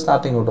 ഞാനിത്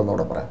സ്റ്റാർട്ടിങ്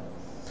തൊട്ടൊന്നുകൂടെ പറയാം.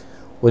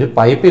 ഒരു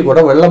പൈപ്പിൽ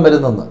കൂടെ വെള്ളം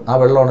വരുന്നെന്ന്, ആ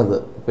വെള്ളമാണിത്.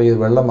 ഇപ്പോൾ ഈ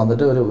വെള്ളം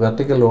വന്നിട്ട് ഒരു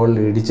വെർട്ടിക്കൽ വോളിൽ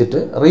ഇടിച്ചിട്ട്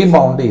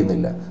റീബൗണ്ട്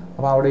ചെയ്യുന്നില്ല.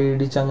 അപ്പോൾ അവിടെ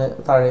ഇടിച്ചങ്ങ്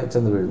താഴെ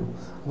ചെന്ന് വീഴുന്നു.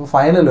 അപ്പോൾ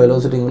ഫൈനൽ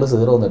വെലോസിറ്റി നിങ്ങൾ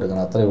 0 എന്ന്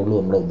എടുക്കണം. അത്രയേ ഉള്ളൂ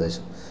നമ്മുടെ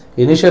ഉദ്ദേശം.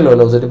 ഇനീഷ്യൽ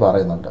വെലോസിറ്റി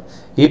പറയുന്നുണ്ട്,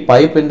 ഈ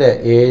പൈപ്പിൻ്റെ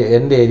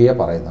എൻഡ് ഏരിയ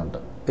പറയുന്നുണ്ട്.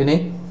 ഇനി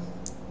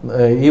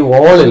ഈ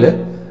വോളിൽ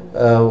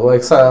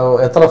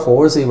എത്ര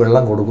ഫോഴ്സ് ഈ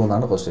വെള്ളം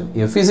കൊടുക്കുമെന്നാണ് question.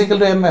 F is equal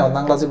to M A,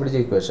 1ാം ക്ലാസ്സിൽ പിടിച്ച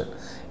ഇക്വേഷൻ.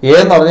 എ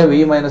എന്ന് പറഞ്ഞാൽ V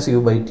minus U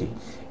by T.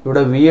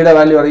 ഇവിടെ വിയുടെ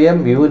വാല്യൂ അറിയാം,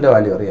 യുവിൻ്റെ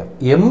വാല്യൂ അറിയാം.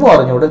 എമ്മും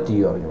അറിഞ്ഞൂടെ,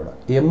 ടിയും അറിഞ്ഞൂടെ.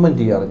 എമ്മും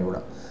ടി അറിഞ്ഞൂടെ.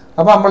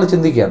 അപ്പോൾ നമ്മൾ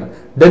ചിന്തിക്കുകയാണ്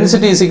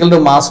density is equal to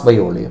mass by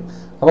volume.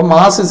 അപ്പോൾ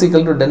mass is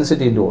equal to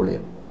density into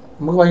volume.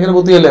 നമുക്ക് ഭയങ്കര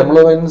ബുദ്ധിയല്ലേ, നമ്മൾ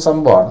ഭയങ്കര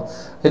സംഭവമാണ്.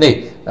 ഇനി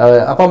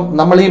അപ്പം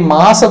നമ്മൾ ഈ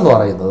മാസ് എന്ന്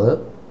പറയുന്നത്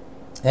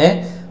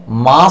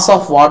mass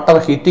of water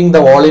hitting the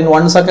wall in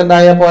 1 second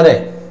ആയാൽ പോരെ.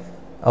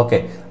 ഓക്കെ,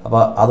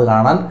 അപ്പോൾ അത്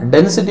കാണാൻ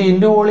ഡെൻസിറ്റി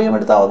ഇൻറ്റു വോളിയം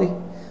എടുത്താൽ മതി.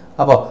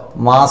 അപ്പോൾ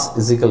മാസ്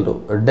ഇസിക്കൽ ടു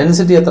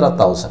ഡെൻസിറ്റി എത്ര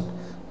 1000.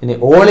 ഇനി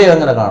വോളിയം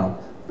എങ്ങനെ കാണും?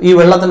 ഈ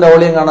വെള്ളത്തിൻ്റെ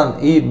വോളിയം കാണാൻ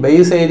ഈ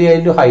base area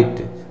into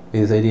height,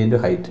 base area into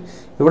height.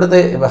 ഇവിടുത്തെ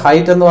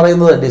ഹൈറ്റ് എന്ന്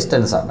പറയുന്നത്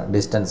ഡിസ്റ്റൻസ്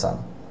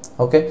ആണ്.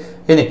 ഓക്കെ,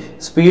 ഇനി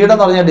സ്പീഡ്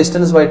എന്ന് പറഞ്ഞാൽ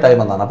ഡിസ്റ്റൻസ് ബൈ ടൈം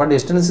എന്നാണ്. അപ്പോൾ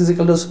distance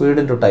is equal to speed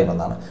into time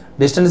എന്നാണ്.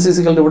 ഡിസ്റ്റൻസ്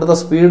ഇസിക്കൽ ടു ഇവിടുത്തെ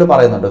സ്പീഡ്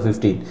പറയുന്നുണ്ട്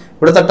 15,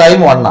 ഇവിടുത്തെ ടൈം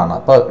 1 ആണ്.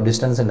 അപ്പോൾ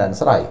ഡിസ്റ്റൻസിൻ്റെ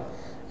ആൻസർ ആയി.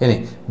 ഇനി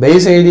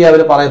ബേസ് ഏരിയ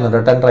അവർ പറയുന്നുണ്ട്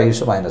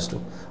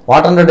 10⁻².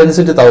 വാട്ടറിൻ്റെ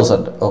ഡെൻസിറ്റി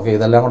 1000. ഓക്കെ,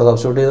 ഇതെല്ലാം കൂടെ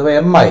സബ്സ്റ്റിറ്റ്യൂട്ട് ചെയ്തപ്പോൾ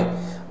എം ആയി.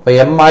 അപ്പോൾ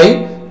എം ആയി,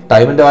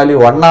 ടൈമിൻ്റെ വാല്യൂ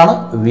 1 ആണ്,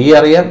 വി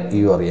അറിയാം,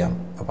 യു അറിയാം.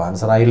 അപ്പോൾ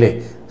ആൻസർ ആയില്ലേ?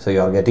 So you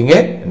are getting A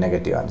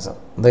negative answer.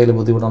 എന്തെങ്കിലും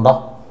ബുദ്ധിമുട്ടുണ്ടോ?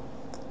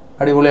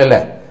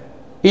 അടിപൊളിയല്ലേ?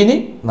 ഇനി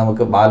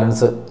നമുക്ക്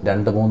ബാലൻസ്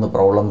 2-3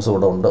 പ്രോബ്ലംസ്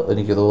കൂടെ ഉണ്ട്.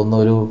 എനിക്ക് തോന്നുന്നു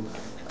ഒരു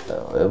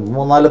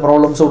 3-4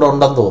 പ്രോബ്ലംസ് കൂടെ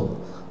ഉണ്ടെന്ന് തോന്നുന്നു.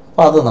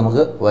 അപ്പോൾ അത്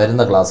നമുക്ക്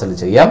വരുന്ന ക്ലാസ്സിൽ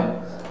ചെയ്യാം.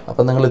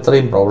 അപ്പോൾ നിങ്ങൾ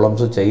ഇത്രയും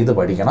പ്രോബ്ലംസ് ചെയ്ത്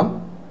പഠിക്കണം.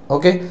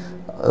 ഓക്കെ,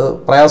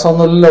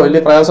 പ്രയാസമൊന്നുമില്ല, വലിയ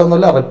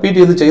പ്രയാസമൊന്നുമില്ല.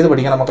 റിപ്പീറ്റ് ചെയ്ത്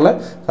പഠിക്കണം മക്കളെ.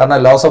 കാരണം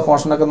ലോസ് ഓഫ്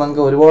മോഷനൊക്കെ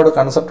നിങ്ങൾക്ക് ഒരുപാട്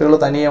കൺസെപ്റ്റുകൾ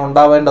തനിയെ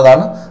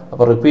ഉണ്ടാവേണ്ടതാണ്.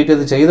 അപ്പോൾ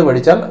റിപ്പീറ്റ് ചെയ്ത്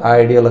പഠിച്ചാൽ ആ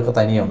ഐഡിയകളൊക്കെ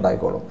തനിയെ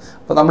ഉണ്ടായിക്കോളും.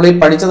 അപ്പോൾ നമ്മൾ ഈ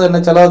പഠിച്ചത്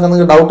തന്നെ ചിലതൊക്കെ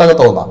നിങ്ങൾക്ക് ഡൗട്ടൊക്കെ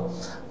തോന്നാം.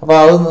 അപ്പോൾ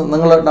അത്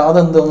നിങ്ങൾ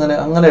അതെന്ത്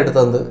അങ്ങനെ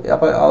എടുത്തത്.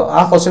 അപ്പോൾ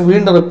ആ ക്വസ്റ്റ്യൻ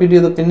വീണ്ടും റിപ്പീറ്റ്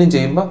ചെയ്ത് പിന്നെയും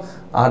ചെയ്യുമ്പോൾ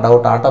ആ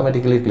ഡൗട്ട്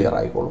ഓട്ടോമാറ്റിക്കലി ക്ലിയർ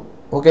ആയിക്കോളും.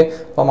 ഓക്കെ,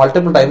 അപ്പോൾ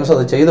മൾട്ടിപ്പിൾ ടൈംസ്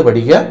അത് ചെയ്ത്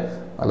പഠിക്കുക.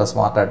 നല്ല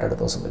സ്മാർട്ടായിട്ട്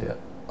അടുത്ത ദിവസം വരിക.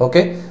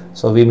 Okay,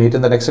 so we meet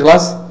in the next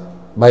class.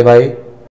 Bye bye.